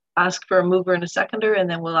will ask for a mover and a seconder, and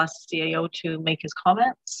then we'll ask the CAO to make his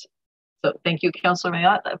comments. So thank you, Councillor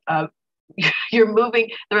Mayotte. You're moving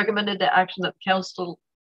the recommended action that the council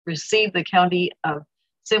receive the County of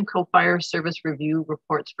Simcoe Fire Service review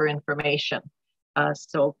reports for information.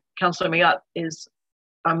 So Councillor Mayotte is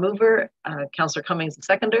a mover, Councillor Cummings the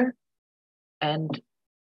seconder, and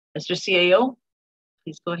Mr. CAO,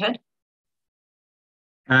 please go ahead.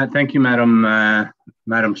 Thank you,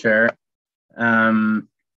 Madam Chair.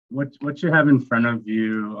 What you have in front of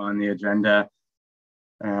you on the agenda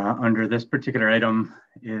under this particular item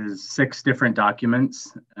is 6 different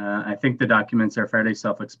documents. I think the documents are fairly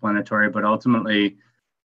self-explanatory, but ultimately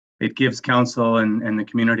it gives council and the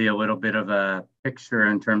community a little bit of a picture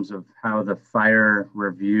in terms of how the fire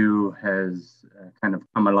review has kind of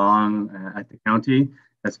come along at the county.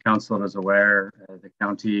 As council is aware, the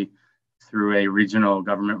county, through a regional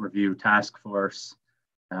government review task force,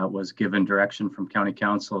 was given direction from county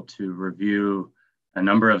council to review a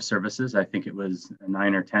number of services. I think it was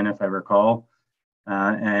 9 or 10, if I recall.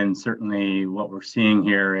 And certainly what we're seeing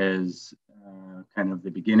here is kind of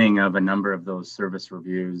the beginning of a number of those service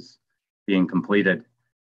reviews being completed.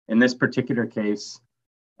 In this particular case,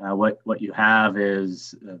 what you have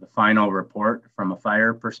is the final report from a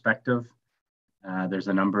fire perspective. There's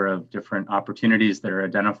a number of different opportunities that are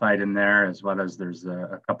identified in there, as well as there's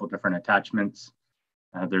a couple different attachments.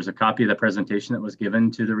 There's a copy of the presentation that was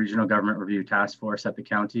given to the Regional Government Review Task Force at the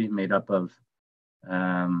county, made up of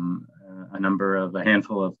a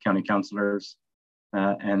handful of county councillors.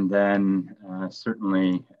 And then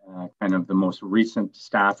certainly kind of the most recent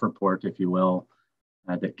staff report, if you will,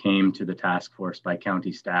 that came to the task force by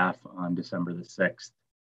county staff on December the 6th.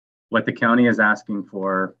 What the county is asking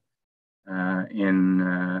for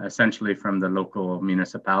essentially from the local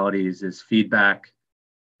municipalities is feedback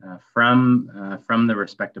from the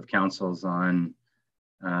respective councils on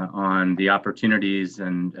the opportunities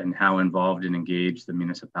and how involved and engaged the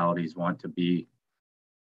municipalities want to be.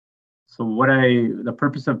 So the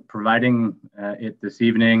purpose of providing it this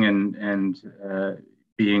evening and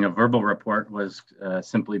being a verbal report was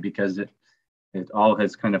simply because it all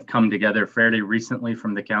has kind of come together fairly recently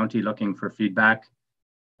from the county looking for feedback.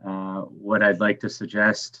 What I'd like to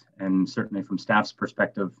suggest, and certainly from staff's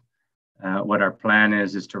perspective, what our plan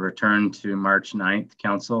is to return to March 9th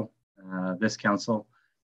council, this council,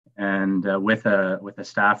 and with a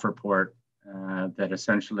staff report that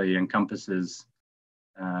essentially encompasses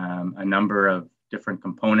a number of different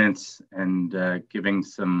components and giving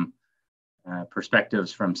some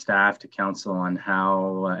perspectives from staff to council on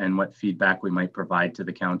how and what feedback we might provide to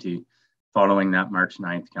the county following that March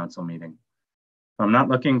 9th council meeting. So I'm not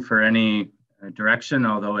looking for any direction,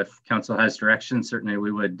 although if council has direction, certainly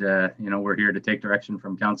we would, we're here to take direction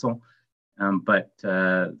from council. But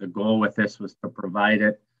the goal with this was to provide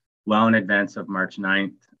it well in advance of March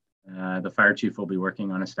 9th. The fire chief will be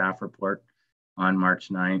working on a staff report on March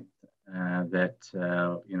 9th that,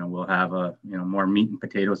 we'll have more meat and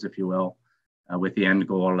potatoes, if you will, with the end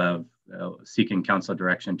goal of seeking council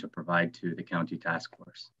direction to provide to the county task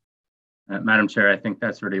force. Madam Chair, I think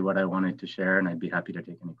that's really what I wanted to share, and I'd be happy to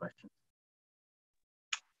take any questions.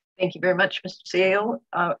 Thank you very much, Mr. CAO.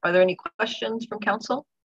 Are there any questions from council?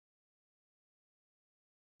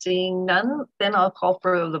 Seeing none, then I'll call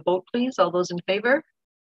for the vote, please. All those in favor?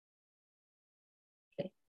 Okay,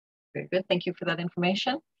 very good. Thank you for that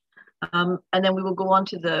information. And then we will go on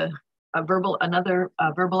to the another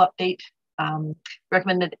verbal update.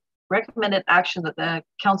 Recommended action that the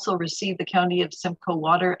council receive the County of Simcoe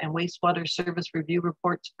Water and Wastewater Service review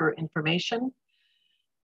reports for information.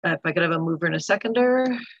 If I could have a mover and a seconder.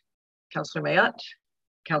 Councillor Mayotte,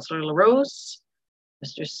 Councillor LaRose,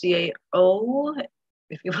 Mr. CAO,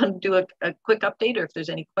 if you want to do a quick update or if there's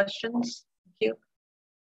any questions. Thank you.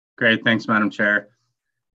 Great, thanks, Madam Chair.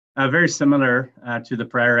 Very similar to the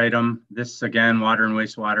prior item. This, again, water and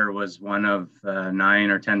wastewater was one of 9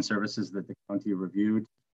 or 10 services that the county reviewed.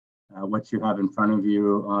 What you have in front of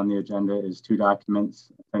you on the agenda is 2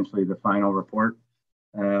 documents, essentially the final report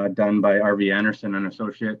done by RV Anderson and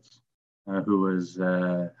Associates, who was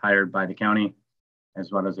hired by the county,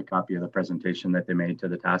 as well as a copy of the presentation that they made to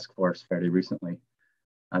the task force fairly recently.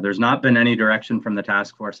 There's not been any direction from the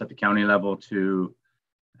task force at the county level to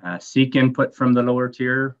seek input from the lower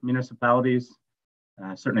tier municipalities.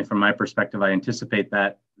 Certainly from my perspective, I anticipate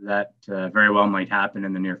that very well might happen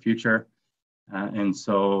in the near future. And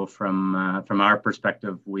so from our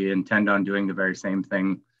perspective, we intend on doing the very same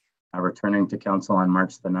thing, returning to council on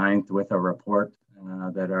March the 9th with a report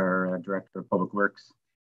that our Director of Public Works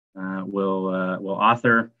will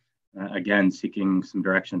author, again, seeking some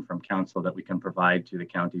direction from council that we can provide to the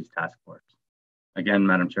county's task force. Again,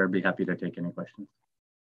 Madam Chair, I'd be happy to take any questions.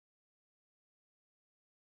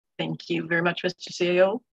 Thank you very much, Mr.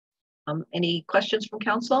 CEO. Any questions from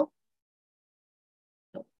council?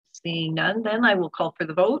 Seeing none, then I will call for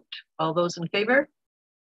the vote. All those in favor?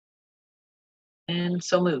 And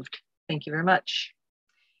so moved. Thank you very much.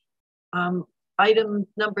 Item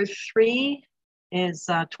number 3 is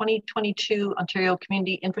 2022 Ontario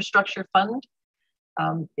Community Infrastructure Fund.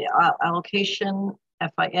 The allocation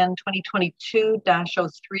FIN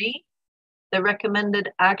 2022-03. The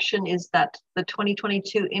recommended action is that the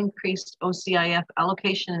 2022 increased OCIF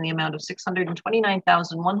allocation in the amount of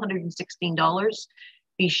 $629,116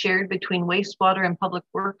 be shared between wastewater and public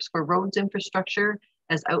works for roads infrastructure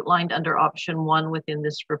as outlined under option 1 within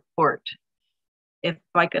this report. If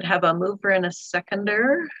I could have a mover and a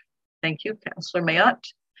seconder. Thank you, Councillor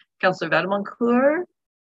Mayotte. Councillor Vademoncourt.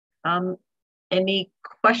 Any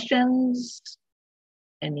questions?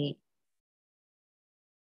 Any?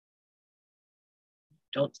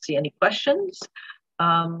 Don't see any questions.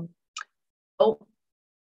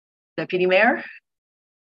 Deputy Mayor.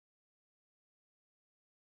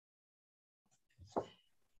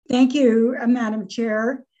 Thank you, Madam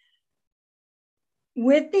Chair.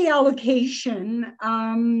 With the allocation,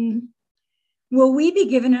 will we be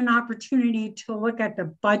given an opportunity to look at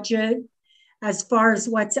the budget as far as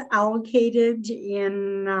what's allocated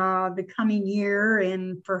in the coming year,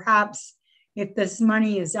 and perhaps if this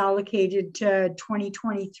money is allocated to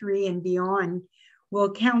 2023 and beyond,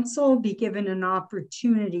 will council be given an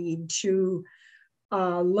opportunity to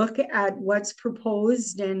look at what's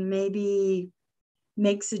proposed and maybe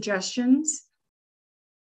make suggestions?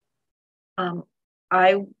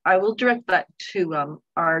 I will direct that to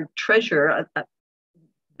our treasurer.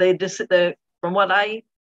 From what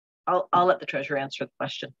I'll let the treasurer answer the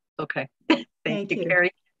question. Okay. Thank you,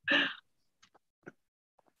 Carrie.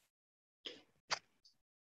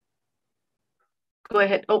 Go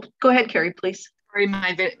ahead. Oh, go ahead, Carrie, please. Sorry,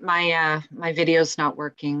 my video's not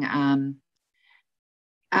working.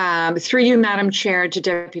 Through you, Madam Chair, to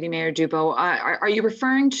Deputy Mayor Dubo, are you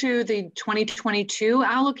referring to the 2022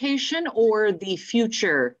 allocation or the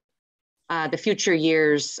future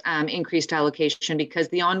years increased allocation? Because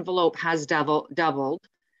the envelope has doubled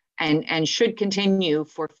and should continue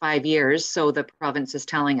for 5 years, so the province is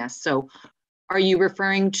telling us. So are you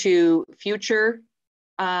referring to future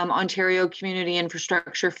Ontario Community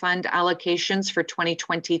Infrastructure Fund allocations for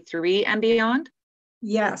 2023 and beyond?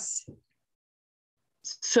 Yes.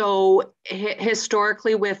 So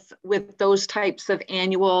historically, with those types of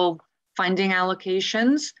annual funding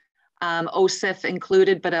allocations, OCIF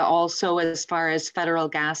included, but also as far as federal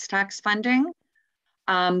gas tax funding,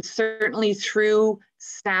 certainly through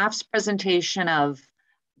staff's presentation of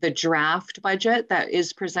the draft budget that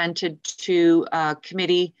is presented to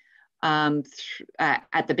committee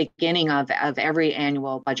at the beginning of every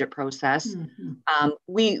annual budget process,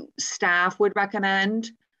 staff would recommend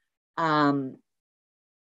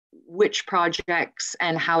which projects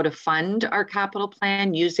and how to fund our capital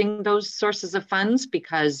plan using those sources of funds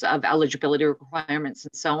because of eligibility requirements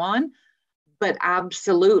and so on. But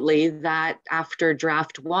absolutely that after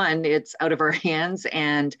draft 1, it's out of our hands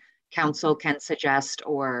and council can suggest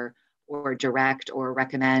or direct or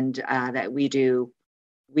recommend that we do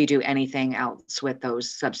anything else with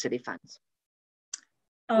those subsidy funds.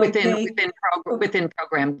 Okay. within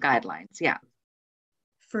program guidelines. Yeah.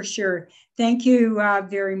 For sure. Thank you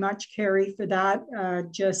very much, Carrie, for that.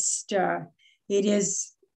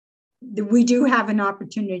 We do have an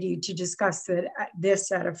opportunity to discuss this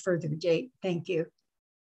at a further date. Thank you.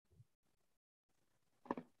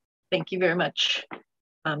 Thank you very much,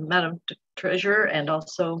 Madam Treasurer and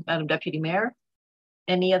also Madam Deputy Mayor.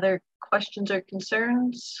 Any other questions or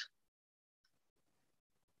concerns?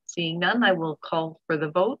 Seeing none, I will call for the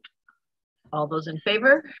vote. All those in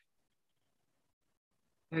favor?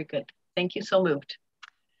 Very good. Thank you. So moved.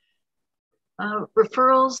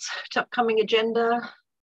 Referrals to upcoming agenda.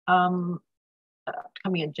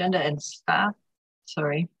 Upcoming agenda and staff.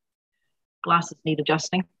 Sorry, glasses need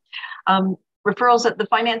adjusting. Referrals at the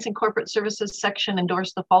Finance and Corporate Services section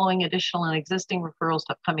endorse the following additional and existing referrals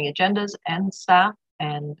to upcoming agendas and staff.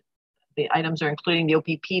 And the items are including the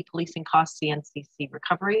OPP, policing costs, CNCC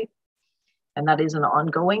recovery. And that is an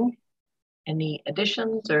ongoing. Any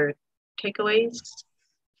additions or takeaways?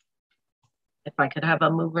 If I could have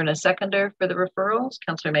a mover and a seconder for the referrals,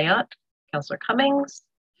 Councillor Mayotte, Councillor Cummings.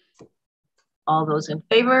 All those in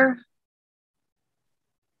favor?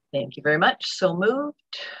 Thank you very much. So moved.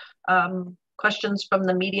 Questions from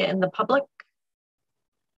the media and the public?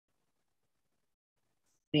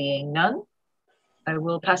 Seeing none, I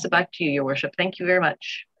will pass it back to you, Your Worship. Thank you very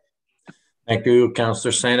much. Thank you,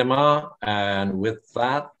 Councillor Saint-Amand. And with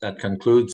that, that concludes